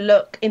enough to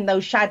look in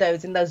those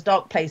shadows, in those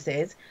dark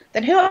places,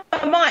 then who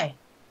am I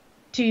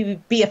to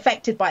be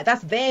affected by it?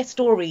 That's their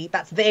story.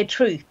 That's their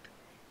truth.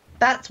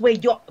 That's where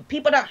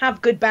people don't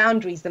have good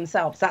boundaries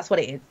themselves. That's what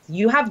it is.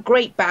 You have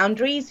great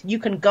boundaries. You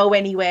can go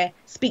anywhere,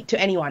 speak to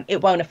anyone.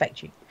 It won't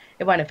affect you.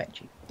 It won't affect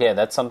you. Yeah,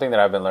 that's something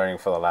that I've been learning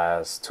for the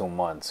last 2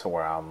 months,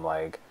 where I'm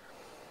like,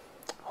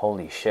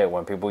 holy shit,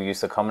 when people used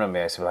to come to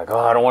me, I used to be like, oh,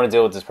 I don't want to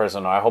deal with this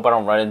person, or I hope I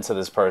don't run into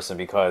this person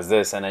because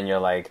this, and then you're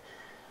like,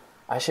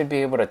 I should be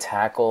able to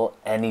tackle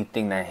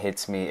anything that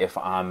hits me if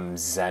I'm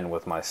zen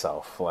with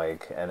myself.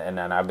 Like, and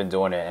I've been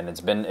doing it,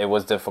 and it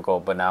was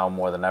difficult, but now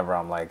more than ever,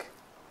 I'm like,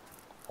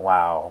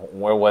 wow,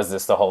 where was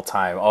this the whole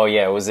time? Oh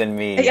yeah, it was in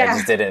me. Yeah. I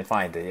just didn't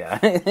find it. Yeah.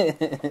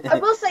 I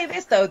will say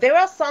this though, there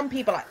are some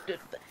people, like,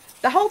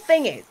 the whole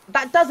thing is,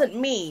 that doesn't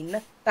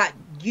mean that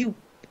you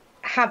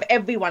have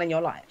everyone in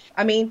your life.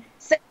 I mean,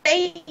 say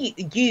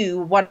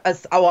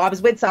I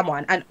was with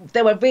someone and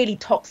they were really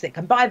toxic,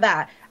 and by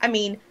that I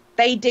mean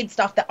they did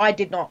stuff that I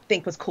did not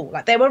think was cool,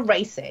 like they were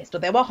racist or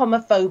they were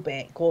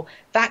homophobic or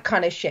that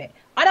kind of shit.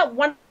 I don't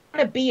want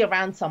to be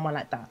around someone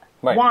like that.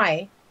 Right.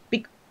 Why?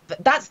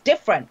 That's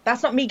different.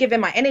 That's not me giving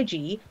my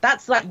energy.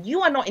 That's like,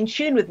 you are not in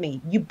tune with me.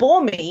 You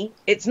bore me.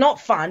 It's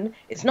not fun.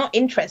 It's not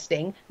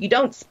interesting. You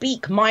don't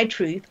speak my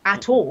truth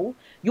at all.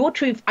 Your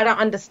truth, I don't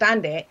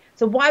understand it.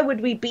 So why would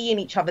we be in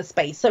each other's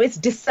space? So it's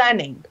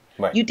discerning.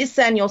 Right. You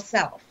discern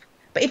yourself.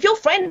 But if your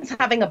friend's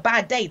having a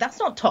bad day, that's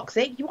not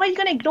toxic. Why are you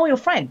going to ignore your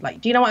friend? Like,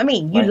 do you know what I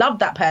mean? You love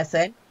that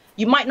person.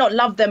 You might not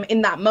love them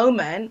in that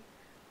moment,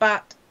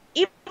 but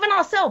even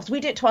ourselves,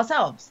 we do it to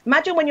ourselves.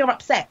 Imagine when you're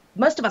upset.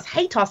 Most of us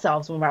hate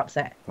ourselves when we're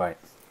upset. Right.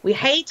 We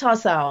hate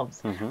ourselves.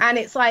 Mm-hmm. And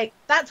it's like,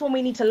 that's when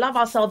we need to love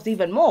ourselves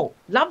even more.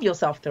 Love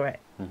yourself through it.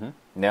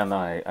 Mm-hmm. Yeah, no,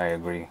 I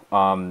agree.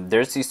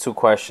 There's these two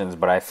questions,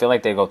 but I feel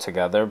like they go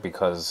together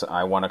because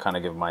I want to kind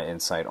of give my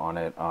insight on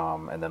it,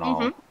 and then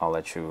I'll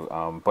let you.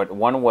 But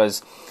one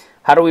was,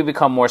 how do we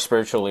become more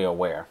spiritually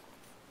aware?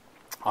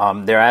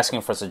 They're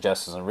asking for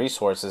suggestions and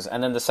resources.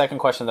 And then the second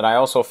question that I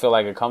also feel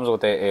like it comes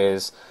with it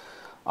is,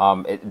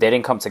 they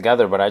didn't come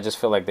together, but I just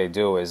feel like they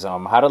do, is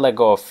how to let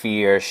go of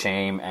fear,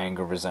 shame,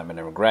 anger, resentment,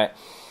 and regret.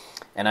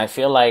 And I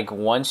feel like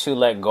once you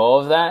let go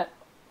of that,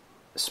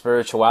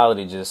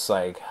 spirituality just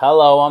like,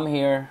 hello, I'm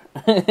here.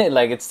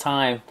 Like, it's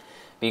time.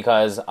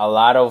 Because a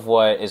lot of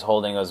what is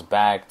holding us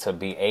back to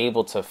be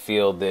able to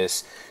feel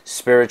this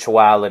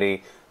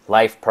spirituality,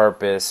 life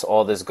purpose,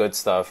 all this good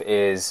stuff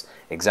is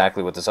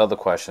exactly what this other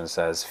question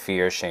says: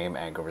 fear, shame,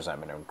 anger,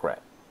 resentment, and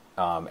regret.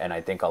 And I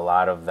think a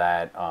lot of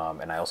that,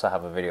 and I also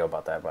have a video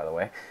about that, by the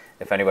way,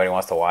 if anybody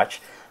wants to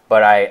watch.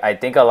 But I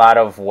think a lot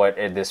of what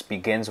this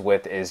begins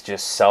with is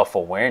just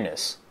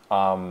self-awareness.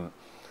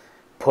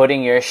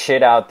 Putting your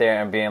shit out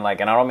there and being like,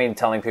 and I don't mean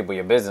telling people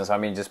your business. I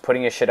mean just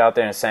putting your shit out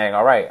there and saying,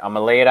 all right, I'm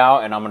going to lay it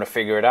out and I'm going to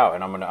figure it out.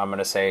 And I'm going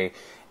to say,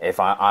 if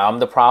I'm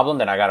the problem,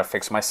 then I got to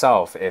fix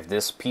myself. If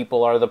this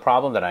people are the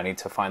problem, then I need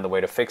to find the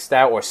way to fix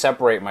that or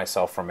separate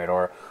myself from it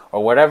or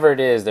whatever it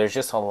is. There's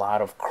just a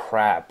lot of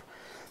crap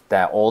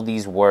that all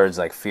these words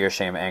like fear,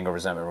 shame, anger,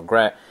 resentment,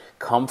 regret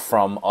come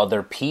from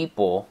other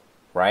people,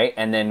 right?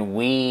 And then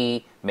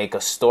we make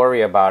a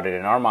story about it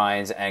in our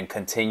minds and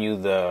continue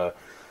the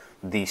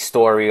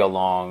story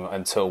along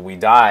until we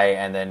die,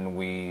 and then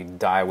we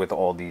die with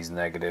all these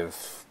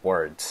negative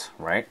words,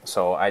 right?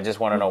 So I just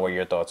want to know what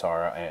your thoughts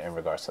are in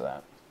regards to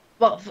that.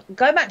 Well,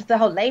 go back to the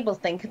whole labels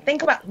thing.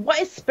 Think about, what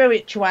is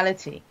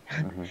spirituality?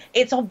 Mm-hmm.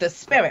 It's of the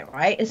spirit,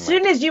 right? As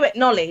soon as you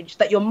acknowledge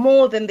that you're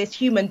more than this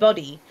human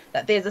body,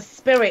 that there's a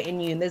spirit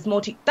in you and there's more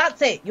to,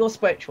 that's it, you're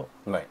spiritual.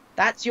 Right.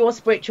 That's your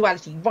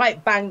spirituality,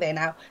 right bang there.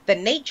 Now, the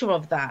nature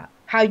of that,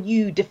 how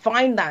you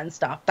define that and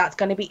stuff, that's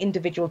going to be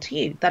individual to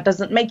you. That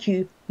doesn't make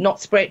you not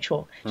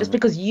spiritual. Just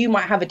because you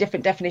might have a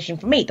different definition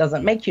from me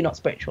doesn't make you not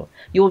spiritual.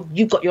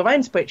 You've got your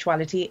own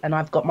spirituality and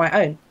I've got my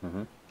own.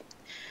 Mm-hmm.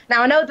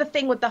 Now, I know the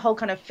thing with the whole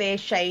kind of fear,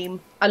 shame,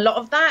 a lot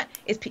of that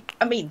is,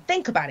 I mean,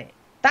 think about it.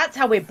 That's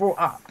how we're brought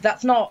up.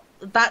 That's not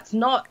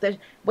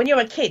when you're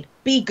a kid,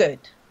 be good.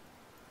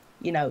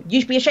 You know, you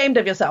should be ashamed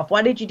of yourself.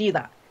 Why did you do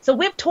that? So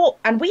we've taught,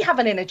 and we have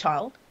an inner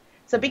child.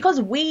 So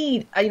because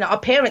we, our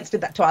parents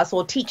did that to us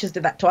or teachers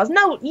did that to us.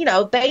 No,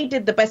 they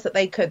did the best that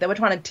they could. They were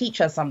trying to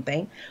teach us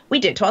something. We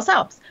did it to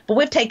ourselves. But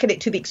we've taken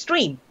it to the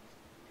extreme.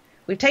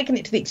 We've taken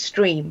it to the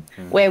extreme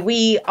where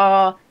we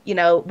are,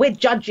 we're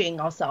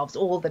judging ourselves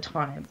all the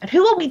time. And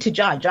who are we to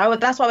judge?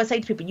 That's why I say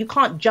to people, you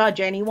can't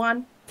judge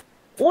anyone.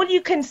 All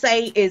you can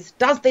say is,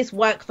 does this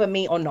work for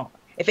me or not?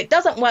 If it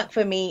doesn't work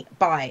for me,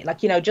 bye.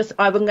 Like,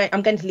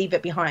 I'm going to leave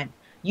it behind.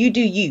 You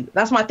do you.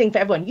 That's my thing for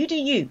everyone. You do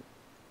you.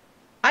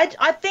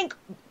 I think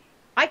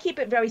I keep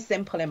it very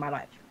simple in my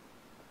life.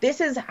 This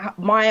is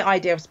my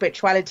idea of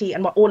spirituality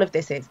and what all of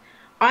this is.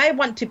 I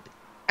want to,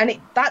 and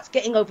that's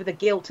getting over the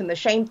guilt and the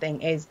shame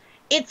thing, is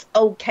it's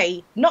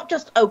okay, not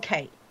just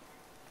okay.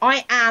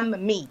 I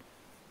am me.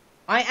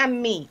 I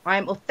am me. I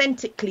am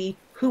authentically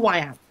who I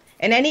am.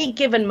 In any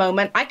given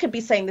moment, I could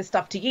be saying this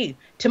stuff to you.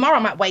 Tomorrow, I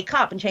might wake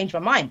up and change my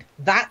mind.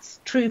 That's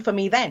true for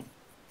me then.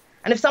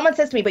 And if someone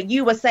says to me, but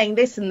you were saying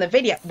this in the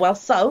video, well,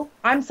 so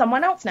I'm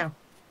someone else now.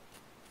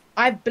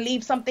 I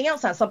believe something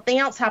else now. Something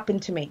else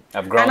happened to me.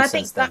 I've grown and I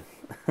since think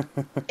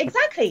then.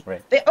 Exactly.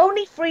 Right. The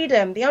only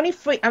freedom,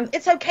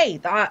 it's okay.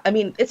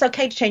 It's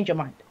okay to change your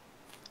mind.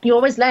 You're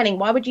always learning.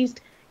 Why would you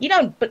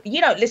don't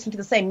listen to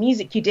the same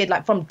music you did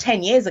like from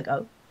 10 years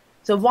ago.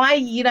 So why,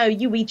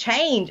 we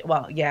change.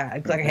 Well, yeah,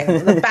 exactly.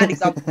 That's a bad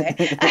example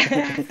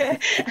there.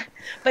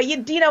 But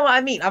do you know what I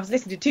mean? I was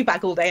listening to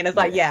Tupac all day and it's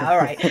like, yeah, all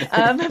right.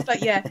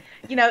 But yeah,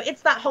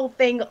 it's that whole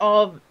thing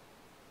of,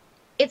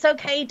 it's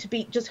okay to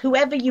be just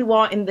whoever you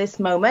are in this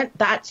moment.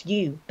 That's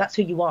you. That's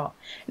who you are.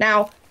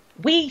 Now,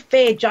 we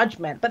fear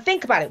judgment, but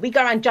think about it. We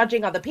go around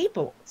judging other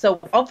people.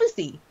 So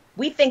obviously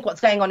we think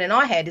what's going on in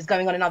our head is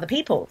going on in other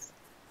people's.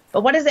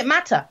 But what does it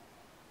matter?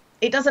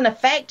 It doesn't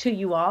affect who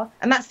you are.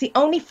 And that's the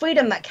only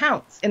freedom that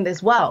counts in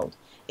this world,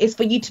 is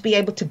for you to be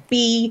able to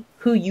be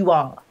who you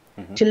are,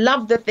 to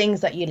love the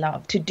things that you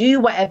love, to do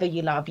whatever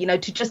you love,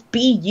 to just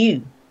be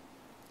you.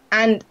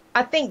 And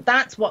I think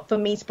that's what, for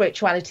me,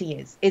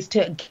 spirituality is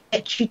to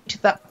get you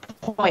to that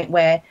point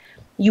where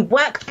you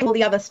work through all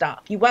the other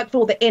stuff. You work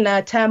through all the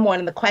inner turmoil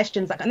and the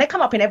questions, and they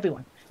come up in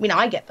everyone. I mean,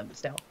 I get them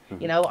still,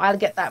 I'll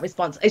get that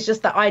response. It's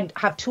just that I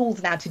have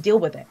tools now to deal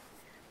with it.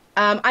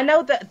 I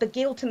know that the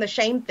guilt and the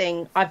shame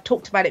thing, I've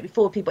talked about it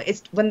before with people.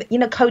 It's when,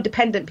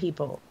 codependent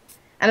people,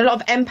 and a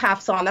lot of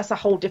empaths are, and that's a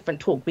whole different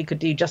talk we could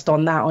do just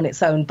on that on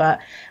its own.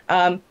 But,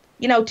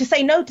 to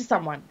say no to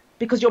someone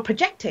because you're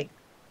projecting.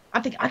 I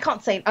think I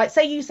can't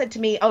say you said to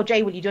me, oh,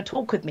 Jay, will you do a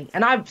talk with me?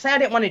 And I say I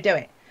didn't want to do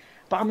it.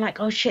 But I'm like,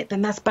 oh, shit,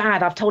 then that's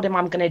bad. I've told him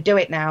I'm going to do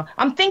it now.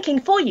 I'm thinking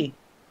for you.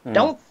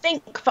 Don't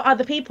think for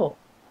other people.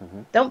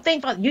 Don't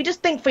think you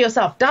just think for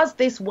yourself. Does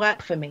this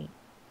work for me?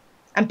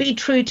 And be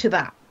true to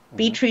that.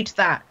 Be true to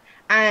that.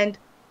 And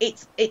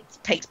it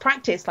takes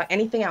practice like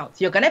anything else.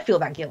 You're going to feel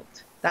that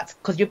guilt. That's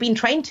because you've been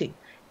trained to.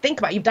 Think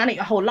about it. You've done it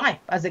your whole life.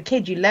 As a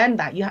kid, you learned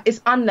that.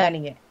 It's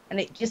unlearning it. And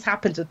it just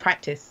happens with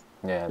practice.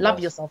 Yeah. Love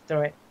yourself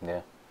through it.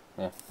 Yeah.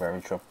 Yeah. Very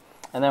true.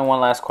 And then one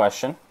last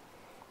question.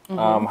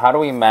 How do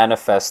we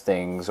manifest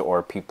things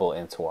or people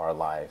into our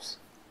lives?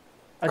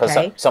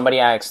 Because somebody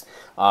asked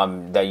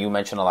that you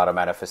mentioned a lot of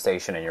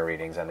manifestation in your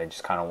readings, and they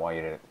just kind of want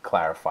you to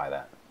clarify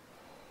that.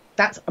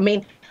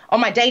 On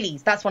my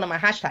dailies, that's one of my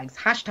hashtags.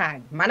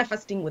 Hashtag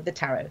manifesting with the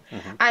tarot.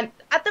 And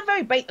at the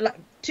very base,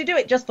 to do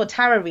it just for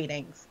tarot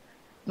readings,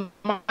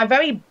 my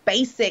very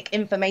basic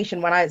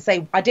information, when I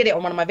did it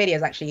on one of my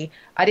videos, actually,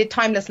 I did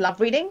timeless love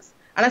readings.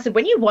 And I said,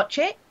 when you watch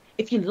it,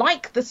 if you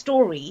like the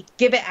story,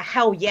 give it a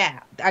hell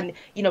yeah. And,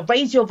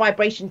 raise your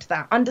vibration to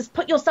that. And just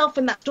put yourself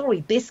in that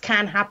story. This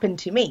can happen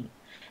to me.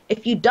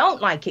 If you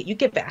don't like it, you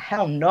give it a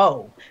hell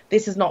no.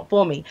 This is not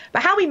for me.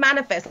 But how we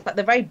manifest,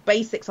 the very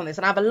basics on this,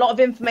 and I have a lot of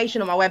information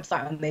on my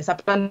website on this.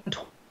 I've done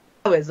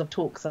hours of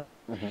talks.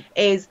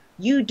 Is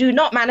you do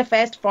not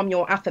manifest from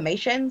your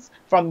affirmations,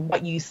 from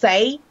what you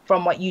say,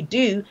 from what you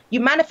do. You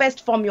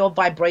manifest from your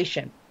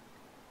vibration.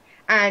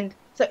 And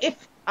so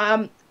if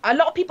a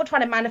lot of people try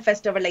to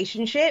manifest a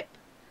relationship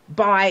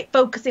by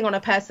focusing on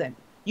a person.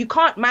 You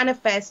can't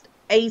manifest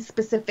a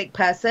specific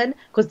person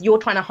because you're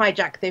trying to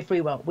hijack their free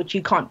will, which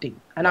you can't do.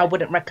 And I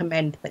wouldn't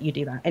recommend that you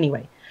do that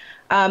anyway.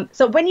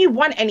 So when you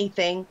want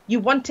anything, you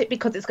want it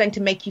because it's going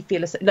to make you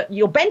feel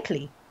your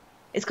Bentley.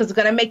 It's because it's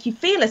going to make you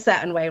feel a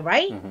certain way,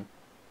 right?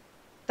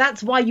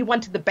 That's why you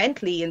wanted the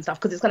Bentley and stuff,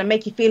 because it's going to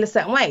make you feel a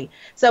certain way.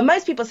 So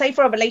most people say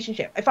for a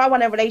relationship, if I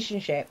want a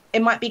relationship,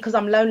 it might be because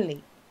I'm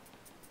lonely.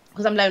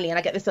 And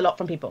I get this a lot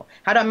from people.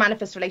 How do I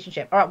manifest a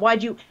relationship? All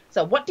right,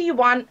 so what do you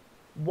want?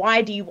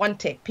 Why do you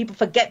want it? People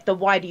forget the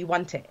why do you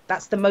want it.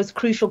 That's the most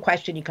crucial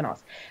question you can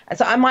ask. And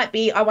so I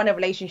want a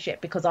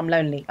relationship because I'm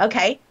lonely.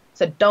 Okay,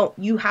 so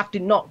you have to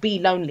not be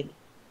lonely.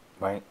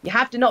 Right. You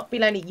have to not be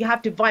lonely. You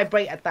have to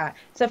vibrate at that.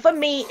 So for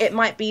me, it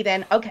might be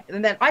then, okay,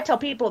 and then I tell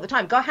people all the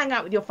time, go hang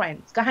out with your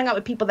friends. Go hang out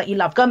with people that you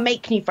love. Go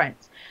make new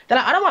friends. They're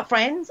like, I don't want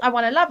friends. I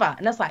want a lover.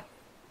 And it's like,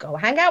 go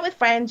hang out with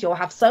friends. You'll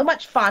have so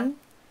much fun.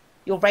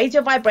 You'll raise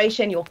your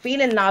vibration. You'll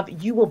feel in love.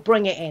 You will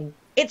bring it in.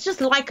 It's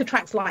just like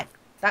attracts like.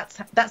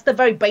 That's the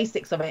very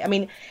basics of it. I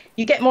mean,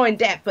 you get more in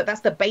depth, but that's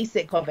the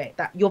basic of it.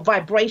 That your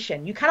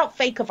vibration, you cannot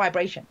fake a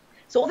vibration.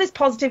 So all this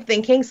positive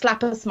thinking,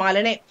 slap a smile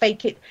in it,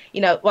 fake it,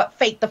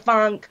 fake the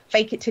funk,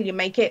 fake it till you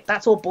make it.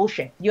 That's all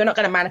bullshit. You're not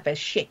going to manifest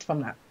shit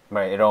from that.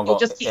 Right.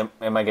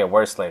 It might get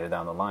worse later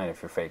down the line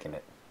if you're faking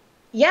it.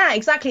 Yeah,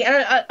 exactly.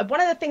 And one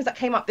of the things that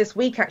came up this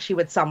week actually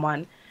with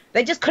someone,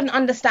 they just couldn't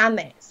understand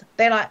this.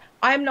 They're like,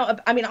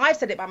 I've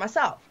said it by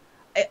myself.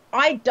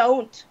 I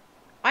don't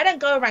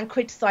go around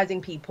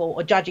criticizing people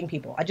or judging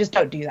people. I just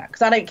don't do that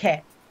because I don't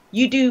care.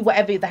 You do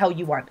whatever the hell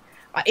you want.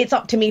 It's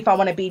up to me if I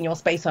want to be in your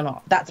space or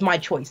not. That's my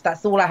choice.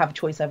 That's all I have a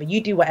choice over.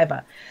 You do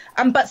whatever.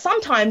 But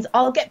sometimes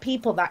I'll get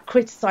people that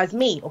criticize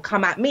me or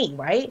come at me,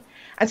 right?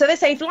 And so they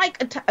say, if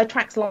like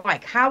attracts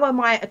like, how am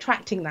I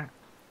attracting that?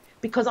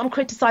 Because I'm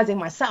criticizing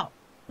myself.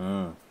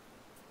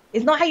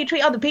 It's not how you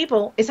treat other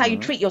people, it's how you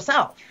treat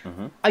yourself.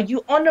 Are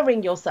you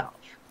honoring yourself?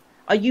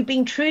 Are you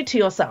being true to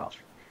yourself?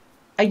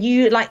 Are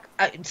you like,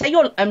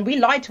 and we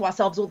lie to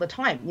ourselves all the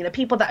time. You know,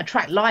 people that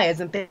attract liars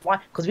and things, why?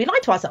 Because we lie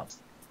to ourselves.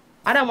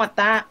 I don't want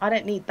that. I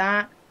don't need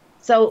that.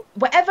 So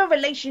whatever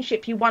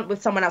relationship you want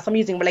with someone else, I'm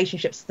using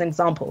relationships as an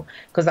example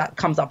because that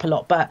comes up a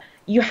lot, but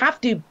you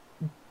have to,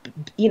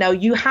 you know,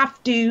 you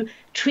have to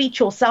treat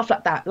yourself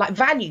like that, like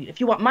value. If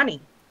you want money,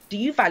 do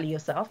you value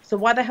yourself? So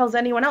why the hell is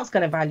anyone else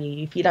going to value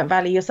you if you don't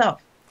value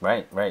yourself?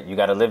 Right. You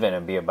got to live it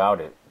and be about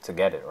it to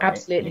get it, right?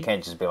 Absolutely. You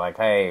can't just be like,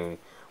 hey,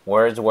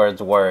 words,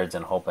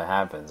 and hope it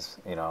happens,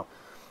 you know?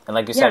 And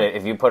like you said,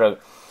 if you put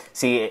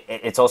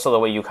it's also the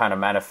way you kind of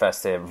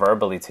manifest it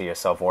verbally to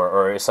yourself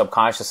or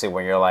subconsciously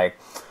when you're like,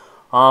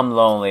 I'm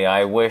lonely,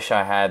 I wish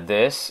I had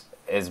this,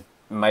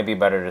 might be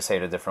better to say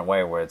it a different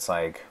way where it's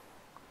like,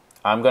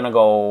 I'm going to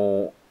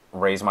go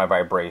raise my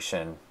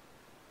vibration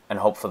and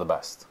hope for the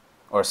best.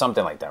 Or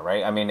something like that,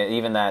 right? I mean,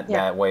 even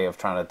that way of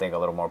trying to think a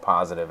little more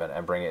positive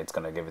and bring it's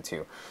going to give it to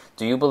you.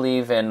 Do you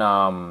believe in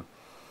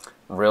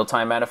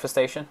real-time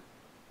manifestation?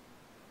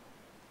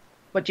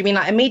 What do you mean,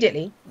 like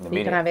immediately?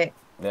 You can have it.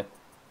 Yeah.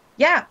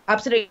 Yeah,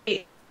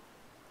 absolutely.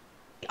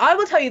 I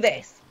will tell you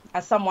this,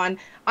 as someone,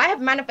 I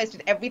have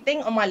manifested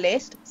everything on my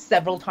list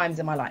several times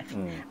in my life.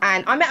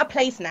 And I'm at a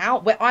place now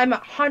where I'm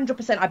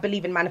 100%, I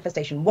believe in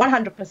manifestation,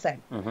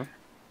 100%.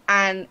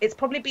 And it's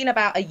probably been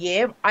about a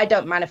year, I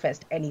don't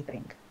manifest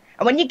anything.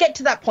 And when you get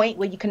to that point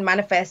where you can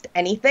manifest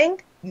anything,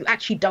 you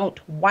actually don't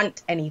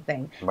want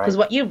anything. Because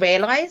what you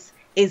realize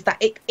is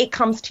that it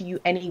comes to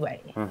you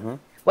anyway.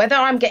 Whether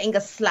I'm getting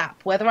a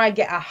slap, whether I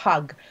get a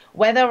hug,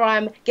 whether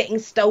I'm getting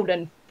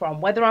stolen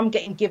from, whether I'm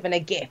getting given a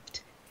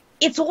gift,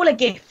 it's all a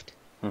gift.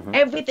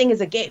 Everything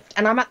is a gift.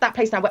 And I'm at that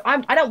place now where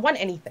I don't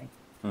want anything.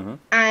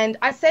 And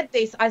I said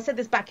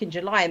this back in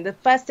July, and the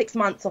first 6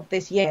 months of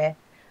this year,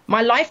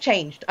 my life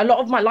changed. A lot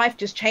of my life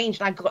just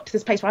changed. And I got to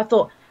this place where I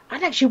thought, I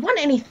don't actually want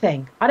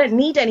anything. I don't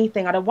need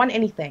anything. I don't want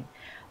anything.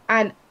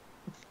 And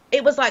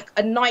it was like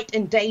a night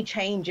and day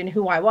change in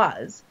who I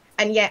was.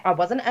 And yet I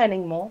wasn't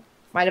earning more.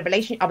 I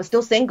was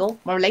still single.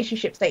 My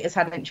relationship status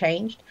hadn't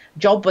changed.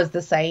 Job was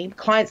the same.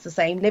 Clients the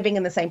same. Living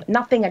in the same.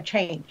 Nothing had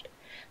changed.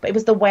 But it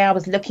was the way I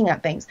was looking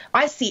at things.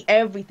 I see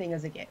everything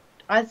as a gift.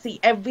 I see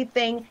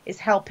everything is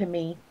helping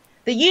me.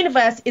 The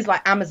universe is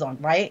like Amazon,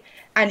 right?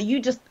 And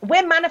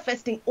we're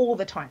manifesting all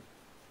the time.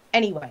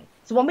 Anyway.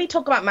 So when we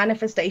talk about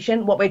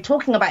manifestation, what we're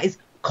talking about is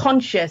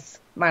conscious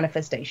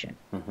manifestation.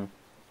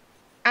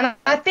 And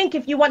I think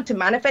if you want to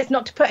manifest,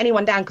 not to put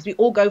anyone down, because we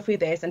all go through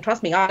this, and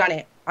trust me, I've done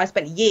it. I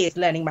spent years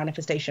learning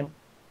manifestation.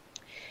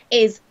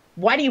 Is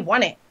why do you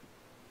want it?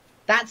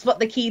 That's what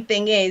the key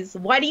thing is.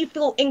 Why do you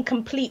feel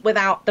incomplete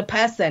without the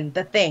person,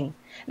 the thing?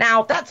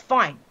 Now, that's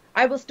fine.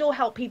 I will still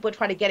help people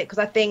try to get it because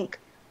I think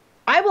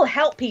I will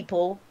help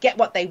people get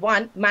what they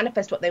want,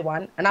 manifest what they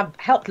want. And I've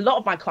helped a lot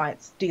of my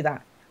clients do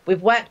that.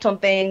 We've worked on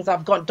things.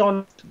 I've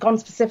gone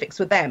specifics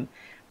with them.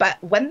 But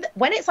when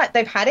it's like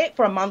they've had it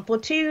for a month or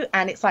two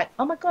and it's like,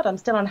 oh, my God, I'm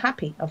still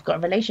unhappy. I've got a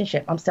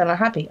relationship. I'm still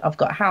unhappy. I've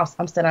got a house.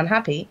 I'm still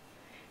unhappy.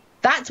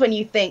 That's when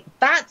you think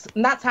that's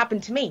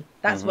happened to me.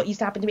 That's what used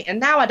to happen to me. And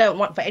now I don't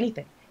want for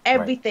anything.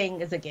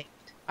 Everything is a gift.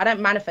 I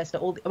don't manifest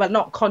it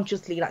not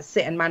consciously like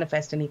sit and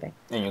manifest anything.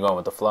 And you're going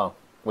with the flow,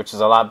 which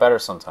is a lot better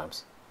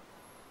sometimes.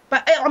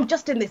 But I'm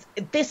just in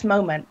this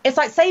moment. It's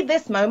like, say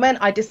this moment,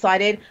 I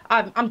decided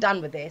I'm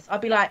done with this. I'll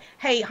be like,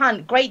 hey,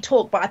 hun, great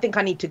talk, but I think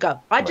I need to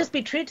go. I'd just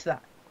be true to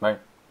that. Right.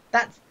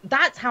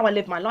 That's how I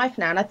live my life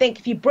now. And I think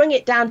if you bring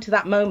it down to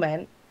that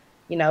moment,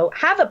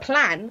 have a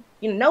plan,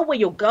 know where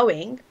you're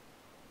going.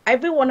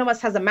 Every one of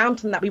us has a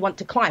mountain that we want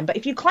to climb. But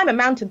if you climb a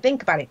mountain,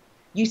 think about it.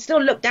 You still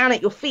look down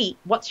at your feet.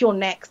 What's your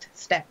next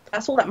step?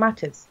 That's all that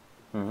matters.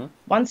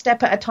 One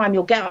step at a time,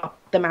 you'll get up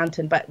the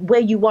mountain. But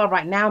where you are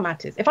right now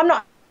matters. If I'm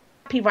not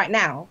happy right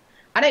now,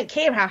 I don't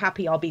care how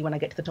happy I'll be when I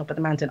get to the top of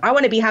the mountain. I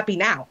want to be happy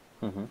now.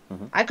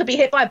 I could be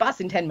hit by a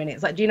bus in 10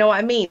 minutes. Like, do you know what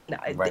I mean?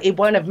 Right. It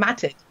won't have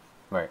mattered.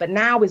 Right. But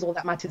now is all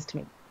that matters to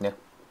me. Yeah.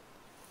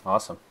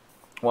 Awesome.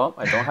 Well,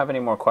 I don't have any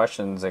more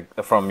questions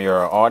from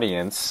your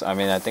audience. I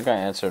mean, I think I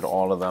answered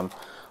all of them.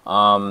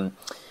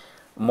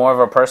 More of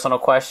a personal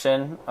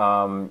question.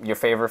 Your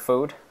favorite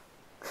food?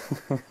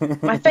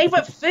 My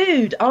favorite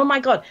food? Oh,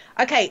 my God.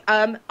 Okay.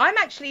 I'm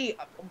actually,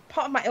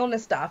 part of my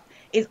illness stuff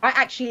is I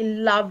actually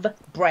love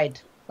bread.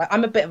 Like,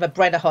 I'm a bit of a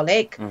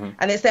breadaholic.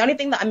 And it's the only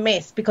thing that I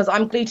miss because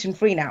I'm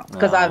gluten-free now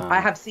because I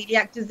have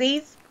celiac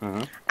disease.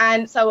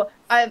 And so,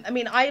 I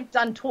mean, I've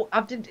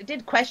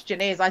did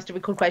questionnaires. I used to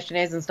record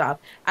questionnaires and stuff.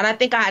 And I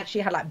think I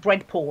actually had like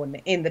bread porn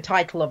in the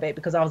title of it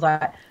because I was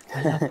like,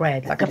 I love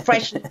bread, like a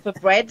fresh look for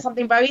bread,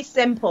 something very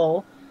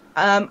simple.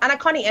 And I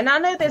can't eat. And I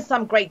know there's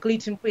some great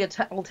gluten-free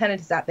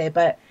alternatives out there,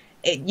 but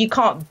you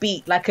can't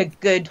beat like a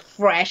good,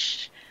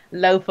 fresh,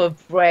 loaf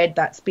of bread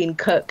that's been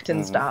cooked and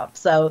Hmm. stuff.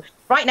 So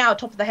right now,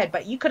 top of the head,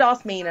 but you could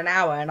ask me in an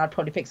hour and I'd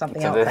probably pick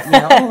something To else. Like, you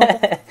know,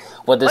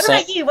 what the what same?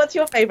 about you? What's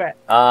your favorite?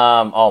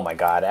 Oh my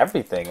God,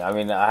 everything. I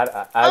mean,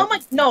 Oh my,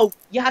 no,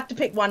 you have to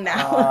pick one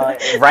now.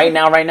 right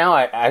now,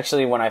 I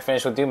actually, when I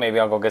finish with you, maybe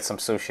I'll go get some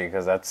sushi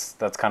because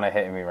that's kind of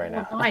hitting me right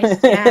Oh, now.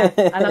 nice. Yeah,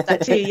 I love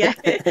that too. Yeah.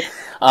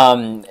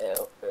 um,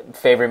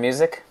 favorite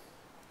music?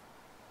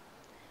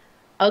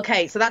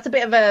 Okay, so that's a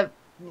bit of a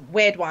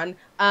weird one.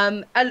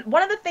 And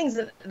one of the things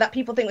that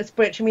people think with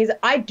spiritual music,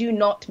 I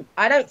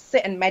don't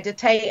sit and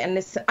meditate and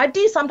listen. I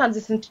do sometimes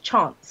listen to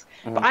chants,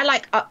 but Hmm. I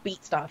like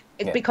upbeat stuff.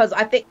 It's Yeah, because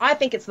I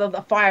think it's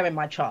the fire in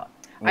my chart.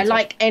 me I too.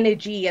 like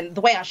energy and the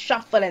way I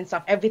shuffle and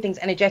stuff. Everything's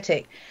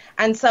energetic,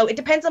 and so it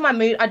depends on my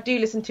mood. I do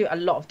listen to a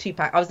lot of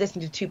Tupac. I was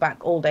listening to Tupac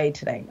all day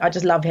today. I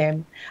just love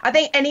him. I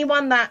think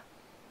anyone that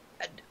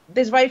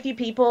there's very few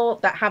people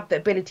that have the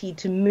ability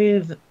to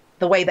move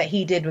the way that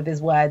he did with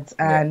his words.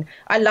 Yeah. And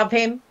I love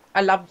him.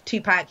 I love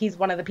Tupac. He's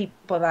one of the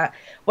people that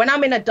when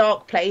I'm in a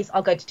dark place,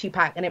 I'll go to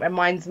Tupac and it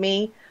reminds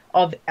me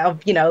of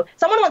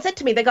someone once said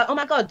to me, they go, "Oh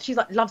my God, she's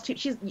like loves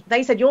Tupac."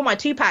 They said, "You're my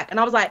Tupac." And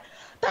I was like,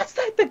 that's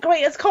like the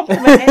greatest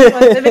compliment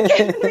anyone's ever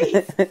given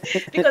me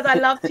because I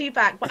love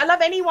Tupac. But I love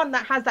anyone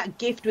that has that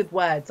gift with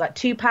words, like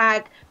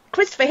Tupac,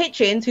 Christopher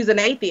Hitchens, who's an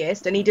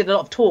atheist and he did a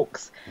lot of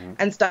talks Mhm.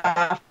 and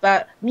stuff.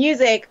 But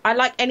music, I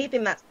like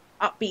anything that's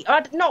upbeat.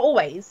 Not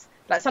always.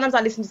 Like sometimes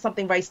I listen to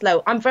something very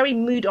slow. I'm very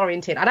mood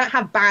oriented. I don't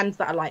have bands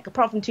that I like,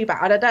 apart from Tupac.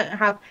 I don't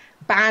have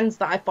bands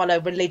that I follow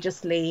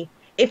religiously.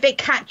 If it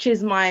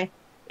catches I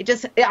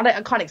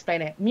can't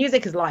explain it.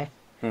 Music is life.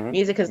 Hmm.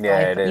 Music is Yeah,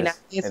 life. it is.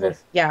 It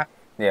is. Yeah.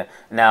 Yeah.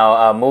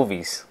 Now,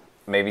 movies.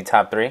 Maybe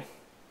top three.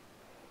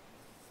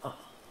 Oh,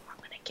 I'm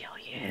gonna kill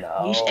you.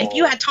 If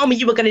you No. had told me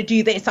you were gonna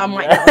do this, I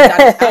might not have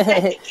done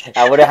it.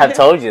 I would have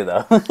told you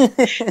though.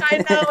 I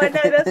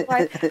know, that's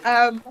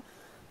fine.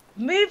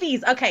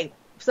 Movies. Okay,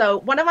 so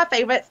one of my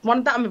favorites,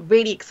 one that I'm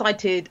really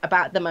excited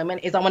about at the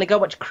moment is I want to go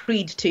watch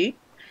Creed 2.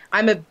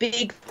 I'm a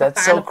big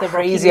That's fan so of the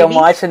Rocky crazy. I'm movies.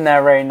 watching that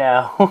right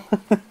now.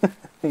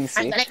 You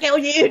I'm see? gonna kill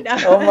you. No.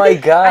 Oh my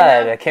I God!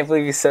 know. I can't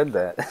believe you said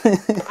that.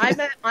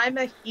 I'm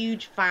a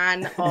huge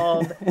fan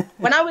of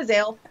when I was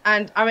ill,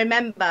 and I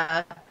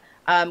remember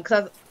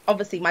because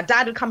obviously my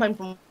dad would come home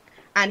from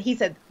and he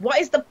said, "What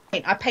is the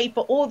point? I pay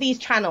for all these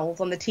channels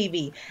on the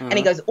TV," and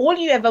he Hmm. goes, "All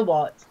you ever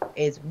watch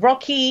is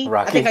Rocky.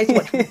 I think Rocky. I used to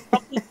watch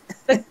Rocky,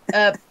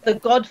 the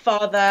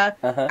Godfather,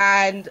 Uh-huh.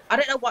 and I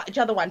don't know what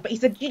other one, but he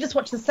said you just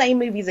watch the same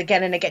movies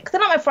again and again because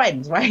they're not my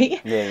friends,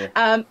 right? Yeah, yeah.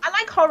 I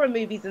like horror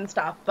movies and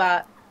stuff,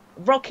 but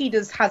Rocky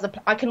just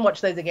I can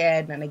watch those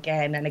again and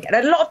again and again.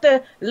 And a lot of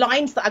the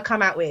lines that I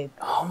come out with.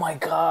 Oh my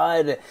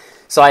God!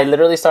 So I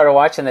literally started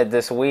watching it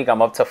this week.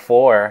 I'm up to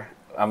four.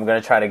 I'm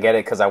gonna try to get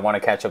it because I want to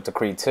catch up to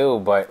Creed 2.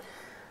 But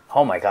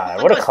oh my Oh God,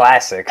 my what a God,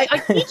 classic! are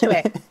you to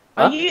it?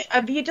 Huh?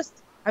 Have you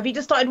just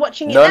started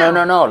watching it No, no,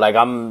 no, now? no. Like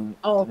I'm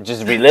Oh,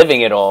 just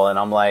reliving it all, and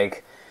I'm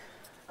like,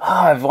 oh,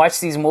 I've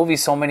watched these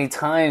movies so many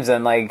times,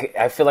 and like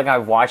I feel like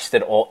I've watched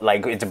it all.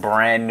 Like it's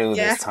brand new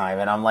yeah. this time,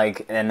 and I'm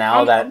like, and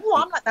now that,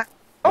 I'm like that.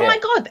 Oh yeah. my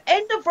God, the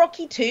end of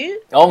Rocky 2,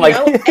 Oh my.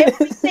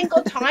 every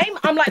single time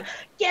I'm like,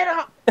 get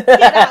up,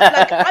 get up.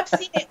 Like I've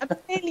seen it a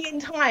million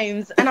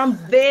times and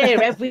I'm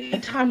there every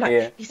time, like,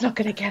 Yeah, he's not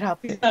gonna get up,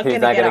 he's not he's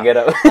gonna not get gonna up. get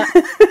up.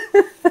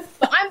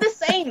 But I'm the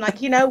same, like,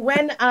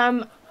 when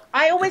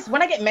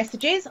when I get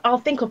messages, I'll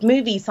think of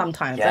movies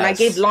sometimes and I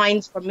give Yes,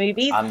 lines from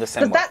movies I'm the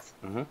same because way.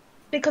 Hmm.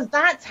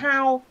 that's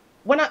how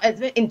when I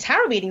in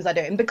tarot readings I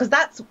do it and because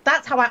that's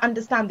how I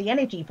understand the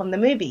energy from the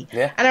movie.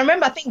 Yeah. And I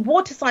remember I think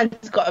water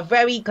signs got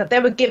because they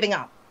were giving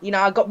up.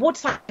 I got water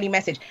sign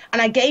message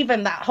and I gave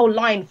him that whole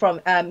line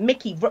from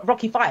Mickey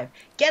Rocky 5.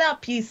 Get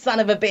up, you son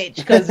of a bitch,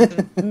 because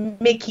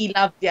Mickey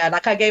loved you.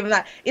 Like I gave him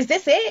that. Is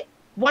this it?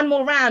 One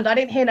more round. I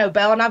didn't hear no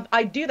bell, and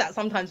I do that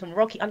sometimes from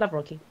Rocky. I love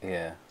Rocky.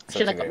 Yeah, Should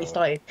such a have got great me one.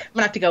 started. I'm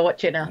gonna have to go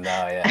watch it now.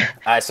 No, yeah.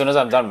 As soon as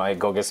I'm done, I might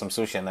go get some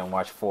sushi and then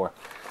watch four.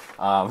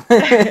 Um,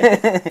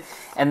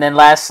 and then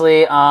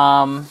lastly,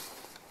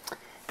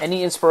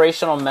 any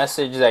inspirational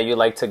message that you'd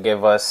like to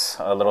give us,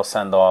 a little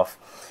send off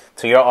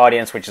to your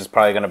audience, which is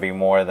probably going to be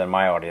more than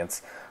my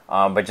audience,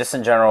 but just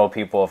in general,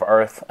 people of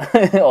Earth,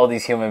 all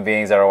these human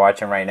beings that are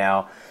watching right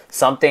now,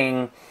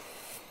 something.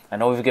 I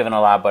know we've given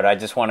a lot, but I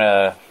just want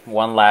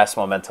one last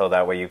memento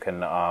that way you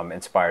can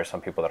inspire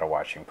some people that are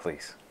watching,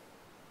 please.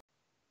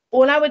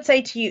 All I would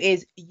say to you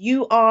is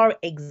you are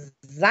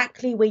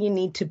exactly where you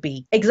need to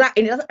be.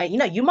 Exactly. It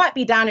doesn't, you might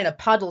be down in a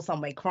puddle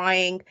somewhere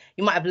crying.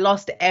 You might have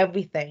lost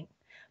everything.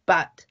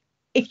 But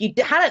if you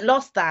hadn't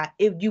lost that,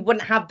 you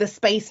wouldn't have the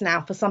space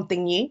now for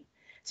something new.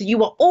 So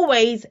you are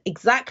always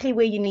exactly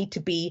where you need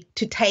to be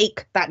to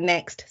take that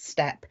next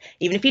step.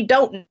 Even if you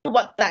don't know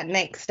what that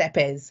next step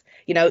is,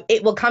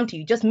 it will come to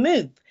you. Just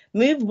move.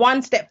 Move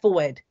one step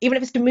forward. Even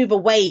if it's to move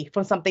away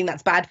from something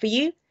that's bad for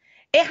you.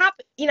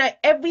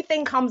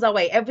 Everything comes our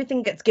way,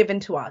 everything gets given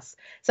to us.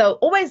 So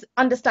always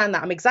understand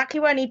that I'm exactly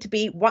where I need to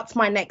be. What's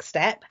my next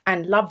step?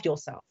 And love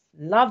yourself.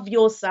 love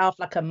yourself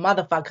like a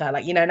motherfucker.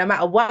 Like, you know, no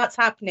matter what's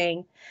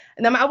happening,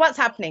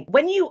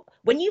 when you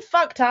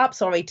fucked up,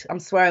 sorry, I'm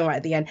swearing right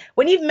at the end.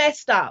 When you've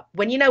messed up,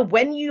 when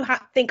you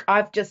think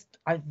I've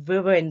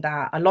ruined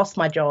that, I lost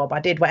my job, I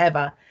did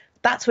whatever,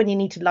 that's when you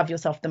need to love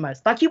yourself the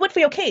most. Like you would for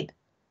your kid.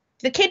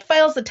 If the kid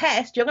fails the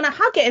test, you're gonna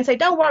hug it and say,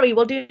 "Don't worry,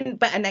 we'll do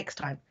better next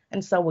time."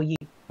 And so will you.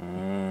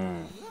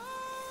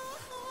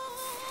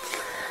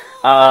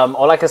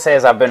 All I can say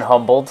is I've been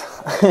humbled.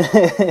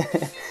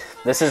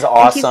 This is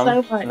awesome.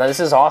 Thank you so much. No, this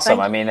is awesome.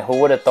 Thank I mean, who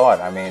would have thought?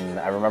 I mean,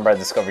 I remember I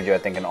discovered you, I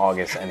think, in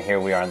August, and here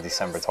we are in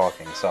December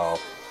talking. So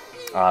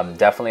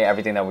definitely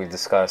everything that we've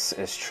discussed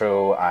is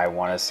true. I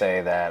want to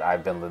say that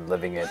I've been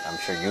living it. I'm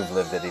sure you've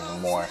lived it even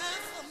more.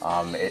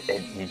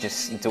 You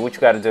just do what you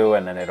got to do,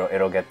 and then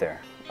it'll get there.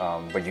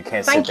 But you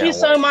can't. Thank you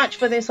so much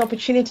for this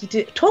opportunity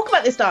to talk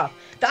about this stuff.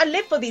 That I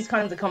live for these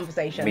kinds of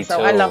conversations. Me too.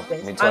 So I love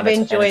this. I've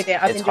enjoyed it.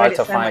 It's hard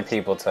to find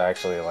people to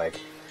actually like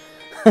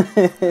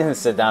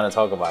sit down and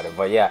talk about it.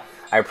 But yeah,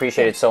 I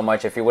appreciate it so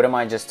much. If you wouldn't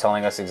mind just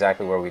telling us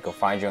exactly where we can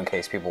find you in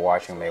case people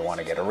watching may want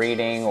to get a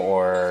reading,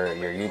 or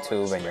your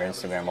YouTube and your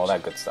Instagram, all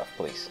that good stuff,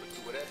 please.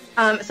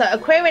 So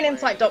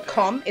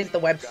aquarianinsight.com is the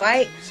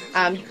website.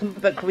 You can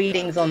book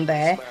readings on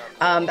there.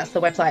 That's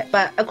the website.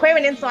 But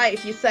Aquarian Insight,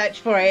 if you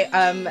search for it,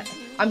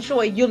 I'm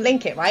sure you'll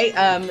link it, right?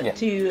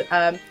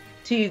 Yeah.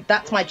 To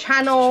that's my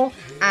channel,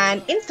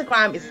 and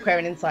Instagram is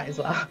Aquarian Insight as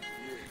well.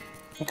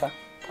 Okay.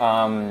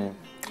 And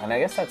I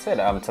guess that's it.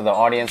 To the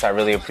audience, I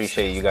really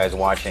appreciate you guys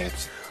watching.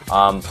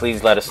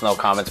 Please let us know,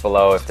 comments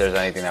below, if there's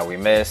anything that we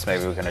missed.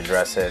 Maybe we can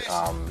address it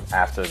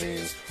after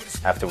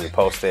we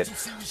post it.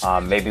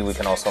 Maybe we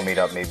can also meet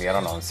up, maybe, I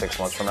don't know, in 6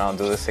 months from now and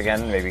do this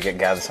again. Maybe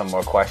gather some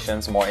more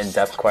questions, more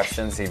in-depth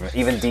questions,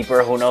 even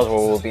deeper. Who knows where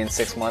we'll be in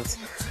 6 months.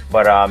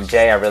 But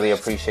Jay, I really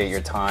appreciate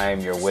your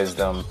time, your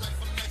wisdom,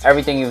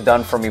 everything you've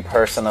done for me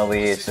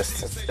personally.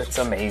 It's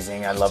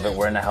amazing. I love it.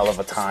 We're in a hell of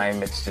a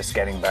time. It's just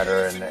getting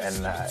better.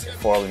 And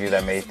for all of you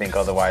that may think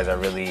otherwise, I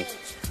really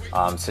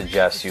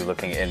suggest you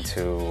looking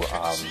into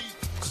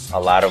a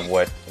lot of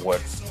what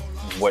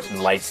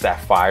lights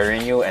that fire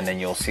in you, and then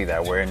you'll see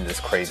that we're in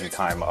this crazy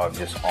time of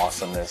just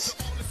awesomeness.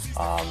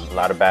 A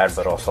lot of bad,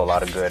 but also a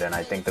lot of good, and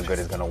I think the good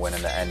is going to win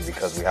in the end,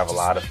 because we have a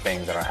lot of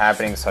things that are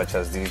happening, such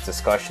as these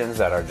discussions,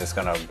 that are just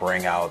going to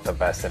bring out the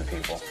best in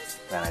people,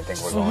 and I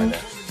think we're going there.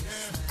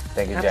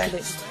 Thank you, Jay.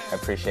 I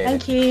appreciate it.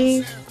 Thank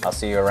you. I'll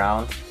see you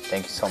around.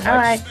 Thank you so much. All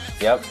right.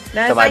 Yep.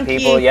 No, to my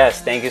people, you.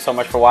 yes, thank you so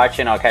much for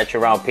watching. I'll catch you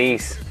around.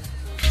 Peace.